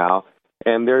Hampshire now.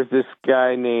 And there's this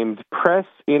guy named Press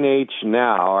NH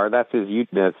Now, or that's his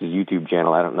YouTube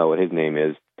channel. I don't know what his name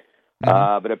is.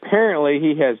 But apparently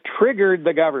he has triggered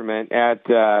the government at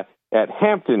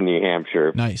Hampton, New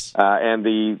Hampshire. Nice. And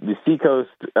the Seacoast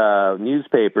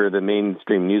newspaper, the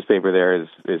mainstream newspaper there,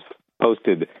 is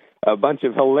posted a bunch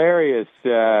of hilarious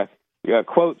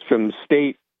quotes from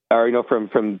state or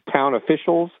from town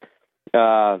officials.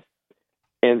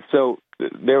 And so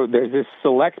there's this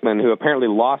selectman who apparently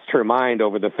lost her mind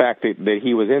over the fact that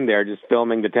he was in there just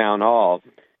filming the town hall.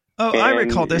 Oh, I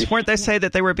recall this. Weren't they say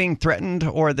that they were being threatened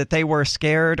or that they were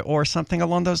scared or something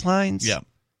along those lines? Yeah.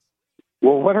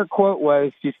 Well, what her quote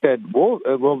was, she said,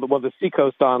 the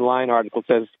Seacoast Online article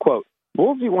says, quote,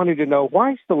 Woolsey wanted to know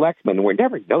why selectmen were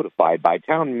never notified by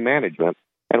town management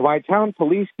and why town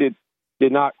police did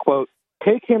not, quote,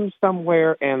 take him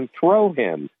somewhere and throw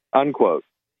him, unquote.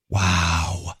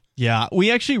 Wow. Yeah,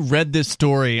 we actually read this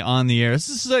story on the air. This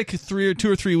is like 2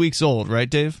 or 3 weeks old, right,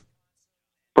 Dave?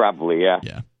 Probably, yeah.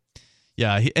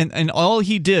 Yeah, and all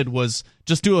he did was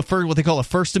just do what they call a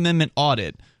First Amendment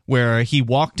audit, where he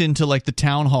walked into like the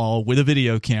town hall with a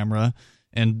video camera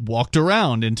and walked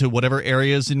around into whatever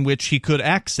areas in which he could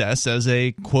access as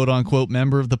a quote-unquote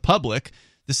member of the public.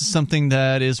 This is something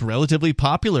that is relatively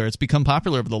popular. It's become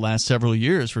popular over the last several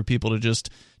years for people to just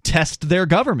test their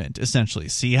government, essentially,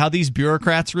 see how these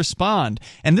bureaucrats respond.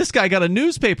 And this guy got a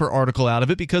newspaper article out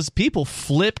of it because people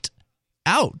flipped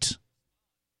out.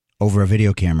 Over a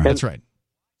video camera. That's right.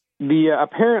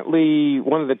 Apparently,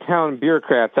 one of the town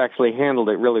bureaucrats actually handled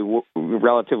it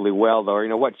relatively well,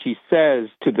 though. What she says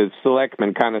to the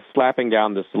selectman, kind of slapping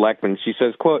down the selectman, she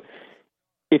says, quote,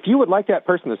 if you would like that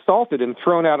person assaulted and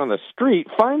thrown out on the street,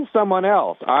 find someone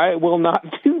else. I will not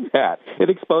do that. It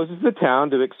exposes the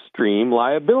town to extreme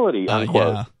liability,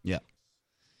 unquote.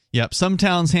 Yep. Some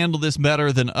towns handle this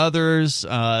better than others.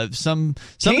 Some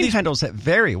Keene handles it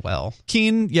very well.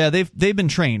 Keene, yeah, they've been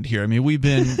trained here. I mean, we've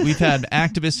had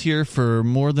activists here for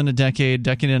more than a decade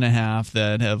and a half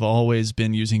that have always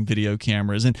been using video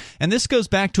cameras. And this goes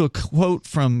back to a quote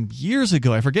from years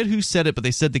ago. I forget who said it, but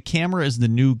they said the camera is the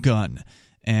new gun.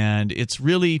 And it's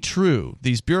really true.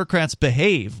 These bureaucrats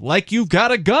behave like you've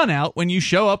got a gun out when you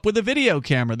show up with a video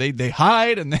camera. They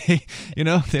hide and they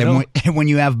don't. And when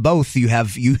you have both, you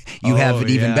have an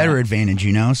even better advantage.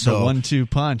 So the 1-2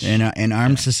 punch. An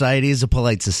armed society is a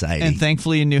polite society. And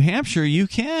thankfully, in New Hampshire, you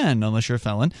can, unless you're a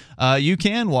felon, you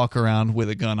can walk around with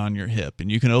a gun on your hip,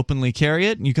 and you can openly carry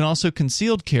it. And you can also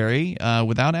concealed carry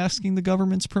without asking the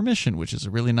government's permission, which is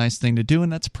a really nice thing to do.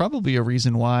 And that's probably a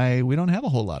reason why we don't have a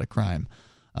whole lot of crime.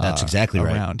 That's exactly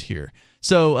right. Around here.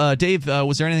 So, Dave,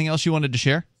 was there anything else you wanted to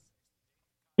share?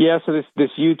 Yeah, so this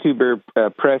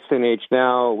YouTuber, Press NH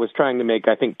Now, was trying to make,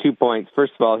 I think, 2 points.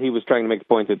 First of all, he was trying to make the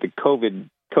point that the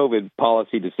COVID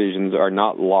policy decisions are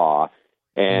not law,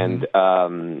 and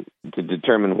to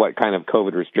determine what kind of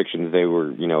COVID restrictions they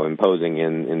were, imposing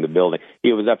in the building.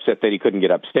 He was upset that he couldn't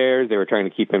get upstairs. They were trying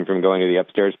to keep him from going to the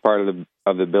upstairs part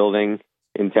of the building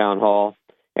in Town Hall.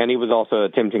 And he was also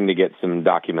attempting to get some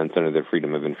documents under the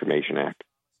Freedom of Information Act.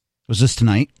 Was this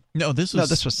tonight? No, this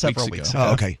was several weeks ago.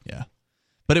 Oh, okay. Yeah.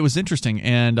 But it was interesting,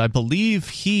 and I believe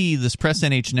this Press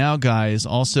NH Now guy, is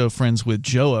also friends with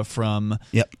Joa from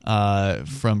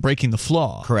Breaking the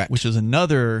Flaw. Correct. Which is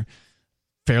another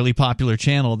fairly popular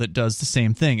channel that does the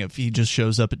same thing. If he just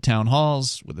shows up at town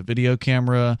halls with a video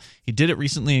camera. He did it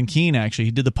recently in Keene, actually.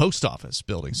 He did the post office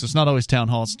building. So it's not always town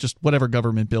halls, just whatever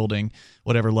government building,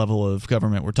 whatever level of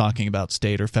government we're talking about,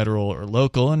 state or federal or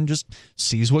local, and just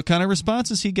sees what kind of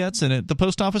responses he gets. And at the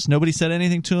post office, nobody said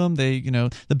anything to him.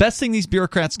 The best thing these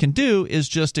bureaucrats can do is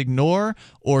just ignore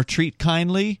or treat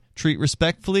kindly, treat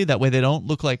respectfully. That way they don't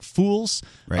look like fools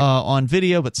on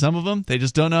video. But some of them, they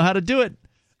just don't know how to do it.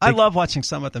 I love watching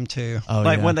some of them, too. Oh,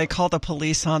 when they call the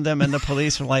police on them and the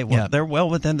police are like, they're well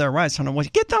within their rights. I don't know,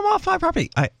 get them off my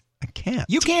property. I can't.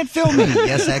 You can't film me.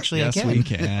 Yes, actually, yes, I can. We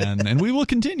can, and we will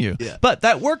continue. Yeah. But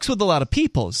that works with a lot of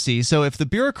people, see? So if the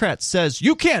bureaucrat says,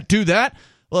 you can't do that,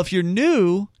 well, if you're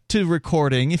new to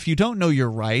recording, if you don't know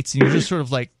your rights, and you're just sort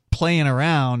of like playing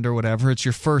around or whatever, it's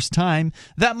your first time,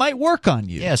 that might work on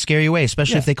you. Yeah, scare you away,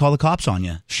 especially if they call the cops on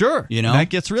you. Sure. That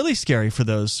gets really scary for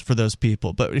those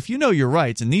people. But if you know your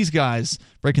rights, and these guys,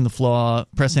 Breaking the Flaw,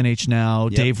 Press NH Now,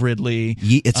 Dave Ridley.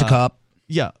 It's a cop.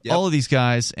 Yeah, all of these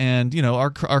guys, and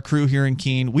our crew here in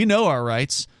Keene, we know our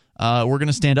rights. we're going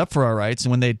to stand up for our rights.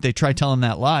 And when they try telling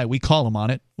that lie, we call them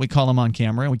on it. We call them on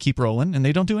camera, and we keep rolling, and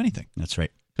they don't do anything. That's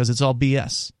right. Because it's all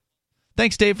BS.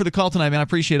 Thanks, Dave, for the call tonight, man. I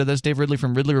appreciate it. That's Dave Ridley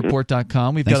from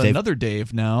RidleyReport.com. We've got another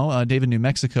Dave now, Dave in New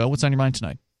Mexico. What's on your mind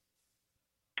tonight?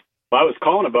 Well, I was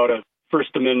calling about a First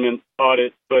Amendment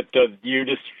audit, but you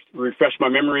just refreshed my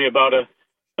memory about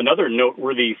another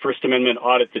noteworthy First Amendment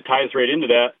audit that ties right into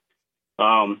that.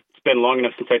 It's been long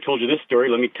enough since I told you this story.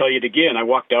 Let me tell you it again. I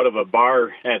walked out of a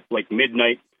bar at like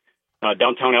midnight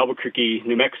downtown Albuquerque,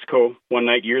 New Mexico, one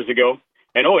night years ago.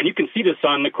 And you can see this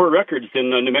on the court records in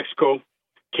the New Mexico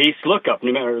case lookup,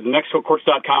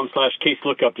 NewMexicoCourts.com/case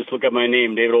lookup. Just look up my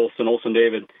name, David Olson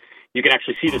David. You can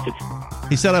actually see this.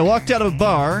 He said, I walked out of a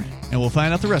bar, and we'll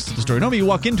find out the rest of the story. Normally you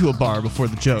walk into a bar before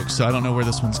the joke, so I don't know where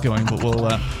this one's going, but we'll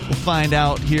find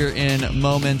out here in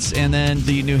moments. And then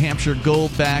the New Hampshire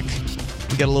Goldback,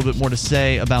 we got a little bit more to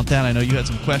say about that. I know you had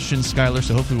some questions, Skylar,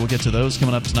 so hopefully we'll get to those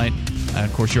coming up tonight.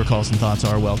 Of course, your calls and thoughts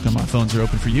are welcome. Our phones are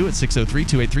open for you at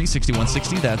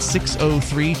 603-283-6160. That's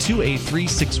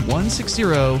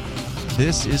 603-283-6160.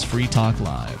 This is Free Talk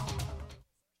Live.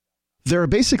 There are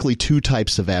basically two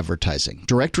types of advertising,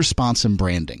 direct response and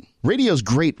branding. Radio's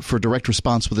great for direct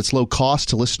response with its low cost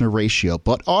to listener ratio,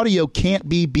 but audio can't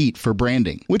be beat for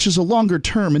branding, which is a longer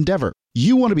term endeavor.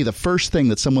 You want to be the first thing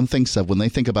that someone thinks of when they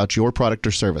think about your product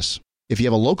or service. If you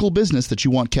have a local business that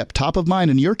you want kept top of mind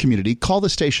in your community, call the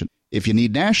station. If you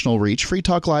need national reach, Free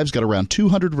Talk Live's got around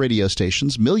 200 radio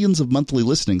stations, millions of monthly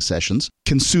listening sessions,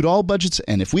 can suit all budgets,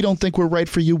 and if we don't think we're right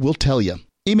for you, we'll tell you.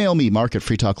 Email me,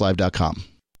 mark@freetalklive.com.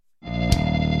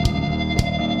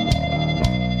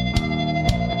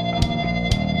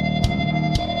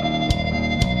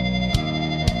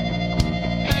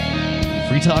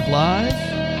 Free Talk Live,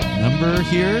 number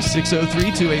here,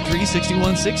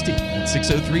 603-283-6160. That's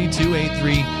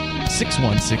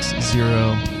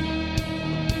 603-283-6160.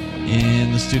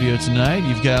 In the studio tonight,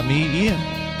 you've got me, Ian.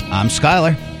 I'm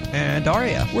Skylar. And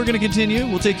Aria. We're going to continue.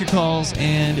 We'll take your calls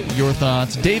and your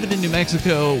thoughts. David in New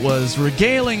Mexico was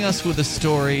regaling us with a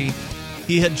story.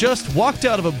 He had just walked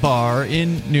out of a bar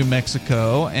in New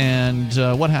Mexico, and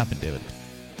what happened, David?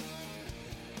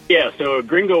 Yeah, so a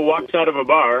gringo walks out of a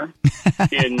bar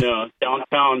in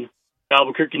downtown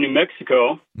Albuquerque, New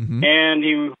Mexico, and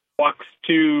he walks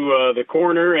to the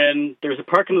corner, and there's a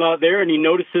parking lot there, and he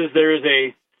notices there's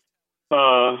a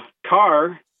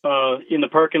car in the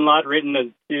parking lot right in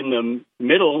the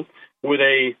middle with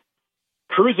a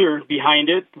cruiser behind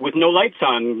it with no lights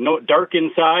on, no dark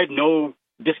inside, no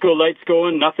disco lights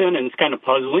going, nothing, and it's kind of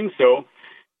puzzling. So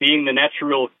being the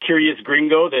natural curious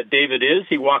gringo that David is,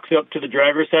 he walks up to the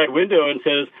driver's side window and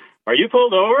says, "Are you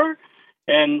pulled over?"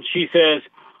 And she says,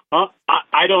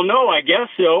 I don't know, I guess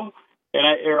so.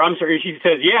 And she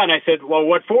says, "Yeah." And I said, "Well,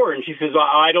 what for?" And she says,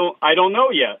 I don't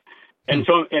know yet." And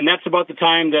that's about the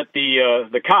time that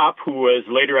the cop, who was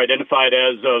later identified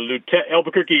as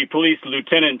Albuquerque Police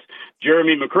Lieutenant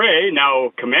Jeremy McRae,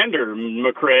 now Commander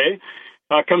McRae,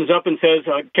 comes up and says,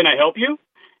 "Can I help you?"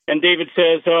 And David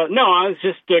says, "No, I was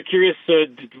just curious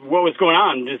what was going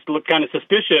on. Just looked kind of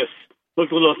suspicious.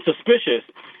 Looked a little suspicious."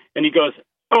 And he goes,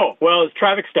 "Oh, well, it's a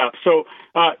traffic stop. So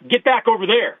get back over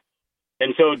there."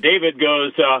 And so David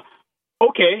goes,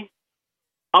 "Okay,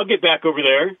 I'll get back over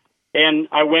there." And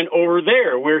I went over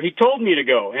there where he told me to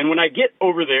go. And when I get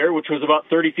over there, which was about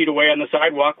 30 feet away on the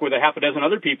sidewalk with a half a dozen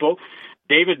other people,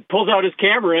 David pulls out his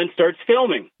camera and starts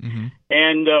filming.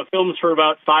 And films for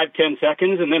about 5-10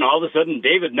 seconds. And then all of a sudden,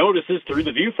 David notices through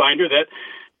the viewfinder that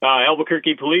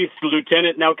Albuquerque Police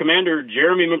Lieutenant, now Commander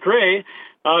Jeremy McRae,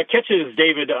 catches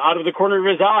David out of the corner of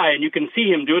his eye, and you can see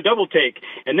him do a double take.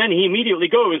 And then he immediately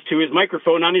goes to his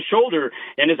microphone on his shoulder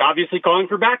and is obviously calling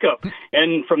for backup.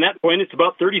 And from that point, it's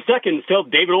about 30 seconds till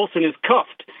David Olson is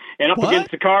cuffed and up against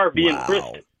the car being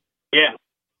frisked. Yeah.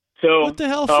 So what the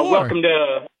hell for? Welcome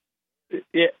to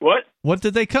what? What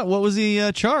did they cut? What was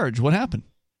the charge? What happened?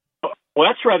 Well,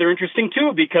 that's rather interesting,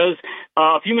 too, because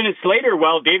a few minutes later,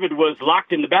 while David was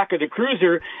locked in the back of the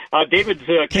cruiser, David's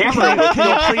camera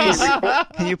was...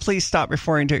 Can you please stop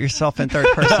referring to yourself in third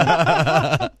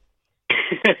person?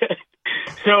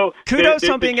 So kudos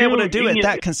on being able to do it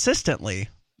that consistently,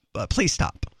 but please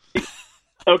stop.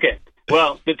 Okay.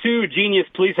 Well, the two genius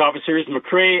police officers,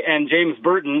 McRae and James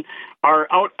Burton, are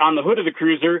out on the hood of the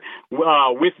cruiser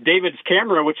with David's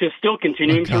camera, which is still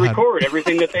continuing to record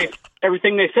everything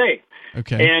they say.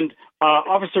 Okay. And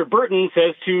Officer Burton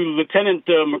says to Lieutenant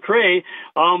McRae,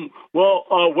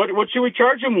 what should we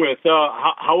charge him with?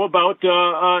 How about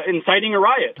inciting a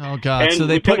riot? Oh, God. And so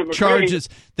they Lieutenant put charges.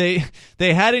 They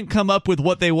hadn't come up with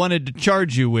what they wanted to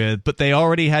charge you with, but they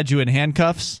already had you in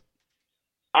handcuffs?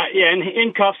 and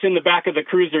in cuffs in the back of the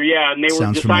cruiser, and they were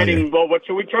Sounds deciding, familiar. well, what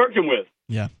should we charge him with?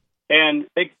 Yeah. And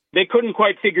they couldn't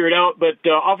quite figure it out, but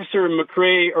Officer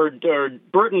McRae or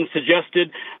Burton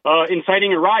suggested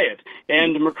inciting a riot.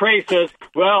 And McRae says,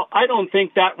 well, I don't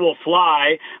think that will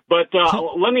fly, but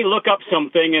let me look up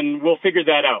something and we'll figure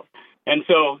that out. And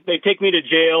so they take me to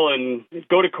jail and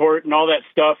go to court and all that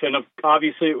stuff, and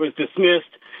obviously it was dismissed.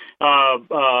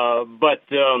 But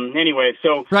anyway,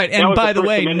 so right. And by the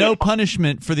way, Amendment. no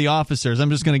punishment for the officers.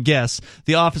 I'm just going to guess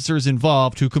the officers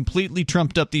involved who completely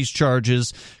trumped up these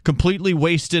charges, completely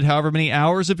wasted however many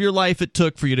hours of your life it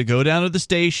took for you to go down to the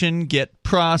station, get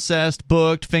processed,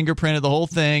 booked, fingerprinted, the whole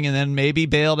thing, and then maybe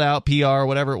bailed out, PR,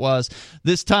 whatever it was.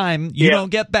 This time you don't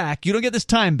get back. You don't get this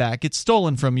time back. It's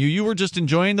stolen from you. You were just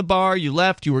enjoying the bar. You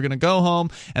left. You were going to go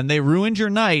home, and they ruined your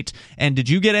night. And did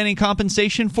you get any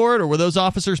compensation for it, or were those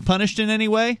officers punished in any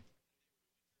way?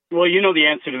 Well, you know the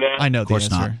answer to that. I know the Of course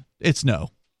answer. not. It's no.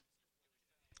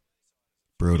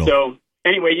 Brutal. So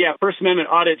anyway, First Amendment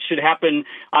audits should happen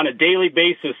on a daily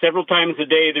basis, several times a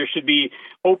day. There should be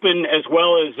open as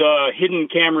well as hidden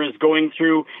cameras going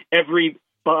through every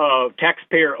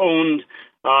taxpayer-owned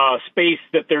space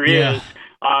that there is.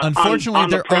 Unfortunately, on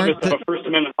the there premise aren't of a First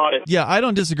Amendment audit. Yeah, I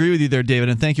don't disagree with you there, David,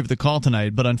 and thank you for the call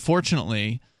tonight. But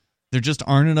unfortunately, there just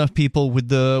aren't enough people with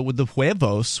the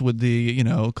huevos, with the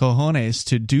cojones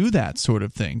to do that sort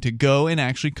of thing, to go and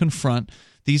actually confront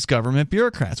these government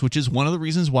bureaucrats, which is one of the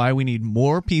reasons why we need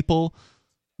more people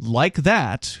like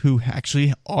that who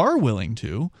actually are willing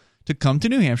to come to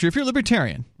New Hampshire. If you're a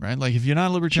libertarian, right? Like if you're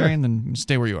not a libertarian, then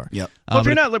stay where you are. Yep. Well, if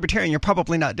you're not libertarian, you're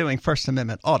probably not doing First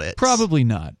Amendment audits. Probably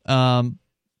not.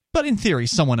 But in theory,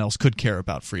 someone else could care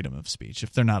about freedom of speech.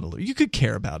 If they're not you could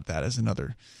care about that as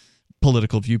another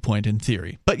political viewpoint in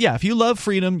theory. But yeah, if you love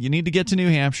freedom, you need to get to New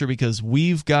Hampshire because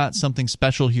we've got something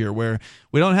special here where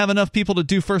we don't have enough people to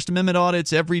do First Amendment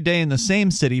audits every day in the same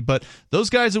city. But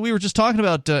those guys that we were just talking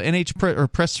about, Press NH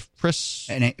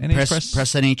Now,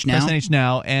 Press NH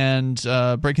Now,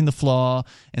 and Breaking the Flaw,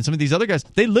 and some of these other guys,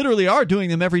 they literally are doing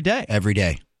them every day. Every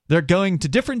day. They're going to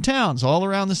different towns all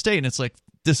around the state, and it's like,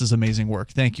 this is amazing work.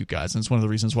 Thank you, guys. And it's one of the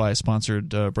reasons why I sponsored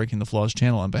Breaking the Flaw's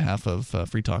channel on behalf of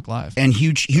Free Talk Live. And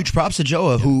huge props to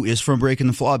Joa, who is from Breaking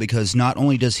the Flaw, because not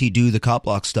only does he do the cop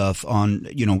block stuff on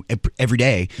every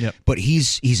day, but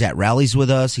he's at rallies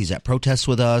with us, he's at protests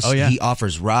with us. Oh, yeah. He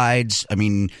offers rides. I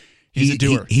mean, he's a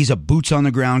doer. He's a boots on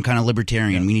the ground kind of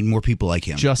libertarian. We need more people like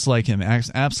him. Just like him,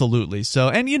 absolutely. So,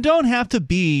 and you don't have to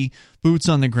be boots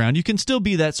on the ground. You can still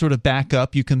be that sort of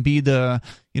backup. You can be the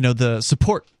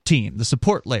support team, the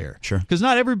support layer. Sure. Because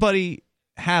not everybody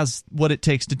has what it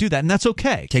takes to do that, and that's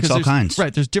okay. Takes all kinds.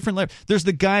 Right, there's different layers. There's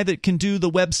the guy that can do the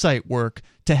website work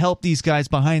to help these guys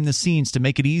behind the scenes, to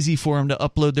make it easy for them to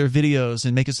upload their videos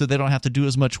and make it so they don't have to do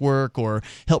as much work, or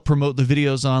help promote the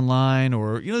videos online,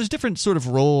 or there's different sort of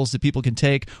roles that people can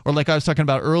take. Or like I was talking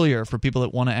about earlier, for people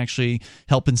that want to actually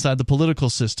help inside the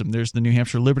political system, there's the New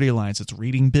Hampshire Liberty Alliance. It's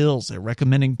reading bills, they're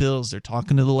recommending bills, they're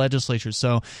talking to the legislature.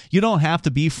 So you don't have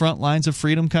to be front lines of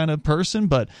freedom kind of person,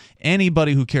 but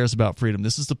anybody who cares about freedom,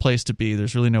 this is the place to be.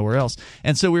 There's really nowhere else.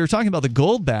 And so we were talking about the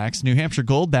Goldbacks. New Hampshire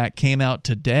Goldback came out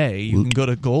today. You can go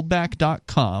to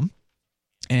goldback.com,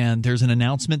 and there's an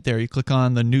announcement there. You click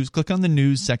on the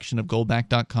news section of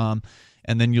goldback.com,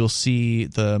 and then you'll see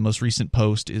the most recent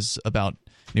post is about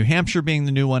New Hampshire being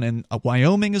the new one, and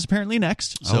Wyoming is apparently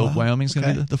next. So Wyoming's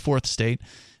going to be the fourth state.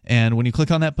 And when you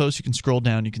click on that post, you can scroll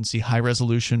down. You can see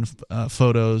high-resolution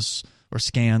photos or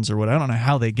scans or what. I don't know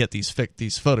how they get these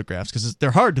photographs, because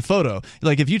they're hard to photo.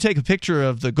 Like if you take a picture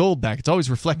of the Goldback, it's always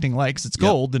reflecting light because it's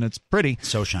gold and it's pretty.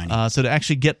 So shiny. So to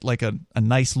actually get like a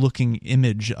nice looking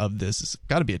image of this has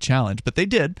got to be a challenge, but they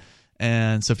did.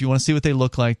 And so if you want to see what they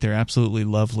look like, they're absolutely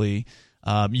lovely.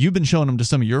 You've been showing them to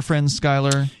some of your friends,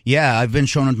 Skylar. Yeah, I've been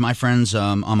showing them to my friends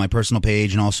on my personal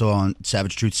page and also on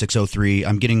Savage Truth 603.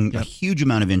 I'm getting a huge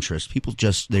amount of interest. People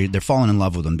just they're falling in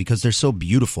love with them because they're so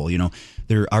beautiful.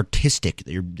 They're artistic.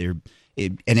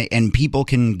 And people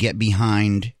can get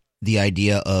behind the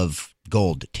idea of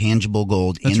gold, tangible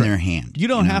gold in their hand. You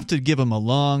don't have to give them a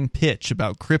long pitch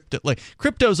about crypto. Like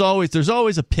there's always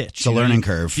a pitch. It's a learning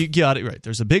curve. You got it right.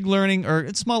 There's a big learning, or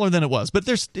it's smaller than it was, but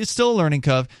it's still a learning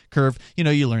curve.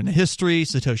 You learn the history,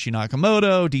 Satoshi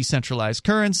Nakamoto, decentralized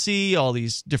currency, all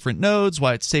these different nodes,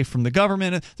 why it's safe from the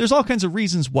government. There's all kinds of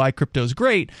reasons why crypto is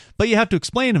great, but you have to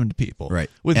explain them to people. Right.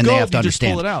 With and gold, they have to you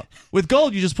understand. just pull it out. With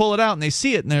gold, you just pull it out and they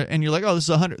see it, and you're like, oh, this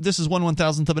is 100. This is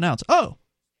 1/1000th of an ounce. Oh,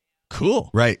 cool.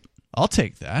 Right. I'll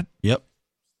take that. Yep.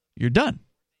 You're done.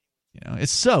 It's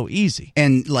so easy.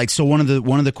 And so one of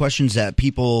the questions that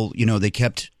people, they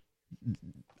kept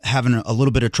having a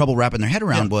little bit of trouble wrapping their head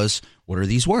around was, what are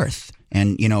these worth?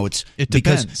 And,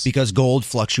 it's because gold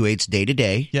fluctuates day to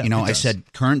day. I said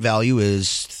current value is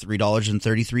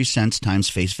 $3.33 times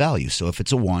face value. So if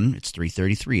it's a 1, it's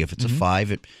 $3.33. If it's a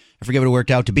 5, I forget what it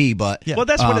worked out to be, but well,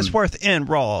 that's what it's worth in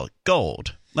raw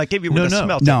gold. Like if you were to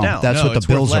smelt it down. That's what the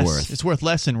bills are worth. It's worth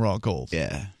less in raw gold.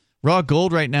 Yeah. Raw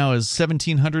gold right now is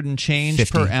 $1,700 and change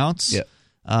 50 per ounce.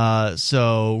 Yeah.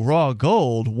 So raw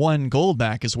gold, one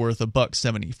Goldback is worth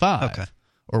 $1.75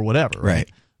 or whatever. Right.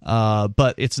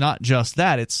 But it's not just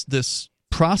that. It's this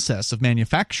process of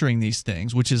manufacturing these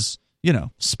things, which is,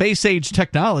 space age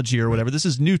technology or whatever. This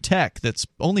is new tech that's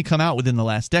only come out within the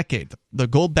last decade. The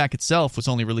Goldback itself was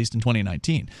only released in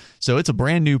 2019. So it's a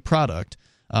brand new product.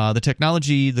 The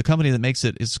technology, the company that makes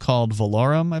it is called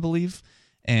Valorum, I believe.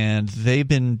 And they've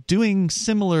been doing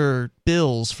similar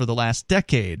bills for the last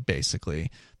decade, basically.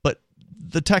 But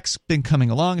the tech's been coming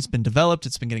along. It's been developed.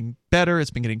 It's been getting better.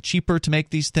 It's been getting cheaper to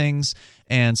make these things.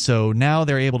 And so now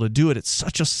they're able to do it at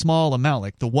such a small amount.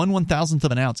 Like the 1/1000th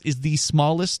of an ounce is the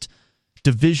smallest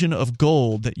division of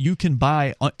gold that you can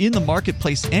buy in the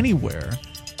marketplace anywhere.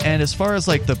 And as far as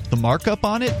like the markup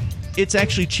on it, it's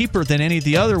actually cheaper than any of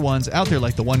the other ones out there,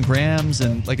 like the 1 grams,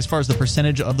 and like as far as the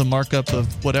percentage of the markup of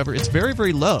whatever, it's very,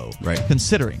 very low. Right.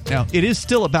 Considering now it is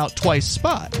still about twice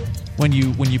spot when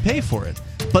you pay for it,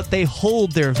 but they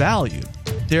hold their value.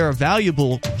 They're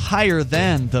valuable higher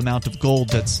than the amount of gold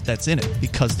that's in it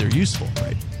because they're useful.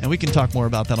 Right. And we can talk more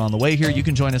about that on the way here. You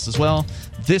can join us as well.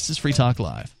 This is Free Talk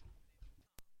Live.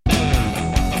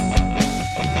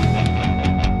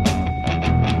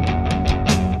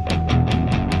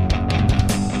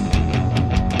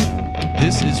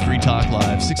 This is Free Talk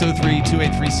Live,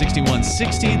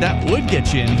 603-283-6160. That would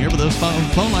get you in here, but those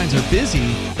phone lines are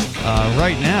busy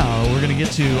right now. We're going to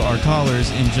get to our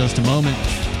callers in just a moment.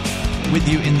 With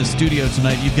you in the studio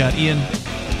tonight, you've got Ian,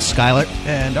 Skyler,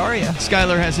 and Aria.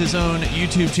 Skyler has his own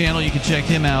YouTube channel. You can check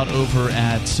him out over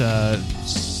at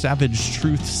Savage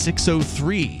Truth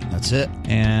 603. That's it.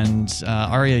 And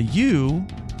Aria, you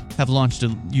have launched a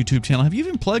YouTube channel. Have you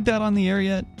even plugged that on the air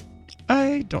yet?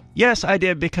 I don't. Yes, I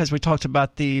did, because we talked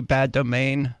about the bad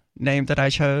domain name that I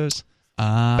chose.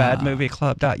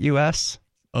 Badmovieclub.us.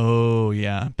 Oh,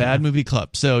 yeah. Bad Movie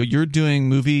Club. So you're doing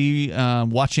movie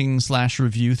watching /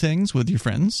 review things with your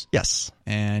friends? Yes.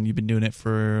 And you've been doing it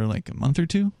for like a month or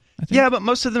two, I think? Yeah, but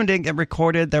most of them didn't get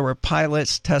recorded. There were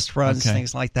pilots, test runs,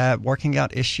 things like that, working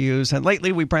out issues. And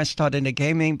lately we branched out into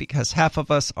gaming because half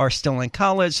of us are still in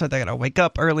college, so they got to wake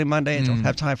up early Monday and don't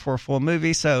have time for a full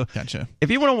movie. So if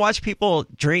you want to watch people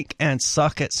drink and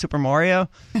suck at Super Mario,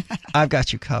 I've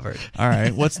got you covered. All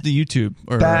right. What's the YouTube?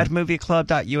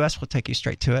 Badmovieclub.us will take you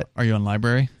straight to it. Are you on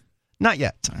Library? Not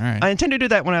yet. All right. I intend to do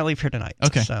that when I leave here tonight.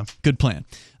 Okay. So. Good plan.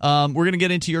 We're going to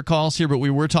get into your calls here, but we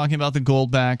were talking about the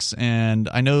Goldbacks, and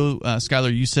I know,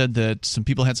 Skyler, you said that some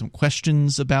people had some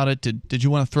questions about it. Did you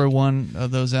want to throw one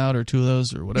of those out or two of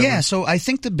those or whatever? Yeah, so I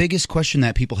think the biggest question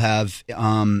that people have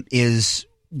is,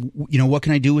 what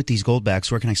can I do with these Goldbacks?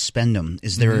 Where can I spend them?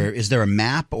 Is there a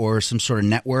map or some sort of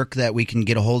network that we can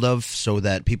get a hold of so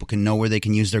that people can know where they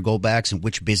can use their Goldbacks and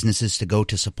which businesses to go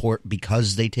to support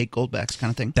because they take Goldbacks,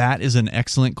 kind of thing? That is an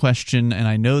excellent question, and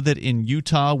I know that in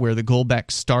Utah, where the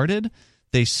Goldback started,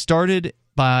 they started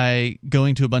by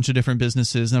going to a bunch of different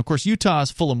businesses. And, of course, Utah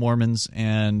is full of Mormons,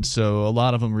 and so a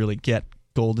lot of them really get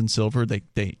gold and silver. They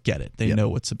get it. They know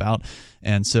what's about.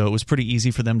 And so it was pretty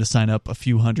easy for them to sign up a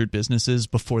few hundred businesses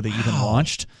before they even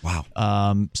launched.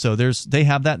 Wow. So they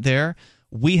have that there.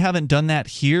 We haven't done that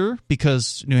here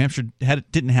because New Hampshire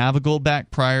didn't have a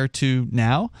Goldback prior to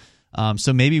now.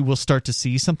 So maybe we'll start to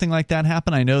see something like that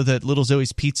happen. I know that Little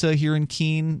Zoe's Pizza here in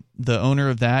Keene, the owner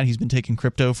of that, he's been taking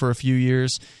crypto for a few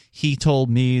years. He told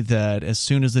me that as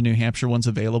soon as the New Hampshire one's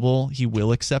available, he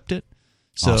will accept it.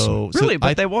 So awesome. Really?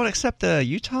 But they won't accept the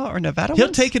Utah or Nevada He'll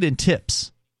ones? take it in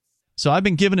tips. So I've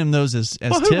been giving him those as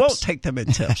well, tips. who won't take them in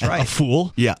tips, right? A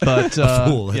fool. Yeah. But, a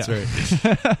fool, that's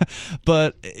right.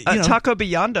 But Taco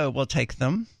Beyond will take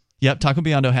them. Yep, Taco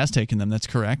Beyond has taken them. That's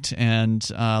correct. And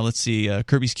let's see,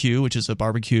 Kirby's Q, which is a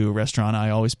barbecue restaurant,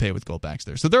 I always pay with Goldbacks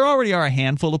there. So there already are a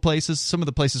handful of places. Some of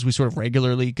the places we sort of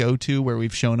regularly go to where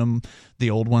we've shown them the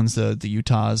old ones, the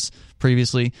Utahs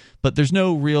previously. But there's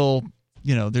no real,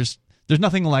 there's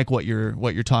nothing like what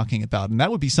you're talking about, and that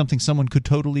would be something someone could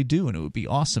totally do, and it would be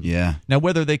awesome. Yeah. Now,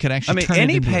 whether they could actually,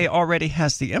 AnyPay already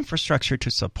has the infrastructure to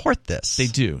support this. They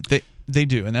do. They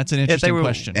do, and that's an interesting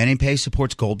question. AnyPay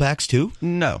supports Goldbacks too?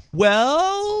 No.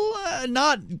 Well,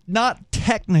 not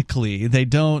technically. They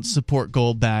don't support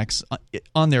Goldbacks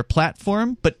on their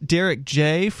platform, but Derek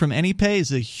J from AnyPay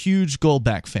is a huge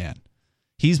Goldback fan.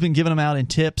 He's been giving them out in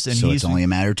tips, and so it's only a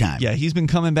matter of time. Yeah, he's been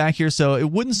coming back here, so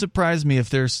it wouldn't surprise me if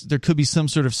there could be some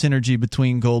sort of synergy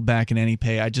between Goldback and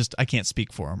AnyPay. I can't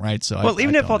speak for him, right? So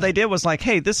even if all they did was like,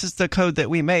 hey, this is the code that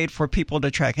we made for people to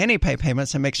track AnyPay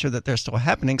payments and make sure that they're still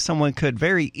happening, someone could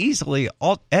very easily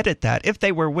edit that if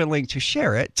they were willing to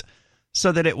share it,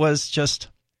 so that it was just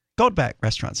Goldback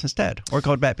restaurants instead, or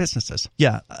Goldback businesses.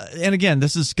 Yeah, and again,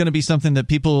 this is going to be something that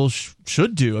people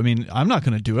should do. I mean, I'm not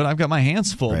going to do it. I've got my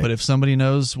hands full. Right. But if somebody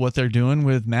knows what they're doing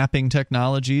with mapping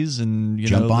technologies and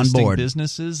jump on board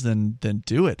businesses, then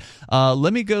do it.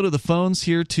 Let me go to the phones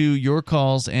here to your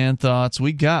calls and thoughts.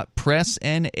 We got Press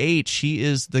NH. He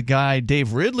is the guy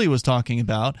Dave Ridley was talking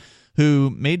about,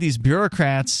 who made these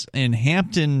bureaucrats in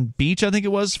Hampton Beach, I think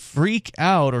it was, freak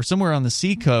out, or somewhere on the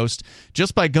seacoast,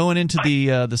 just by going into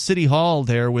the city hall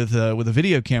there with a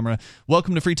video camera.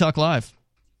 Welcome to Free Talk Live.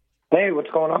 Hey,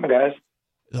 what's going on, guys?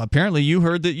 Apparently, you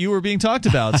heard that you were being talked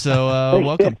about, so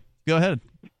welcome. Go ahead.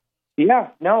 Yeah,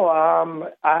 no,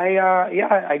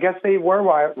 I guess they were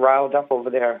riled up over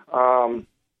there.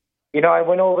 I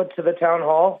went over to the town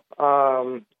hall,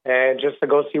 and just to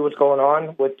go see what's going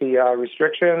on with the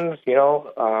restrictions,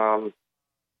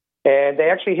 and they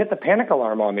actually hit the panic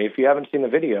alarm on me. If you haven't seen the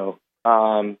video,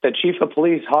 the chief of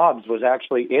police, Hobbs, was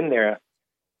actually in there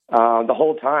the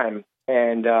whole time,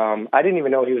 and I didn't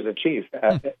even know he was a chief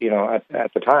at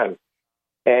the time.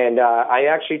 And I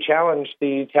actually challenged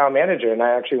the town manager, and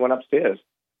I actually went upstairs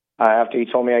after he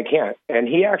told me I can't. And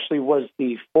he actually was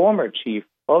the former chief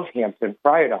of Hampton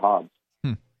prior to Hobbs.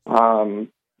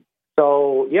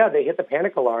 So, yeah, they hit the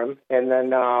panic alarm, and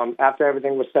then after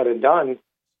everything was said and done,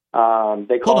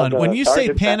 they called... Hold on, when you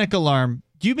say panic alarm,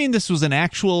 do you mean this was an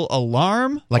actual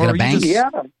alarm? Like at a bank? Yeah,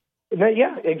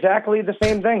 exactly the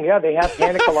same thing. Yeah, they have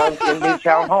panic alarms in these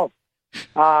town halls.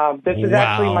 This is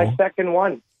actually my second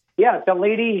one. Yeah, the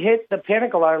lady hit the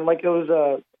panic alarm like it was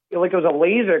a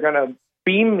laser going to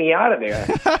beam me out of there.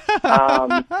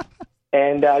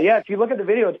 If you look at the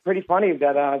video, it's pretty funny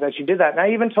that she did that. And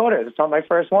I even told her it's not my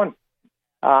first one.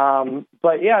 I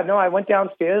went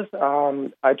downstairs.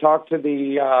 I talked to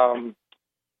the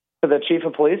chief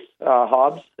of police,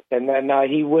 Hobbs, and then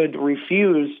he would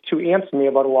refuse to answer me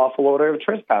about a lawful order of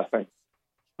trespassing.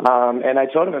 And I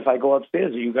told him, if I go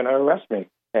upstairs, are you going to arrest me?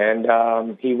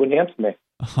 And he wouldn't answer me.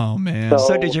 Oh, man.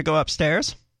 So did you go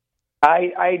upstairs?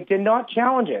 I did not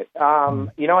challenge it.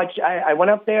 I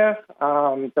went up there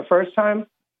the first time,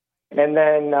 and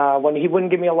then when he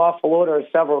wouldn't give me a lawful order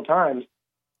several times,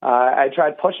 I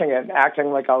tried pushing it and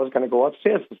acting like I was going to go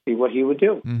upstairs to see what he would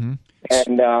do. Mm-hmm.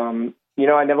 And, I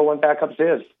never went back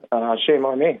upstairs. Shame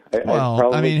on me.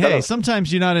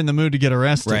 Sometimes you're not in the mood to get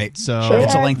arrested. Right. So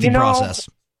it's a lengthy process.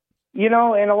 And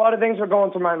a lot of things were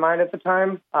going through my mind at the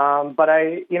time. But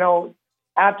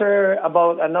after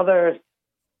about another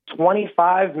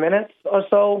 25 minutes or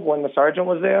so, when the sergeant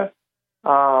was there,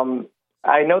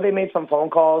 I know they made some phone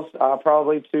calls,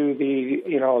 probably to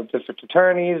the district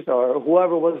attorneys or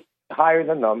whoever was higher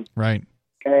than them. Right.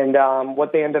 And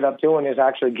what they ended up doing is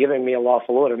actually giving me a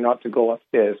lawful order not to go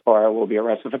upstairs, or I will be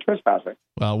arrested for trespassing.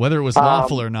 Well, whether it was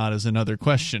lawful or not is another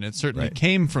question. It certainly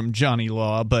came from Johnny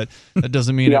Law, but that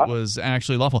doesn't mean it was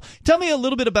actually lawful. Tell me a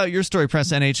little bit about your story,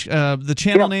 Press NH. The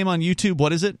channel name on YouTube,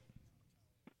 what is it?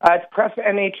 It's Press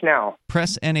NH Now.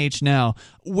 Press NH Now.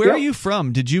 Where are you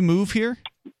from? Did you move here?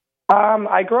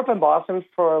 I grew up in Boston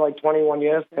for like 21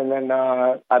 years, and then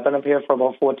I've been up here for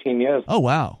about 14 years. Oh,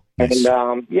 wow. Nice.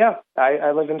 And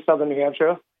I live in southern New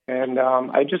Hampshire, and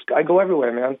I go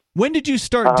everywhere, man. When did you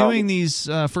start doing these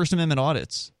First Amendment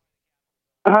audits?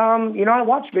 I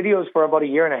watched videos for about a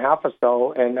year and a half or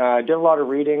so, and did a lot of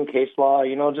reading, case law,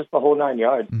 just the whole 9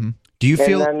 yards. Mm-hmm. Do you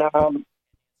feel? And then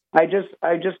I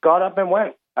just got up and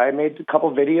went. I made a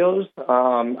couple videos.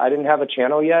 I didn't have a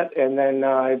channel yet, and then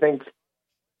I think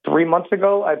 3 months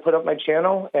ago I put up my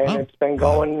channel, and it's been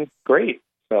going great.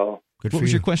 So. What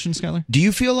was your question, Skylar? Do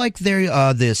you feel like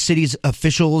the city's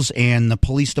officials and the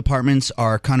police departments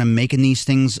are kind of making these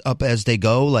things up as they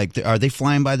go? Like, are they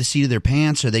flying by the seat of their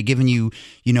pants? Are they giving you,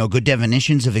 good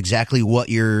definitions of exactly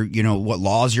what what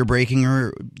laws you're breaking,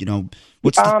 or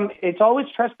what's? It's always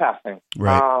trespassing.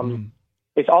 Right.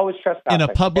 It's always trespassing in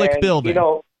a public building.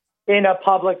 In a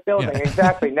public building,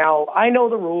 exactly. Now I know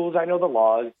the rules. I know the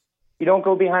laws. You don't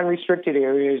go behind restricted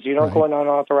areas. You don't go in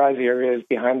unauthorized areas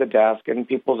behind the desk in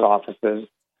people's offices,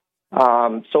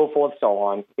 so forth, so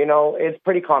on. It's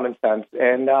pretty common sense.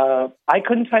 And I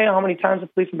couldn't tell you how many times the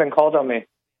police have been called on me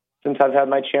since I've had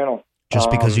my channel.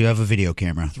 Just because you have a video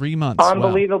camera. 3 months.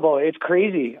 Unbelievable. Wow. It's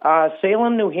crazy.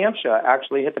 Salem, New Hampshire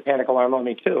actually hit the panic alarm on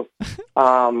me, too.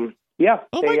 Yeah.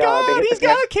 Oh, my God, he's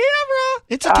got a camera.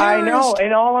 It's a terrorist. I know,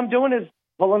 and all I'm doing is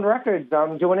pulling records.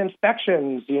 I'm doing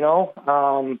inspections,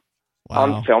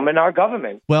 I'm filming our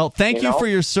government. Well, thank you for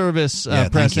your service,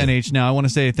 Press NH. Now, I want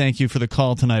to say thank you for the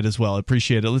call tonight as well. I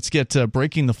appreciate it. Let's get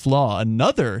Breaking the Flaw,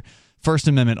 another First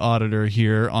Amendment auditor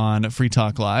here on Free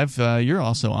Talk Live. You're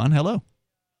also on. Hello.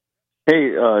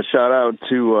 Hey, shout out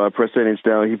to Press NH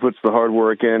now. He puts the hard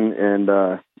work in, and,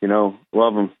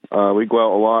 love him. We go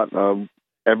out a lot.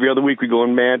 Every other week we go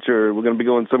in match, or we're going to be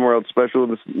going somewhere else special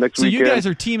this next weekend. So you guys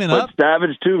are teaming up?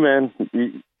 Savage, too, man.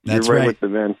 That's You're right with it,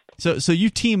 man. So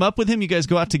you team up with him? You guys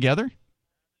go out together?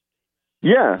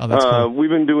 Yeah. Oh, that's cool.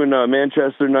 We've been doing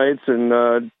Manchester nights,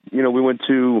 and, we went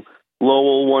to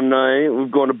Lowell one night.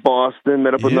 We've gone to Boston,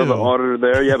 met up with another auditor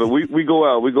there. Yeah, but we go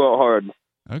out. We go out hard.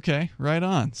 Okay, right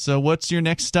on. So what's your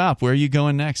next stop? Where are you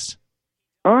going next?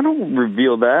 I don't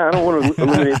reveal that. I don't want to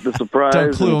eliminate the surprise.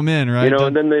 Don't clue them in, right?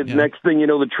 And then the next thing,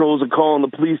 the trolls are calling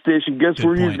the police station. Guess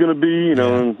where he's going to be?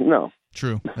 No.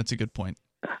 True. That's a good point.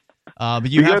 But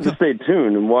you have to stay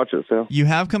tuned and watch us. Yeah? You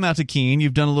have come out to Keene.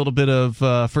 You've done a little bit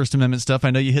of First Amendment stuff.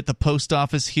 I know you hit the post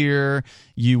office here.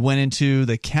 You went into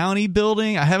the county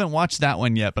building. I haven't watched that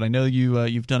one yet, but I know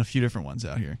you've done a few different ones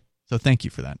out here. So thank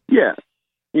you for that. Yeah,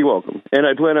 you're welcome. And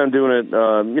I plan on doing it.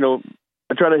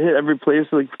 I try to hit every place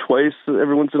like twice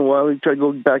every once in a while. I try to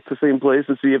go back to the same place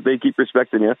and see if they keep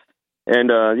respecting you. And,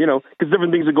 because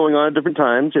different things are going on at different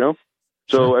times, So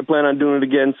Sure. I plan on doing it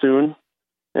again soon.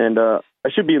 And I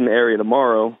should be in the area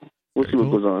tomorrow. We'll see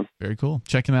what goes on. Very cool.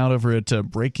 Check him out over at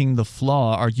Breaking the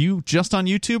Flaw. Are you just on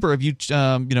YouTube, or have you,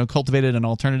 cultivated an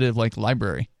alternative like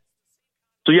library?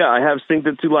 So, yeah, I have synced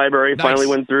it to library. Nice. Finally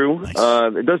went through. Nice.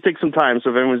 It does take some time,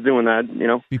 so if anyone's doing that,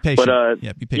 Be patient.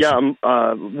 But, be patient.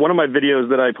 Yeah, one of my videos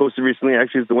that I posted recently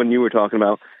actually is the one you were talking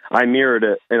about. I mirrored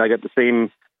it, and I got the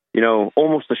same,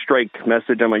 almost a strike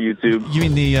message on my YouTube. You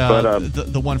mean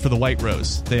the one for the White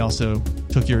Rose? They also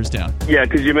took yours down. Yeah,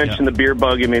 because you mentioned the beer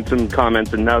bug. You made some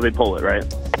comments, and now they pull it, right?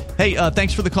 Hey,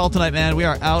 thanks for the call tonight, man. We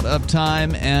are out of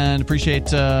time, and appreciate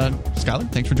Skyler.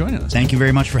 Thanks for joining us. Thank you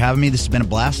very much for having me. This has been a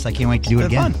blast. I can't wait to do it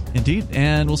again. Fun. Indeed.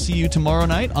 And we'll see you tomorrow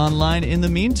night online. In the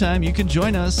meantime, you can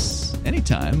join us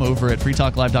anytime over at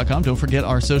freetalklive.com. Don't forget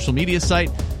our social media site,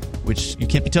 which you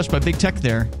can't be touched by big tech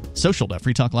there,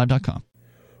 social.freetalklive.com.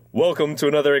 Welcome to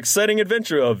another exciting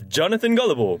adventure of Jonathan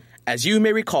Gullible. As you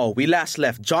may recall, we last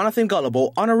left Jonathan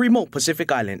Gullible on a remote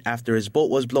Pacific island after his boat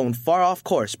was blown far off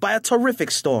course by a terrific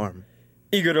storm.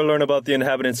 Eager to learn about the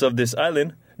inhabitants of this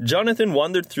island, Jonathan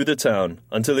wandered through the town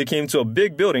until he came to a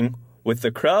big building with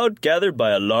the crowd gathered by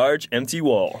a large empty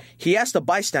wall. He asked a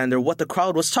bystander what the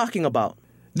crowd was talking about.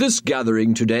 This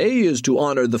gathering today is to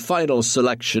honor the final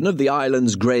selection of the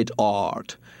island's great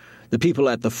art. The people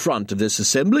at the front of this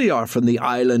assembly are from the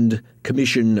Island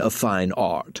Commission of Fine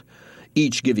Art,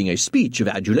 each giving a speech of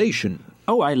adulation.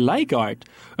 Oh, I like art.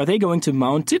 Are they going to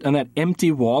mount it on that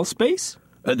empty wall space?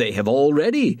 They have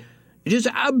already. It is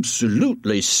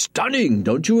absolutely stunning,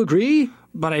 don't you agree?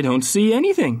 But I don't see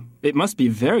anything. It must be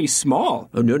very small.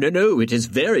 Oh, no, it is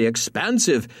very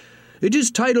expansive. It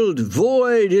is titled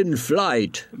Void in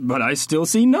Flight. But I still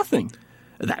see nothing.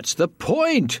 That's the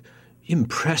point.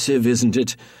 Impressive, isn't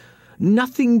it?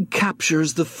 Nothing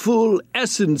captures the full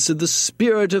essence of the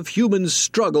spirit of human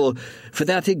struggle for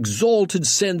that exalted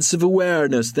sense of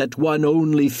awareness that one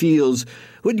only feels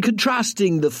when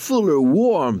contrasting the fuller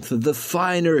warmth of the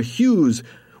finer hues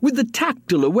with the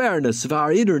tactile awareness of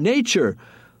our inner nature.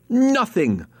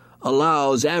 Nothing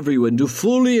allows everyone to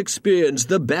fully experience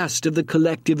the best of the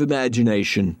collective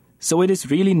imagination. So it is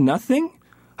really nothing?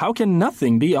 How can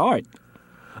nothing be art?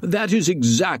 That is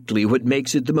exactly what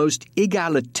makes it the most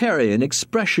egalitarian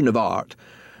expression of art.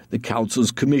 The Council's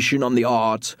Commission on the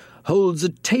Arts holds a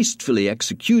tastefully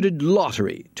executed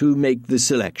lottery to make the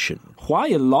selection. Why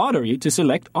a lottery to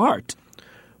select art?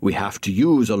 We have to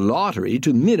use a lottery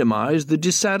to minimize the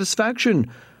dissatisfaction.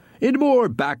 In more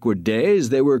backward days,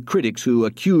 there were critics who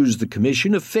accused the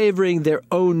Commission of favoring their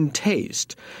own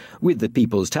taste with the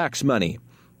people's tax money.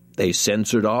 They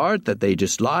censored art that they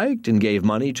disliked and gave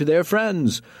money to their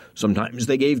friends. Sometimes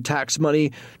they gave tax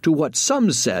money to what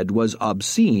some said was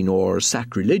obscene or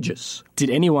sacrilegious. Did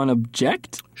anyone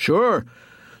object? Sure.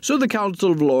 So the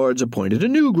Council of Lords appointed a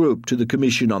new group to the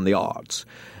Commission on the Arts.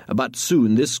 But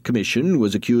soon this commission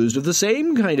was accused of the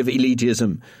same kind of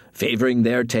elitism, favoring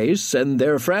their tastes and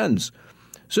their friends.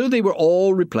 So they were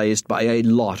all replaced by a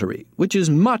lottery, which is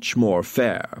much more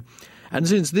fair. And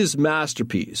since this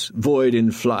masterpiece, Void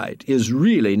in Flight, is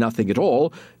really nothing at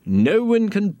all, no one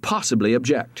can possibly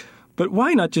object. But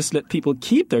why not just let people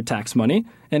keep their tax money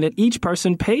and let each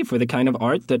person pay for the kind of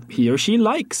art that he or she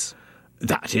likes?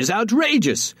 That is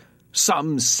outrageous.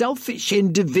 Some selfish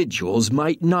individuals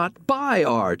might not buy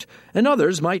art, and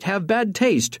others might have bad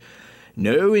taste.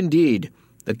 No, indeed.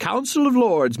 The Council of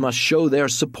Lords must show their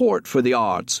support for the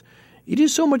arts. It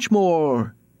is so much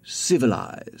more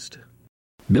civilized.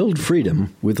 Build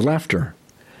freedom with laughter.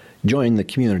 Join the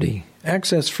community.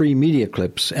 Access free media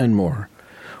clips and more.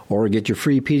 Or get your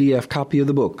free PDF copy of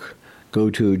the book. Go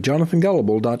to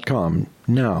JonathanGullible.com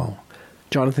now.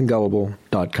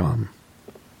 JonathanGullible.com.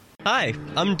 Hi,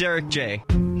 I'm Derek J.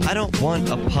 I don't want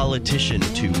a politician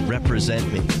to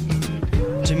represent me.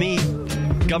 To me,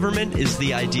 government is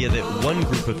the idea that one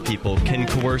group of people can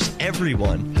coerce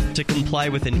everyone to comply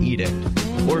with an edict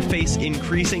or face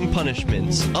increasing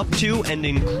punishments up to and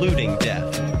including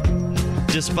death.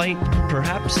 Despite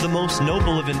perhaps the most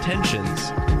noble of intentions,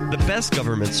 the best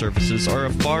government services are a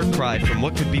far cry from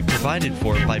what could be provided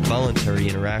for by voluntary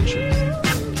interactions.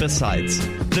 Besides,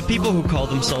 the people who call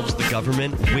themselves the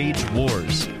government wage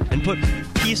wars and put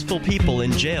peaceful people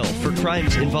in jail for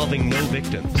crimes involving no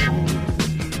victims.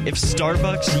 If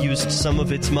Starbucks used some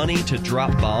of its money to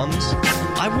drop bombs,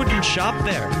 I wouldn't shop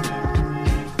there.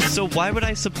 So why would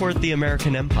I support the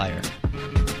American empire?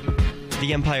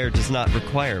 The empire does not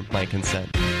require my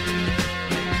consent.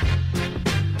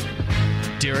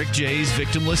 Derek J's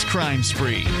Victimless Crime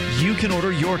Spree. You can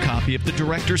order your copy of the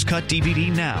Director's Cut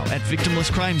DVD now at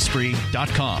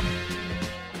victimlesscrimespree.com.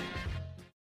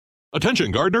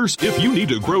 Attention gardeners, if you need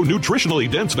to grow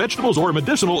nutritionally dense vegetables or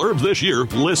medicinal herbs this year,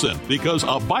 listen, because a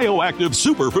bioactive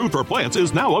superfood for plants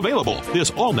is now available. This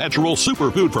all-natural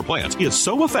superfood for plants is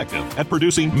so effective at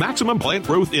producing maximum plant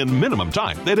growth in minimum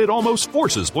time that it almost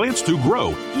forces plants to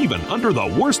grow, even under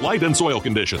the worst light and soil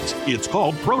conditions. It's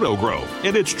called ProtoGrow,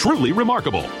 and it's truly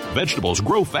remarkable. Vegetables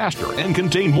grow faster and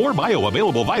contain more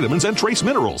bioavailable vitamins and trace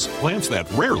minerals. Plants that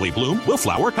rarely bloom will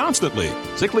flower constantly.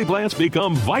 Sickly plants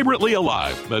become vibrantly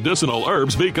alive. Medicinal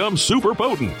herbs become super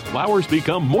potent. Flowers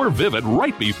become more vivid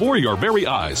right before your very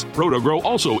eyes. ProtoGrow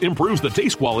also improves the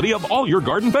taste quality of all your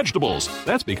garden vegetables.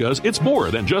 That's because it's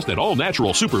more than just an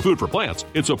all-natural superfood for plants.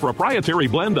 It's a proprietary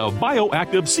blend of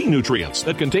bioactive sea nutrients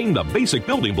that contain the basic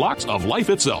building blocks of life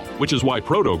itself, which is why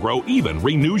ProtoGrow even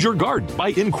renews your garden by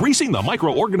increasing the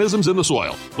microorganisms in the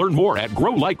soil. Learn more at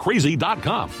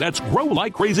growlikecrazy.com. That's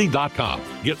growlikecrazy.com.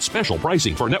 Get special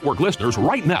pricing for network listeners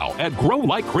right now at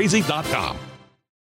growlikecrazy.com.